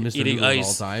fucking Mr. Noodles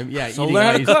all the time. Yeah, so learn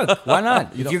how to cook. Why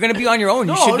not? If you're going to be on your own,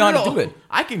 you should know how to do it.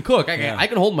 I can cook. I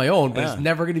can hold my own, but it's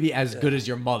never going to be as good as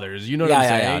your mother's. You know what I'm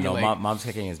saying? Yeah, no, like, mom's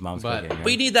cooking is mom's cooking. Yeah.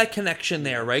 But you need that connection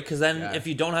there, right? Because then if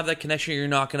you don't have that connection, you're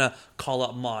not going to call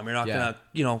up mom. You're not going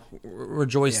to,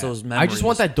 rejoice those memories. I just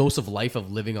want that dose of life of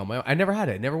living on my own. I never had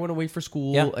it. I never went away for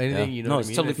school. Anything, you know what I mean?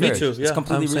 It's totally fair. Me too. It's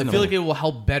completely reasonable. I feel like it will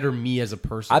help better me as a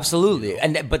person. Absolutely.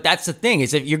 But that's the thing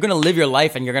is, if you're going to live your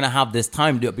life and you're going to have this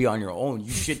time to be on your own,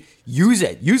 you should use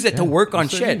it. Use it to work on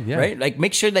shit, right? Like,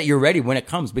 make sure that you're ready when it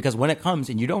comes, because when it comes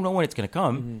and you don't know when it's going to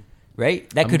come, right?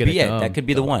 That could be it. That could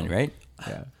be the one, right?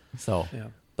 Yeah. So. Yeah.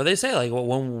 But they say, like,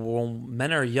 when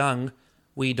men are young,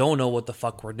 we don't know what the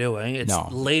fuck we're doing. It's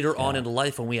later on in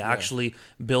life when we actually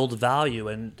build value,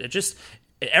 and it just...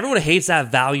 Everyone hates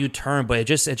that value term, but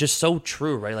it's just so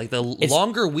true, right? Like, the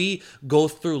longer we go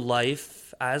through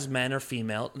life as men or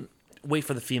female, wait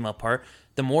for the female part,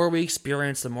 the more we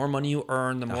experience, the more money you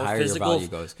earn, the more physical your value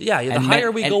goes. Yeah, the higher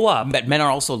we go up. But men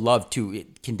are also loved too,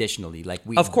 conditionally. Like,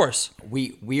 of course,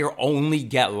 we only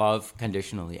get love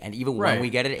conditionally, and even when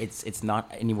we get it, it's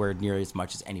not anywhere near as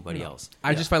much as anybody else.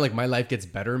 I just find like my life gets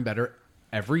better and better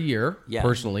every year,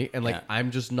 personally, and like I'm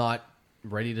just not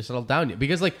ready to settle down yet,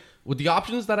 because like with the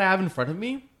options that I have in front of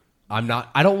me,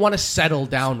 I don't want to settle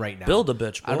down right now. Build a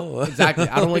bitch, bro. Exactly.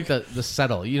 I don't like the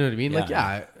settle. You know what I mean?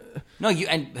 No,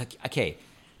 okay.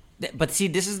 But see,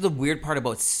 this is the weird part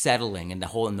about settling and the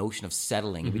whole notion of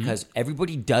settling, because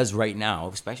everybody does right now,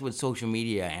 especially with social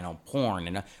media and on porn,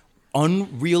 and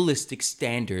unrealistic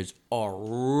standards are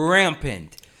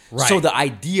rampant. Right. So the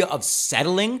idea of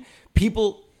settling,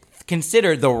 people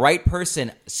consider the right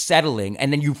person settling,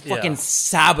 and then you fucking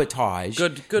sabotage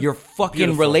your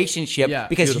fucking relationship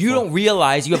because you don't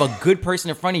realize you have a good person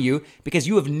in front of you because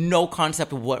you have no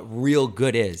concept of what real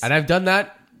good is. And I've done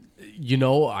that.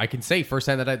 I can say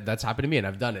firsthand that that's happened to me, and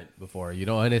I've done it before,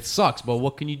 and it sucks. But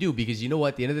what can you do? Because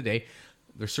at the end of the day,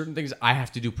 there's certain things I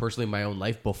have to do personally in my own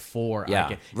life before I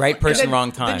can. Right person,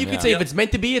 wrong time. Then you could say if it's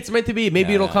meant to be, it's meant to be.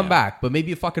 Maybe it'll come back, but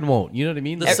maybe it fucking won't. You know what I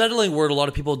mean? The settling word, a lot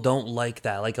of people don't like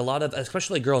that. Like a lot of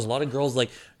girls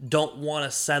like don't want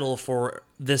to settle for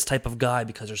this type of guy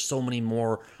because there's so many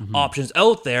more options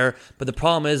out there. But the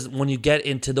problem is when you get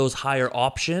into those higher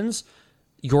options,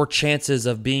 your chances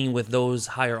of being with those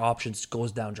higher options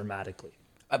goes down dramatically.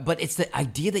 But it's the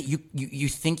idea that you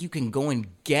think you can go and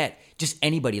get just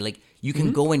anybody. Like, you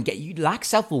can go and get... You lack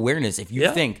self-awareness if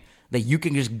you think that you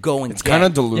can just go and It's kind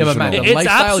of delusional. Yeah, but man, it's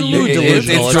absolutely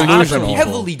delusional. It's delusional.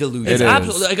 Heavily delusional. It's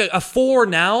absolutely... Like a 4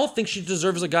 now thinks she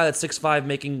deserves a guy that's 6'5",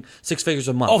 making 6 figures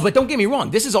a month. Oh, but don't get me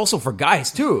wrong. This is also for guys,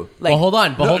 too. Like, hold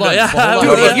on. Dude,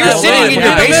 if you're sitting in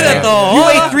your basement, you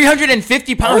weigh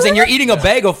 350 pounds and you're eating a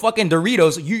bag of fucking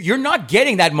Doritos, you're not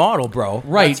getting that model, bro.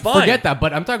 Right, forget that.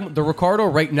 But I'm talking about the Riccardo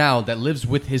right now that lives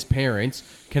with his parents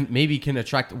can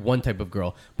attract one type of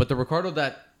girl. But the Riccardo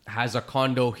that has a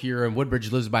condo here in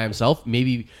Woodbridge, lives by himself,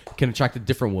 maybe can attract a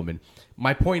different woman.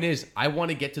 My point is, I want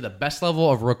to get to the best level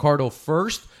of Riccardo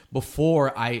first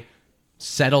before I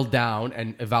settle down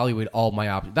and evaluate all my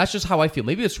options. That's just how I feel.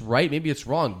 Maybe it's right, maybe it's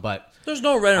wrong, but there's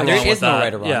no right or wrong. There is no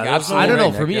right or wrong. Yeah, absolutely. I don't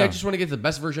know. For me, I just want to get to the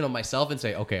best version of myself and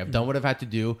say, okay, I've done what I've had to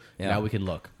do. Now we can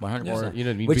look. 100%. You know what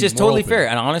I mean? Which is totally fair.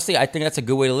 And honestly, I think that's a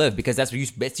good way to live because that's what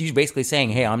you basically saying,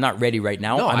 hey, I'm not ready right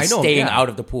now. I'm staying out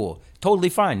of the pool. Totally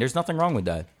fine. There's nothing wrong with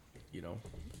that.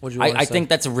 I think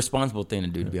that's a responsible thing to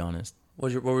do, to be honest.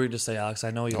 What were you to say, Alex?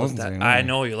 I know you looked at. I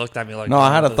know you looked at me like. No,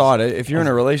 I had a thought. If you're in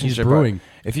a relationship,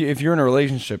 if you're in a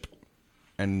relationship,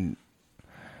 and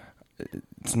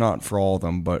it's not for all of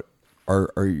them, but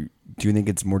do you think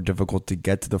it's more difficult to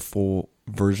get to the full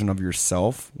version of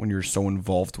yourself when you're so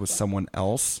involved with someone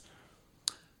else?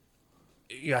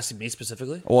 You asking me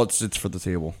specifically? Well, it's for the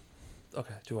table.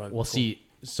 Okay. Do you want? Well, see.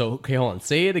 So, okay, hold on.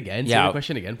 Say it again. Say the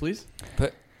question again, please.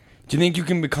 Do you think you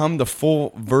can become the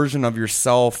full version of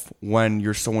yourself when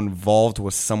you're so involved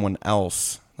with someone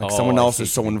else? Like someone else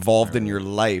is so involved in your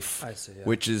life,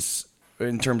 which is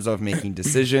in terms of making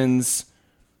decisions,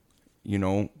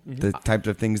 the types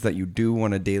of things that you do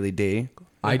on a daily day.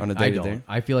 I don't.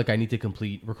 I feel like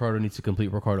Riccardo needs to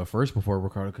complete Riccardo first before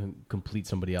Riccardo can complete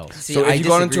somebody else. See, so if you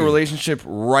got into a relationship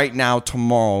right now,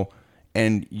 tomorrow,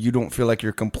 and you don't feel like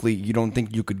you're complete, you don't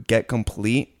think you could get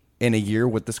complete in a year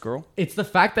with this girl? It's the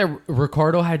fact that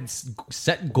Riccardo had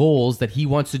set goals that he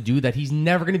wants to do that he's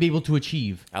never going to be able to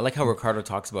achieve. I like how Riccardo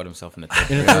talks about himself in the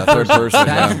third person.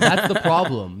 That's the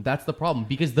problem. That's the problem.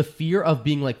 Because the fear of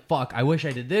being like, fuck, I wish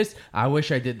I did this, I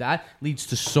wish I did that, leads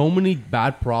to so many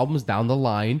bad problems down the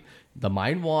line. The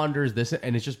mind wanders,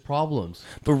 and it's just problems.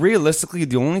 But realistically,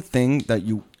 the only thing that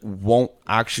you won't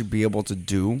actually be able to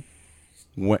do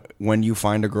when you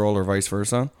find a girl or vice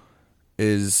versa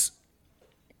is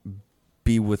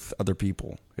be with other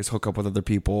people, is hook up with other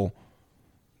people.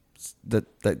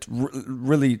 That's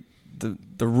really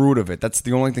the root of it. That's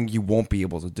the only thing you won't be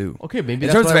able to do. Okay, maybe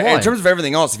in terms of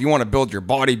everything else, if you want to build your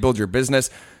body, build your business.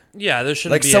 Yeah, there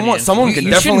shouldn't be someone can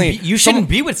definitely. You shouldn't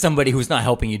be with somebody who's not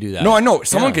helping you do that. No, I know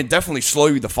someone can definitely slow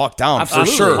you the fuck down.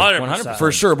 Absolutely. For sure, 100%.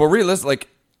 for sure. But realistically, like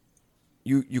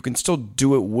you can still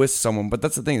do it with someone. But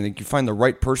that's the thing. Like you find the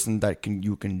right person that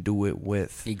you can do it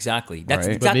with. Exactly. That's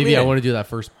right? exactly. But maybe I want to do that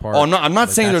first part. Oh no, I'm not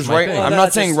saying there's right. I'm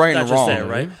not saying right and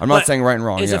wrong. I'm not saying right and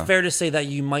wrong. Is it fair to say that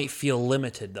you might feel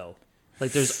limited though?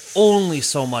 Like there's only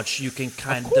so much you can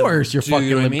kind of. Of course, you're fucking.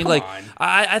 You know what I mean? Like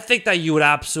I think that you would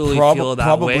absolutely feel that way.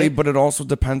 Probably, but it also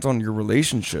depends on your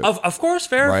relationship. Of course,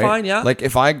 fair, right? fine, yeah. Like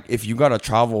if you gotta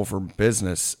travel for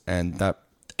business and that.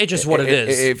 It's just what it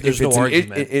is. There's no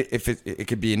argument. If it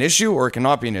could be an issue or it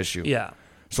cannot be an issue. Yeah.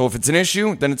 So if it's an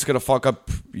issue, then it's gonna fuck up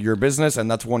your business,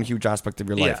 and that's one huge aspect of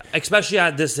your life. Yeah, especially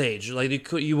at this age,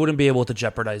 like you wouldn't be able to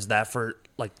jeopardize that for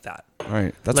like that.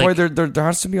 Right. That's why there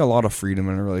has to be a lot of freedom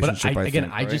in a relationship. But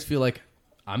I just feel like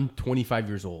I'm 25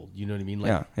 years old. You know what I mean?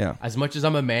 Like, yeah. As much as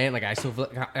I'm a man, like I still feel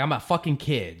like I'm a fucking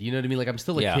kid. You know what I mean? Like I'm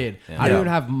still a kid. Yeah. I don't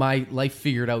have my life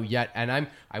figured out yet, and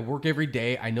I work every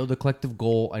day. I know the collective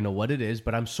goal. I know what it is,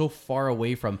 but I'm so far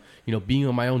away from being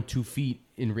on my own 2 feet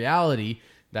in reality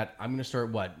that I'm gonna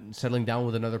start settling down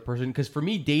with another person. Because for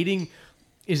me, dating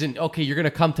isn't okay. You're gonna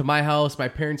come to my house. My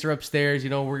parents are upstairs.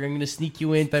 We're gonna sneak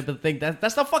you in type of thing.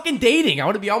 That's not fucking dating. I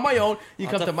want to be on my own. You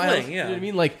come to my house. You know what I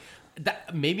mean? Like.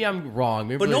 Maybe I'm wrong.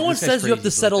 Maybe but no one says you have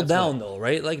to settle down, though,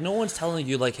 right? Like, no one's telling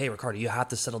you, like, hey, Riccardo, you have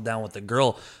to settle down with the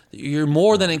girl. You're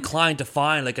more than inclined to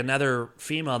find, like, another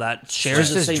female that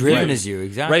shares the same driven as you,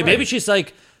 exactly. Right? Maybe she's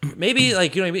like,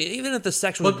 even if the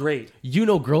sex was great.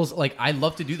 Girls, like, I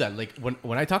love to do that. Like,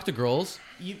 when I talk to girls,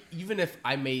 even if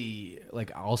I may,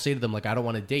 like, I'll say to them, like, I don't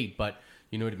want to date, but...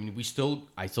 You know what I mean?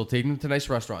 I still take them to nice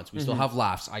restaurants. We still have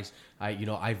laughs.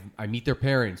 I meet their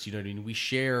parents. You know what I mean? We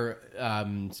share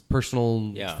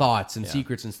personal thoughts and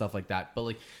secrets and stuff like that. But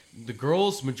like the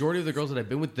girls, majority of the girls that I've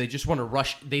been with, they just want to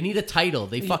rush. They need a title.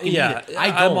 They fucking need it.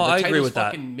 I agree with that.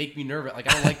 Fucking make me nervous. Like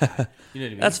I don't like that. You know what I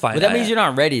mean? That's fine. But that means you're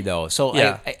not ready though. So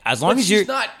as long as you're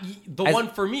not the one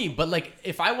for me. But like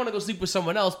if I want to go sleep with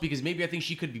someone else because maybe I think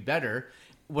she could be better.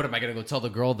 What am I going to go tell the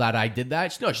girl that I did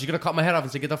that? No, she's going to cut my head off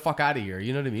and say, get the fuck out of here.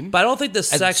 You know what I mean? But I don't think the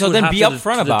sex so would then have be to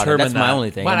upfront about it. That's my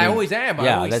only thing. But I always am.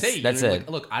 I always that's, say, that's it. Like,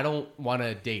 look, I don't want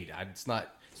to date. It's not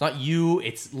you.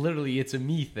 It's literally, it's a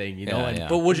me thing, you know?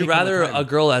 But would you rather a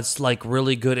girl that's like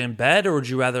really good in bed or would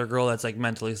you rather a girl that's like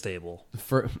mentally stable?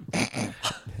 Dude,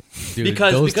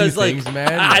 because like, things,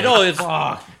 man. I know it's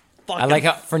I like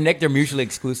how for Nick, they're mutually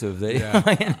exclusive.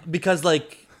 Because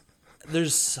like,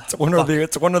 there's it's one or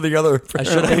the other. I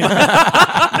should have.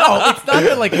 No, it's not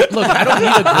that. Like, look, I don't need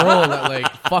a girl that like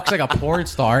fucks like a porn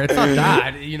star. It's not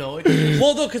that.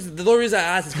 Well, no, because the only reason I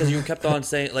asked is because you kept on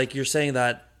saying like you're saying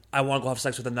that I want to go have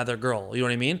sex with another girl. You know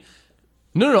what I mean?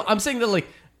 No. I'm saying that like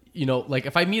like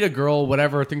if I meet a girl,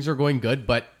 whatever, things are going good,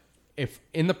 but if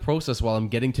in the process while I'm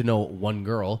getting to know one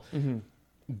girl. Mm-hmm.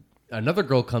 Another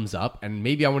girl comes up and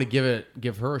maybe I want to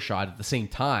give her a shot at the same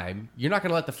time. You're not going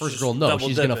to let the first girl know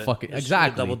she's going to fuck it.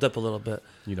 Exactly. Double dip a little bit.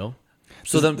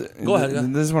 So then go ahead.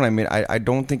 This is what I mean. I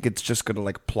don't think it's just going to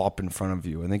like plop in front of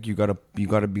you. I think you got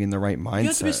to be in the right mindset. You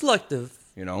have to be selective.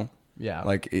 Yeah.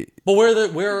 But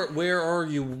where are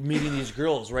you meeting these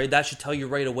girls, right? That should tell you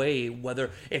right away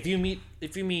whether if you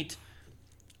meet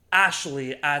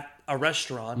Ashley at a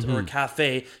restaurant or a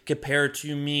cafe compared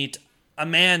to meet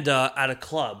Amanda at a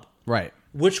club. Right.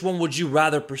 Which one would you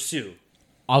rather pursue?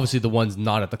 Obviously, the one's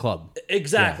not at the club.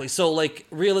 Exactly. Yeah. So, like,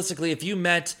 realistically, if you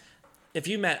met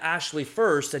Ashley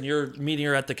first and you're meeting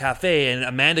her at the cafe and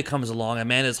Amanda comes along,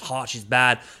 Amanda's hot, she's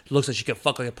bad, looks like she could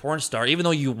fuck like a porn star. Even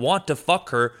though you want to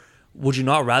fuck her, would you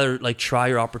not rather like try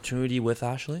your opportunity with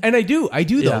Ashley? And I do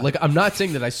though. Like, I'm not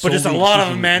saying that I. But just a lot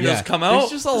of Amandas come out.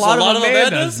 There's just a lot of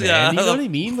Amandas. Man. Yeah. You know what I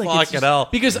mean? Like, fuck it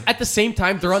out. Because at the same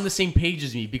time, they're on the same page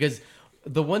as me. Because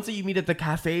the ones that you meet at the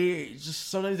cafe, just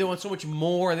sometimes they want so much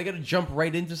more, and they got to jump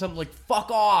right into something like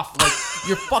 "fuck off." Like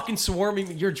you're fucking swarming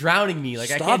me, you're drowning me. Like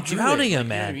stop I can't drowning do it. him,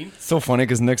 man. You know what I mean? It's so funny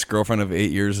because Nick's girlfriend of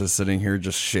 8 years is sitting here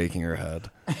just shaking her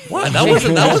head. What? That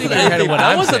wasn't anything bad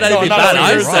I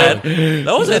said.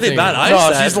 That wasn't anything bad I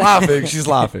said. No, she's laughing. She's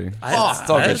laughing. It's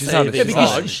all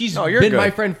good. She's been my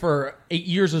friend for 8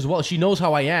 years as well. She knows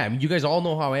how I am. You guys all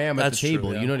know how I am at the table.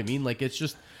 True, yeah. You know what I mean? Like it's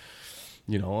just,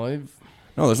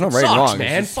 No, there's no right or wrong,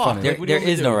 man. Fuck. There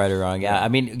is no right or wrong. Yeah, I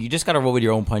mean, you just gotta roll with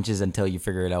your own punches until you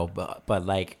figure it out. But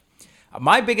like,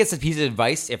 my biggest piece of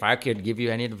advice, if I could give you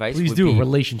any advice, please do.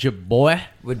 Relationship boy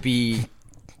would be,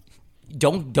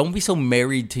 don't be so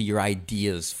married to your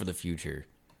ideas for the future.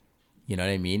 You know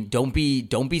what I mean? Don't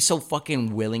be so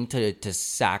fucking willing to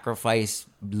sacrifice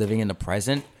living in the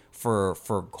present for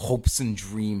hopes and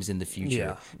dreams in the future.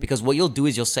 Yeah. Because what you'll do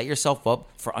is you'll set yourself up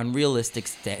for unrealistic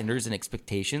standards and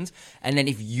expectations, and then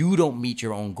if you don't meet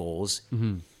your own goals,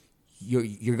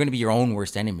 you're going to be your own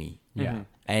worst enemy. Yeah.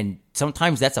 And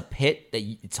sometimes that's a pit that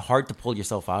it's hard to pull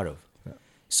yourself out of. Yeah.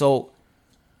 So,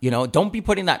 don't be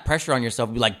putting that pressure on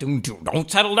yourself. Be like, don't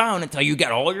settle down until you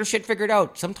get all your shit figured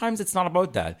out. Sometimes it's not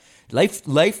about that.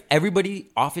 Life, everybody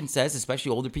often says,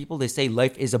 especially older people, they say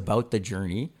life is about the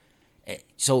journey.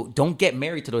 So don't get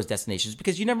married to those destinations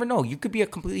because you never know. You could be a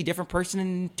completely different person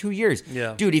in 2 years.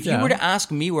 Yeah. Dude, if you were to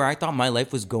ask me where I thought my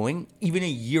life was going, even a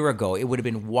year ago, it would have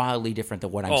been wildly different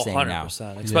than what I'm saying 100%. Now.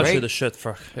 Especially the shit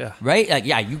Right? Like,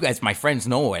 yeah, you guys, my friends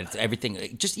know it.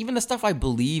 Everything. Just even the stuff I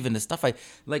believe and the stuff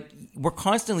we're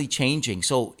constantly changing.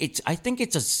 So I think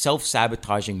it's a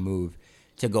self-sabotaging move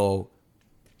to go,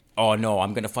 oh no,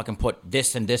 I'm going to fucking put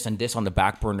this and this and this on the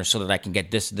back burner so that I can get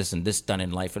this and this done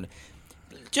in life. And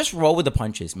just roll with the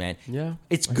punches, man. Yeah.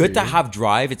 It's good to have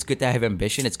drive. It's good to have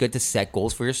ambition. It's good to set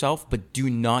goals for yourself, but do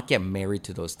not get married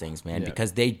to those things, man,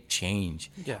 because they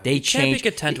change. Yeah. They change. Can't be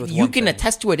content with you one can thing.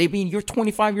 attest to it. I mean, you're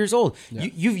 25 years old. Yeah.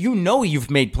 You know you've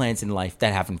made plans in life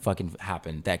that haven't fucking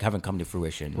happened, that haven't come to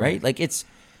fruition, right? Like it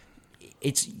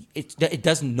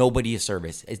does nobody a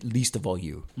service, at least of all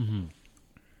you. Mm-hmm.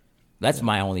 That's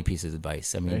my only piece of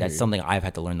advice. I mean, that's something I've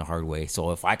had to learn the hard way. So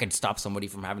if I could stop somebody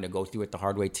from having to go through it the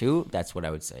hard way too, that's what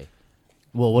I would say.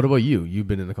 Well, what about you? You've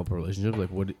been in a couple of relationships. Like,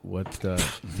 what?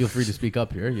 Feel free to speak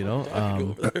up here. You know.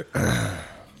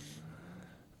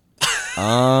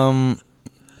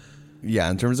 Yeah,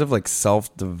 in terms of like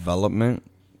self-development,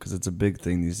 because it's a big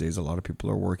thing these days. A lot of people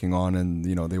are working on, and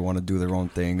they want to do their own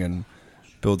thing and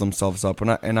build themselves up.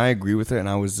 And I agree with it. And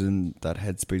I was in that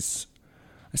headspace.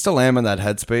 I still am in that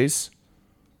headspace,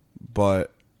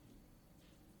 but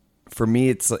for me,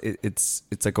 it's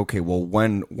like, okay, well,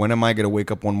 when am I gonna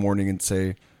wake up one morning and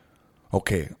say,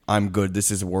 okay, I'm good.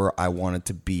 This is where I wanted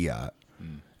to be at,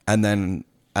 and then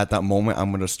at that moment,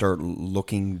 I'm gonna start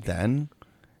looking. Then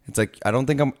it's like I don't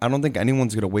think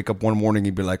anyone's gonna wake up one morning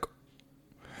and be like,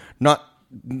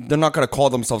 they're not gonna call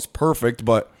themselves perfect,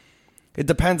 but it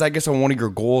depends, I guess, on what your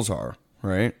goals are,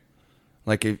 right?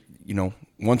 Like if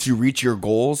once you reach your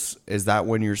goals, is that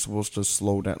when you're supposed to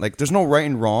slow down? Like, there's no right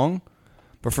and wrong,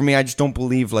 but for me, I just don't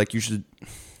believe like you should.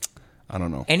 I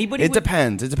don't know.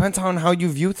 Depends. It depends on how you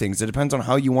view things. It depends on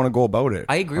how you want to go about it.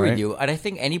 I agree with you, and I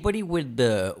think anybody with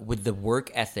the work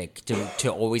ethic to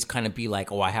always kind of be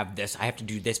like, oh, I have this, I have to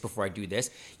do this before I do this.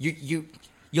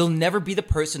 You'll never be the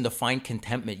person to find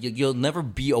contentment. You'll never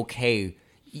be okay.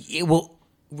 It will,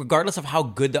 regardless of how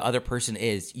good the other person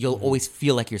is, you'll always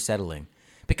feel like you're settling.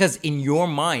 Because in your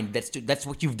mind, that's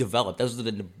what you've developed. Those are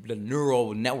the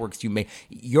neural networks you made.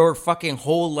 Your fucking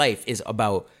whole life is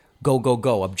about go, go,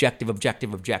 go, objective,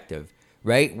 objective, objective,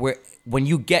 right? When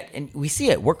you get, and we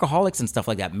see it, workaholics and stuff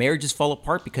like that, marriages fall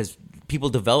apart because people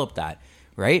develop that,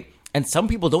 right? And some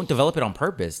people don't develop it on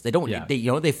purpose. They don't. Yeah.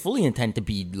 They fully intend to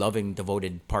be loving,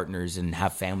 devoted partners and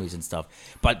have families and stuff.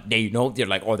 But they're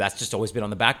like, oh, that's just always been on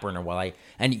the back burner.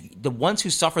 And the ones who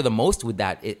suffer the most with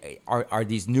that are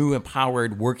these new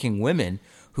empowered working women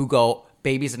who go,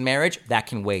 babies and marriage, that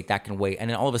can wait. And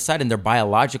then all of a sudden, their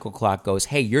biological clock goes,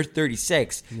 hey, you're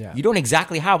 36. Yeah. You don't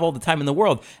exactly have all the time in the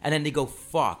world. And then they go,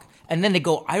 fuck. And then they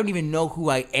go, I don't even know who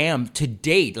I am to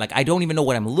date. Like, I don't even know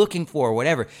what I'm looking for or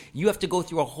whatever. You have to go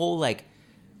through a whole, 4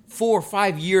 or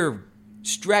 5 year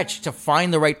stretch to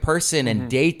find the right person and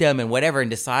date them and whatever and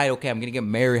decide, okay, I'm going to get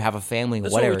married, have a family,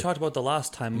 That's whatever. That's what we talked about the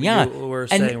last time. Yeah. You were and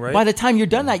saying, right? By the time you're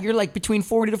done that, you're between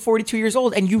 40 to 42 years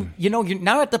old. And you're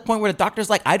now at the point where the doctor's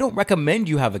like, I don't recommend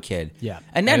you have a kid. Yeah.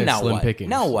 And then now slim what? pickings.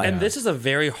 Now what? And this is a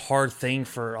very hard thing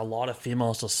for a lot of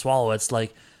females to swallow. It's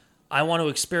like, I want to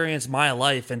experience my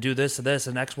life and do this and this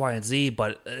and X, Y, and Z.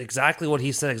 But exactly what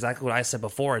he said, exactly what I said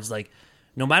before. It's like,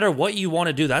 no matter what you want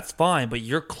to do, that's fine. But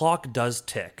your clock does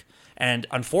tick. And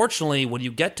unfortunately, when you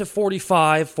get to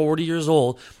 45, 40 years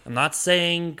old, I'm not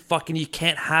saying fucking you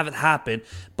can't have it happen,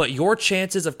 but your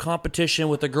chances of competition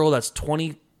with a girl that's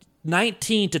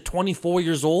 19 to 24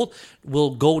 years old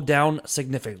will go down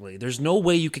significantly. There's no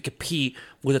way you could compete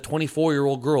with a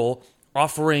 24-year-old girl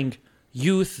offering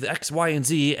youth, X, Y, and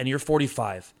Z, and you're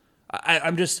 45.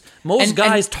 I'm just, most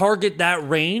guys target that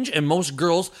range, and most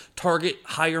girls target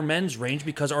higher men's range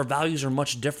because our values are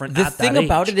much different at that age. The thing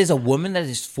about it is a woman that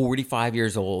is 45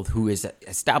 years old who has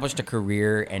established a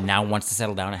career and now wants to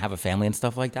settle down and have a family and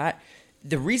stuff like that,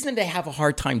 the reason they have a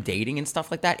hard time dating and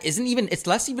stuff like that it's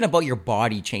less even about your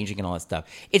body changing and all that stuff.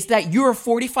 It's that you're a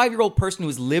 45-year-old person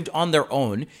who's lived on their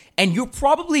own, and you're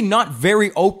probably not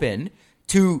very open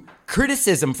to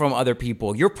criticism from other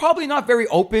people. You're probably not very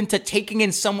open to taking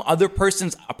in some other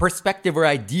person's perspective or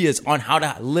ideas on how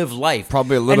to live life.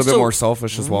 Probably a little bit more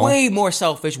selfish as well. Way more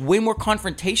selfish, way more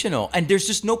confrontational. And there's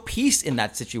just no peace in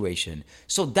that situation.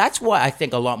 So that's why I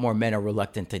think a lot more men are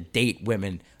reluctant to date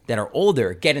women that are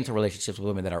older, get into relationships with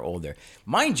women that are older.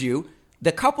 Mind you,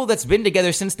 the couple that's been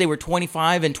together since they were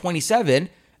 25 and 27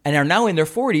 and are now in their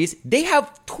 40s, they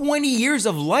have 20 years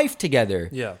of life together.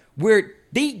 Yeah. Where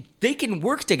they can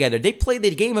work together. They play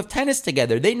the game of tennis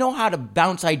together. They know how to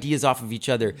bounce ideas off of each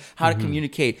other, how to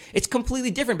communicate. It's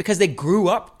completely different because they grew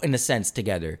up, in a sense,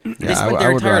 together. They spent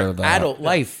their entire adult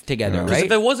life together, right? Because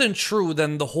if it wasn't true,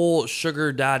 then the whole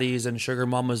sugar daddies and sugar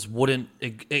mamas wouldn't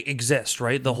exist,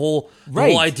 right? The whole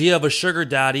idea of a sugar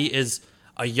daddy is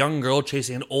a young girl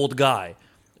chasing an old guy.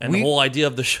 And the whole idea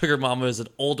of the sugar mama is an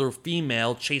older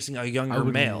female chasing a younger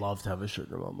male. I would love to have a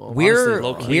sugar mama.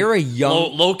 We're a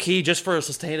young... Low key, just for a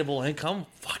sustainable income?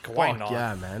 Fuck, why not?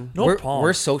 Yeah, man. No problem.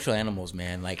 We're social animals,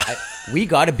 man. Like, we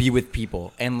got to be with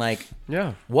people. And, like,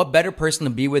 what better person to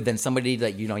be with than somebody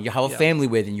that, you have a family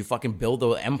with and you fucking build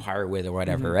an empire with or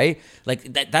whatever, right?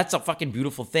 Like, that's a fucking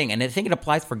beautiful thing. And I think it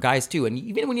applies for guys, too. And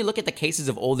even when you look at the cases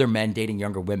of older men dating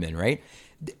younger women, right?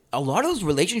 A lot of those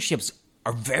relationships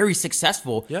are very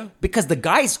successful because the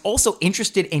guy's also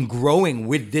interested in growing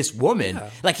with this woman.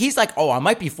 Yeah. Like, he's like, I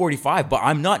might be 45, but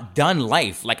I'm not done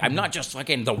life. Like, I'm not just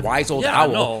fucking the wise old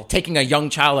owl taking a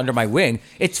young child under my wing.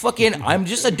 It's fucking, I'm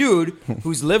just a dude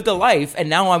who's lived a life, and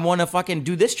now I want to fucking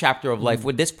do this chapter of life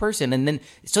with this person. And then,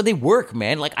 so they work,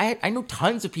 man. Like, I know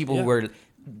tons of people who are,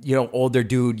 older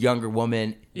dude, younger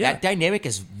woman. Yeah. That dynamic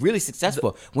is really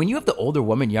successful. When you have the older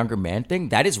woman, younger man thing,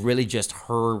 that is really just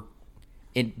her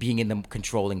being in the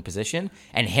controlling position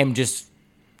and him just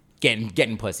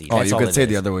getting pussy. That's you could say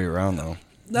the other way around, though.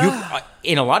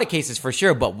 In a lot of cases, for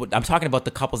sure. But I'm talking about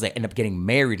the couples that end up getting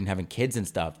married and having kids and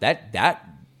stuff.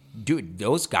 Dude,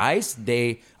 those guys,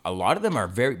 a lot of them are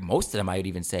most of them, I would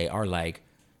even say, are like,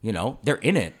 they're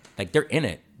in it. Like, they're in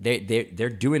it. They're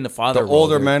doing the father. The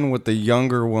older men with the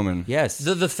younger woman. Yes.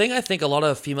 The thing I think a lot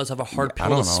of females have a hard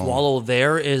pill to swallow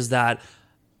there is that.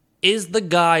 Is the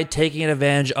guy taking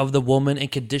advantage of the woman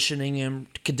and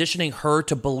conditioning her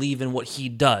to believe in what he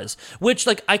does? Which,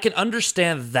 like, I can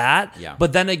understand that. Yeah.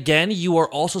 But then again, you are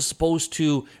also supposed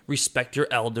to respect your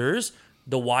elders.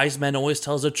 The wise man always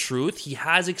tells the truth. He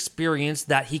has experience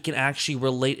that he can actually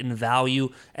relate and value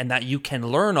and that you can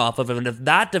learn off of. And if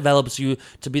that develops you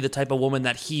to be the type of woman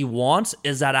that he wants,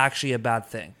 is that actually a bad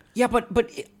thing? Yeah, but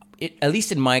at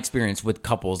least in my experience with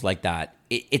couples like that,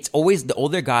 it's always the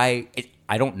older guy...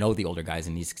 I don't know the older guys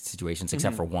in these situations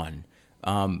except for one.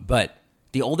 But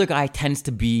the older guy tends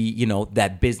to be,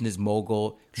 that business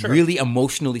mogul, really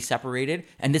emotionally separated.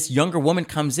 And this younger woman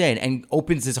comes in and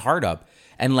opens his heart up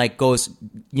and like goes,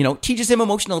 teaches him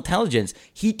emotional intelligence.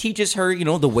 He teaches her,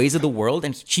 the ways of the world,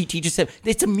 and she teaches him.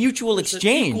 It's a mutual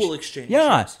exchange. An equal exchange.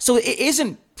 Yeah. So it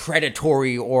isn't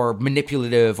predatory or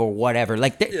manipulative or whatever.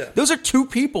 Like those are two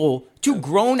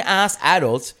grown ass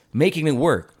adults making it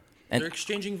work. And they're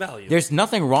exchanging value. There's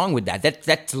nothing wrong with that.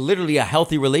 That's literally a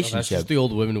healthy relationship. That's just the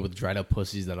old women with dried up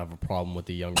pussies that have a problem with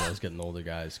the young girls getting the older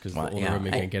guys because the older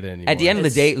women can't get it anymore. At the end of the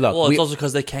day, look. Well, it's also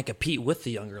because they can't compete with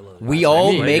the younger guys. We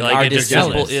all make our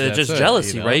decisions. It's just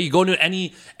jealousy, right? You go into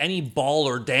any ball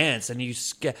or dance and you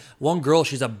get one girl,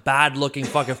 she's a bad-looking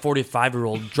fucking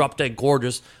 45-year-old, drop-dead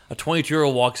gorgeous. A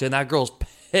 22-year-old walks in, that girl's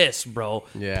pissed, bro.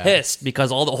 Yeah. Pissed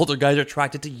because all the older guys are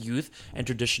attracted to youth and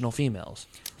traditional females.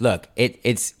 Look,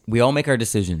 it's we all make our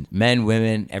decisions. Men,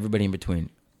 women, everybody in between.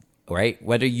 Right?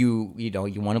 Whether you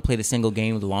want to play the single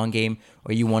game, the long game,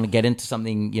 or you want to get into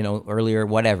something, earlier,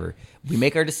 whatever. We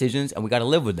make our decisions and we got to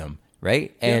live with them,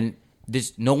 right? Yeah. And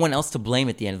there's no one else to blame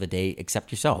at the end of the day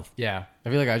except yourself. Yeah. I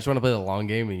feel like I just want to play the long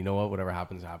game, and you know what? Whatever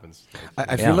happens, happens.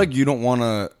 I feel like you don't want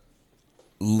to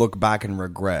look back and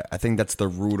regret. I think that's the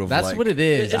root of that's what it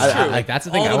is. It's true. Like that's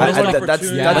the thing. That's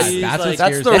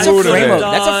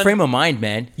a frame of mind,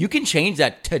 man. You can change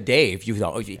that today if you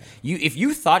thought. If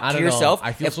you thought to yourself,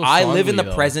 if I live in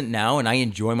the present now and I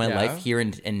enjoy my life here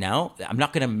and now, I'm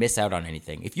not going to miss out on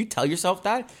anything. If you tell yourself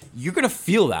that, you're going to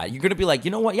feel that. You're going to be like,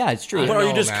 you know what? Yeah, it's true. But are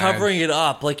you just covering it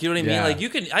up? Like, you know what I mean? Like, you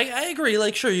can. I agree.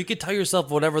 Like, sure, you could tell yourself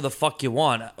whatever the fuck you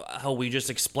want. How we just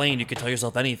explained, you could tell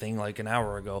yourself anything like an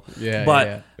hour ago.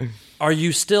 But are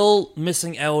you still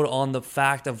missing out on the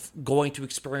fact of going to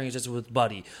experiences with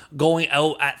Buddy? Going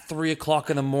out at 3 o'clock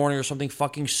in the morning or something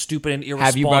fucking stupid and irresponsible?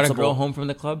 Have you brought a girl home from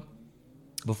the club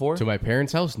before? To my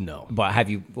parents' house? No. But have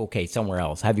you, somewhere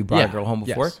else. Have you brought a girl home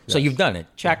before? Yes. So you've done it.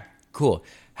 Check. Cool.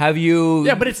 Have you...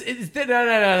 Yeah, but it's no.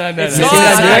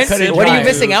 What are you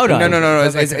missing out on?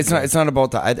 No. It's not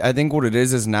about that. I think what it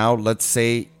is now, let's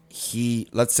say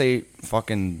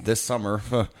fucking this summer...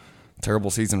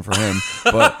 Terrible season for him,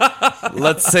 but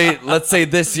let's say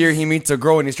this year he meets a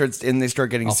girl and they start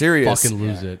getting serious. Fucking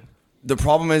lose it. The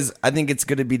problem is, I think it's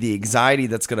going to be the anxiety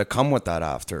that's going to come with that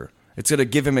after. It's going to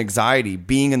give him anxiety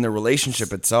being in the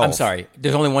relationship itself. I'm sorry.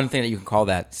 There's only one thing that you can call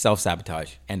that: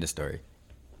 self-sabotage. End of story.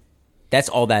 That's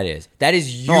all that is. That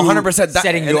is you 100%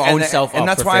 setting your own self up. And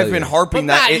that's why I've been harping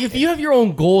that. If you have your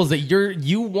own goals that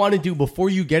you want to do before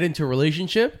you get into a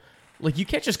relationship. Like, you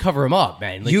can't just cover him up,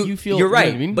 man. Like, you feel... You're right.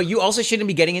 You know what I mean? But you also shouldn't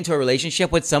be getting into a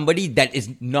relationship with somebody that is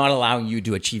not allowing you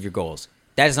to achieve your goals.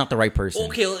 That is not the right person.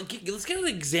 Okay, let's get an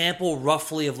example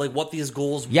roughly of like what these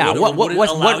goals. Yeah, what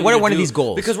are one of these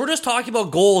goals? Because we're just talking about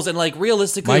goals, and like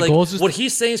realistically, My goals is what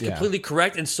he's saying is completely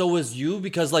correct, and so is you.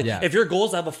 Because like if your goal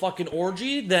is to have a fucking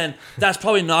orgy, then that's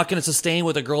probably not going to sustain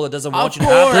with a girl that doesn't want you to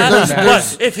have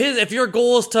that. But if your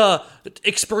goal is to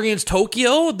experience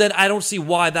Tokyo, then I don't see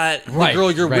why the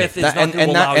girl you're with is not going to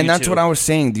allow you to. And that's what I was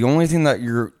saying. The only thing that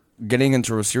you're getting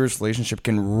into a serious relationship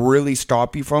can really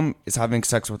stop you from is having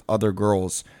sex with other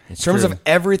girls. In terms of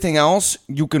everything else,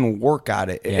 you can work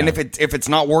at it. Yeah. And if it's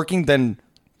not working, then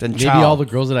maybe all the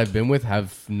girls that I've been with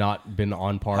have not been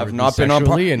on par with me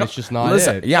sexually, and it's just not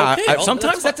it. Yeah, okay,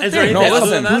 sometimes that's a thing. No,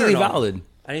 that's completely valid.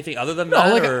 Anything other than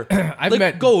that? I've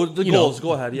met goals.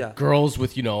 Go ahead. Yeah, girls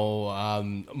with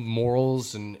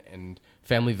morals and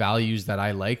family values that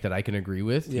I like, that I can agree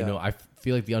with. Yeah. I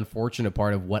feel like the unfortunate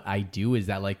part of what I do is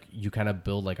that like you kind of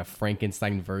build like a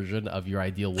Frankenstein version of your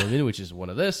ideal woman, which is one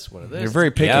of this. You're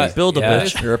very picky. Yeah, build a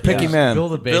bitch. You're a picky man.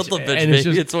 Build a bitch. And it's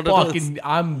just fucking.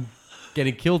 I'm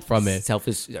getting killed from it.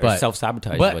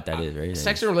 Self-sabotage is what that is, right?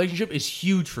 Sex and relationship is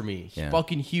huge for me. Yeah.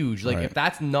 Fucking huge. Like if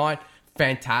that's not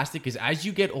fantastic, because as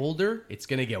you get older, it's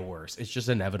gonna get worse. It's just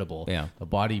inevitable. Yeah, the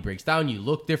body breaks down, you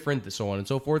look different, so on and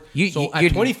so forth.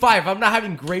 At 25, I'm not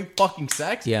having great fucking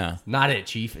sex. Yeah, not it,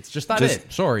 Chief. It's just not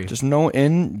it. Sorry. Just know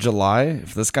in July,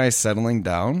 if this guy's settling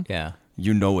down,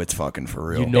 you know it's fucking for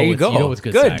real. There you go. You know it's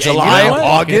good. Sex. July,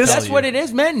 August. That's what it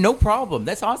is, man. No problem.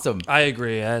 That's awesome. I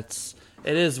agree. It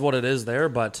is what it is there,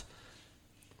 but.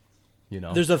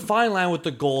 There's a fine line with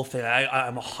the goal thing.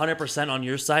 I'm 100% on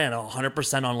your side and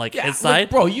 100% on his side.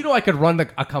 Bro, I could run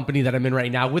a company that I'm in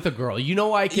right now with a girl.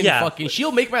 I can fucking...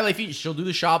 She'll make my life easy. She'll do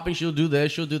the shopping. She'll do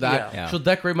this. She'll do that. Yeah. She'll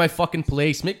decorate my fucking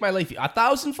place. Make my life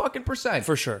 1,000%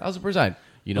 for sure. 1,000%.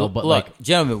 But look,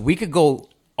 gentlemen, we could go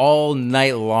all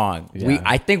night long. Yeah.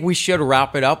 I think we should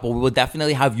wrap it up, but we will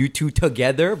definitely have you two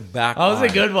together back. That was a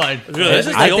good one. This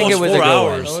is like almost 4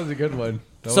 hours. That was a good one.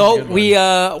 So we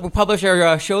publish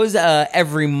our shows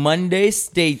every Monday.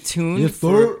 Stay tuned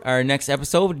for our next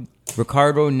episode.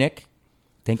 Riccardo, Nick,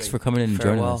 thanks for coming in and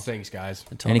joining us. Thanks, guys.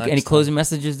 Any closing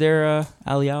messages there,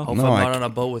 Aliao? Hope I'm not on a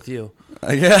boat with you.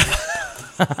 Yeah.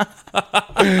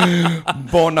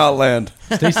 Boat not land.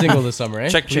 Stay single this summer, eh?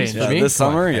 Check change. This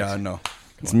summer? Yeah, no.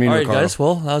 It's me and Riccardo. All right, guys.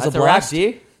 Well, that was a blast.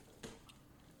 Did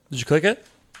you click it?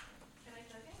 Can I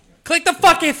click it? Click the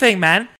fucking thing, man.